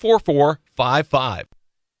 1-800-894-4455.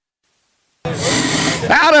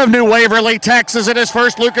 Out of New Waverly, Texas, in his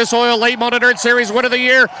first Lucas Oil Late Model Dirt Series win of the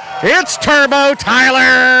year, it's Turbo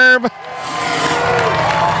Tyler.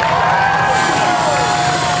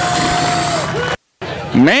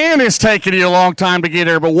 Man, it's taking you a long time to get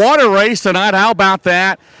here, but what a race tonight. How about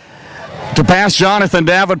that? To pass Jonathan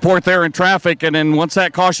Davenport there in traffic, and then once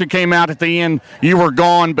that caution came out at the end, you were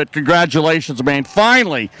gone, but congratulations, man.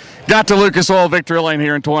 Finally got to Lucas Oil Victory Lane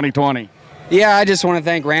here in 2020. Yeah, I just want to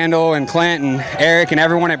thank Randall and Clint and Eric and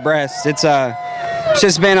everyone at Brest. It's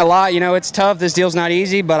just been a lot. It's tough. This deal's not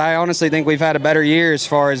easy, but I honestly think we've had a better year as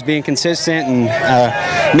far as being consistent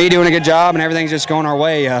and me doing a good job, and everything's just going our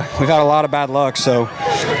way. We've had a lot of bad luck, so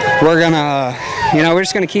we're gonna, we're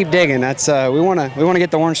just gonna keep digging. That's we want to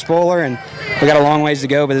get the orange spoiler, and we got a long ways to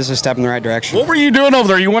go, but this is a step in the right direction. What were you doing over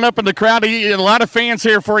there? You went up in the crowd. A lot of fans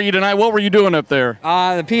here for you tonight. What were you doing up there?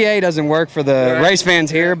 The PA doesn't work for the race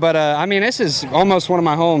fans here, but this is almost one of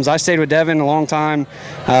my homes. I stayed with Devin a long time,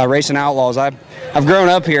 racing Outlaws. I've grown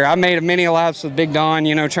up here. I made many laps with Big Don,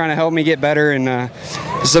 trying to help me get better, and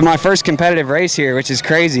this is my first competitive race here, which is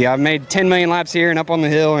crazy. I've made 10 million laps here and up on the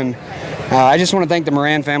hill, and I just want to thank the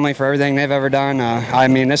Moran family for everything they've ever done.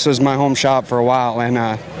 This was my home shop for a while,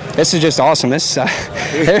 and this is just awesome.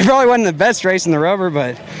 It probably wasn't the best race in the rubber,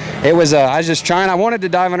 but it was. I was just trying. I wanted to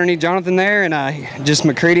dive underneath Jonathan there, and just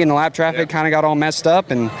McCready and the lap traffic kind of got all messed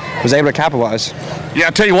up, and was able to capitalize. Yeah,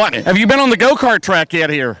 I'll tell you what. Have you been on the go-kart track yet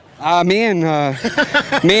here? Me and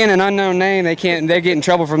an unknown name, they get in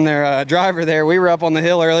trouble from their driver there. We were up on the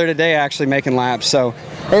hill earlier today actually making laps. So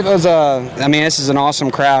it was this is an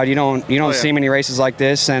awesome crowd. You don't see many races like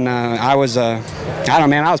this, and I was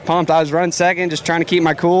pumped. I was running second, just trying to keep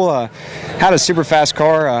my cool. Had a super fast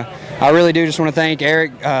car. I really do just want to thank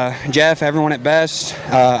Eric, Jeff, everyone at Best,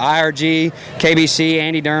 IRG, KBC,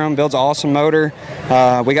 Andy Durham builds an awesome motor.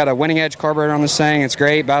 We got a Winning Edge carburetor on this thing. It's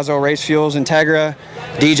great. Basil Race Fuels, Integra,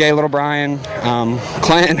 DJ Little Brian,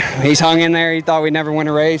 Clint. He's hung in there. He thought we'd never win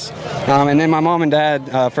a race. And then my mom and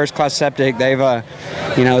dad, First Class Septic. They've,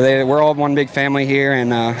 we're all one big family here,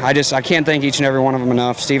 and I can't thank each and every one of them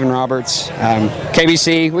enough. Stephen Roberts,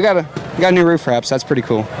 KBC. We got a got new roof wraps. That's pretty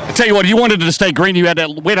cool. I tell you what, you wanted to stay green. We had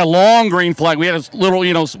a long green flag. We had a little,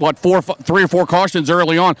 3 or 4 cautions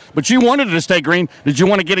early on, but you wanted to stay green. Did you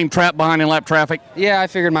want to get him trapped behind in lap traffic? Yeah, I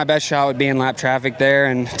figured my best shot would be in lap traffic there,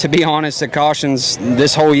 and to be honest, the cautions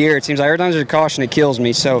this whole year, it seems like every time there's a caution, it kills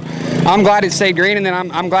me. So I'm glad it stayed green, and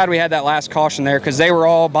then I'm glad we had that last caution there because they were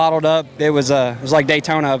all bottled up. It was like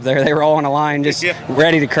Daytona up there. They were all on a line, just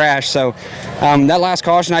ready to crash. So that last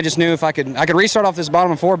caution, I just knew if I could restart off this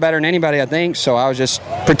bottom of 4 better than anybody, I think. So I was just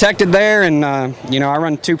protected there, and I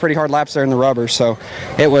run 2 pretty hard laps there in the rubber. So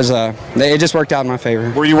it just worked out in my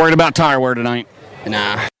favor. Were you worried about tire wear tonight?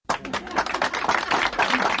 Nah.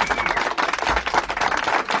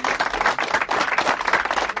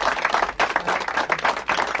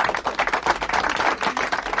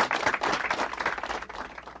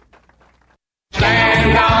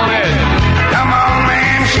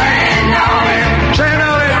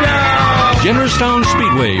 Jennerstown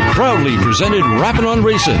Speedway proudly presented Rappin' on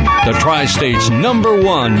Racing, the Tri-State's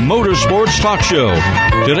 #1 motorsports talk show.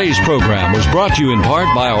 Today's program was brought to you in part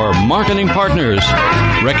by our marketing partners,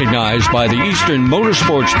 recognized by the Eastern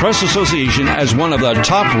Motorsports Press Association as one of the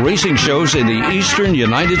top racing shows in the Eastern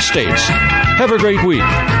United States. Have a great week,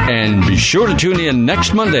 and be sure to tune in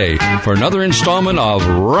next Monday for another installment of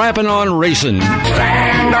Rappin' on Racing.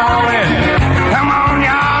 Stand on it.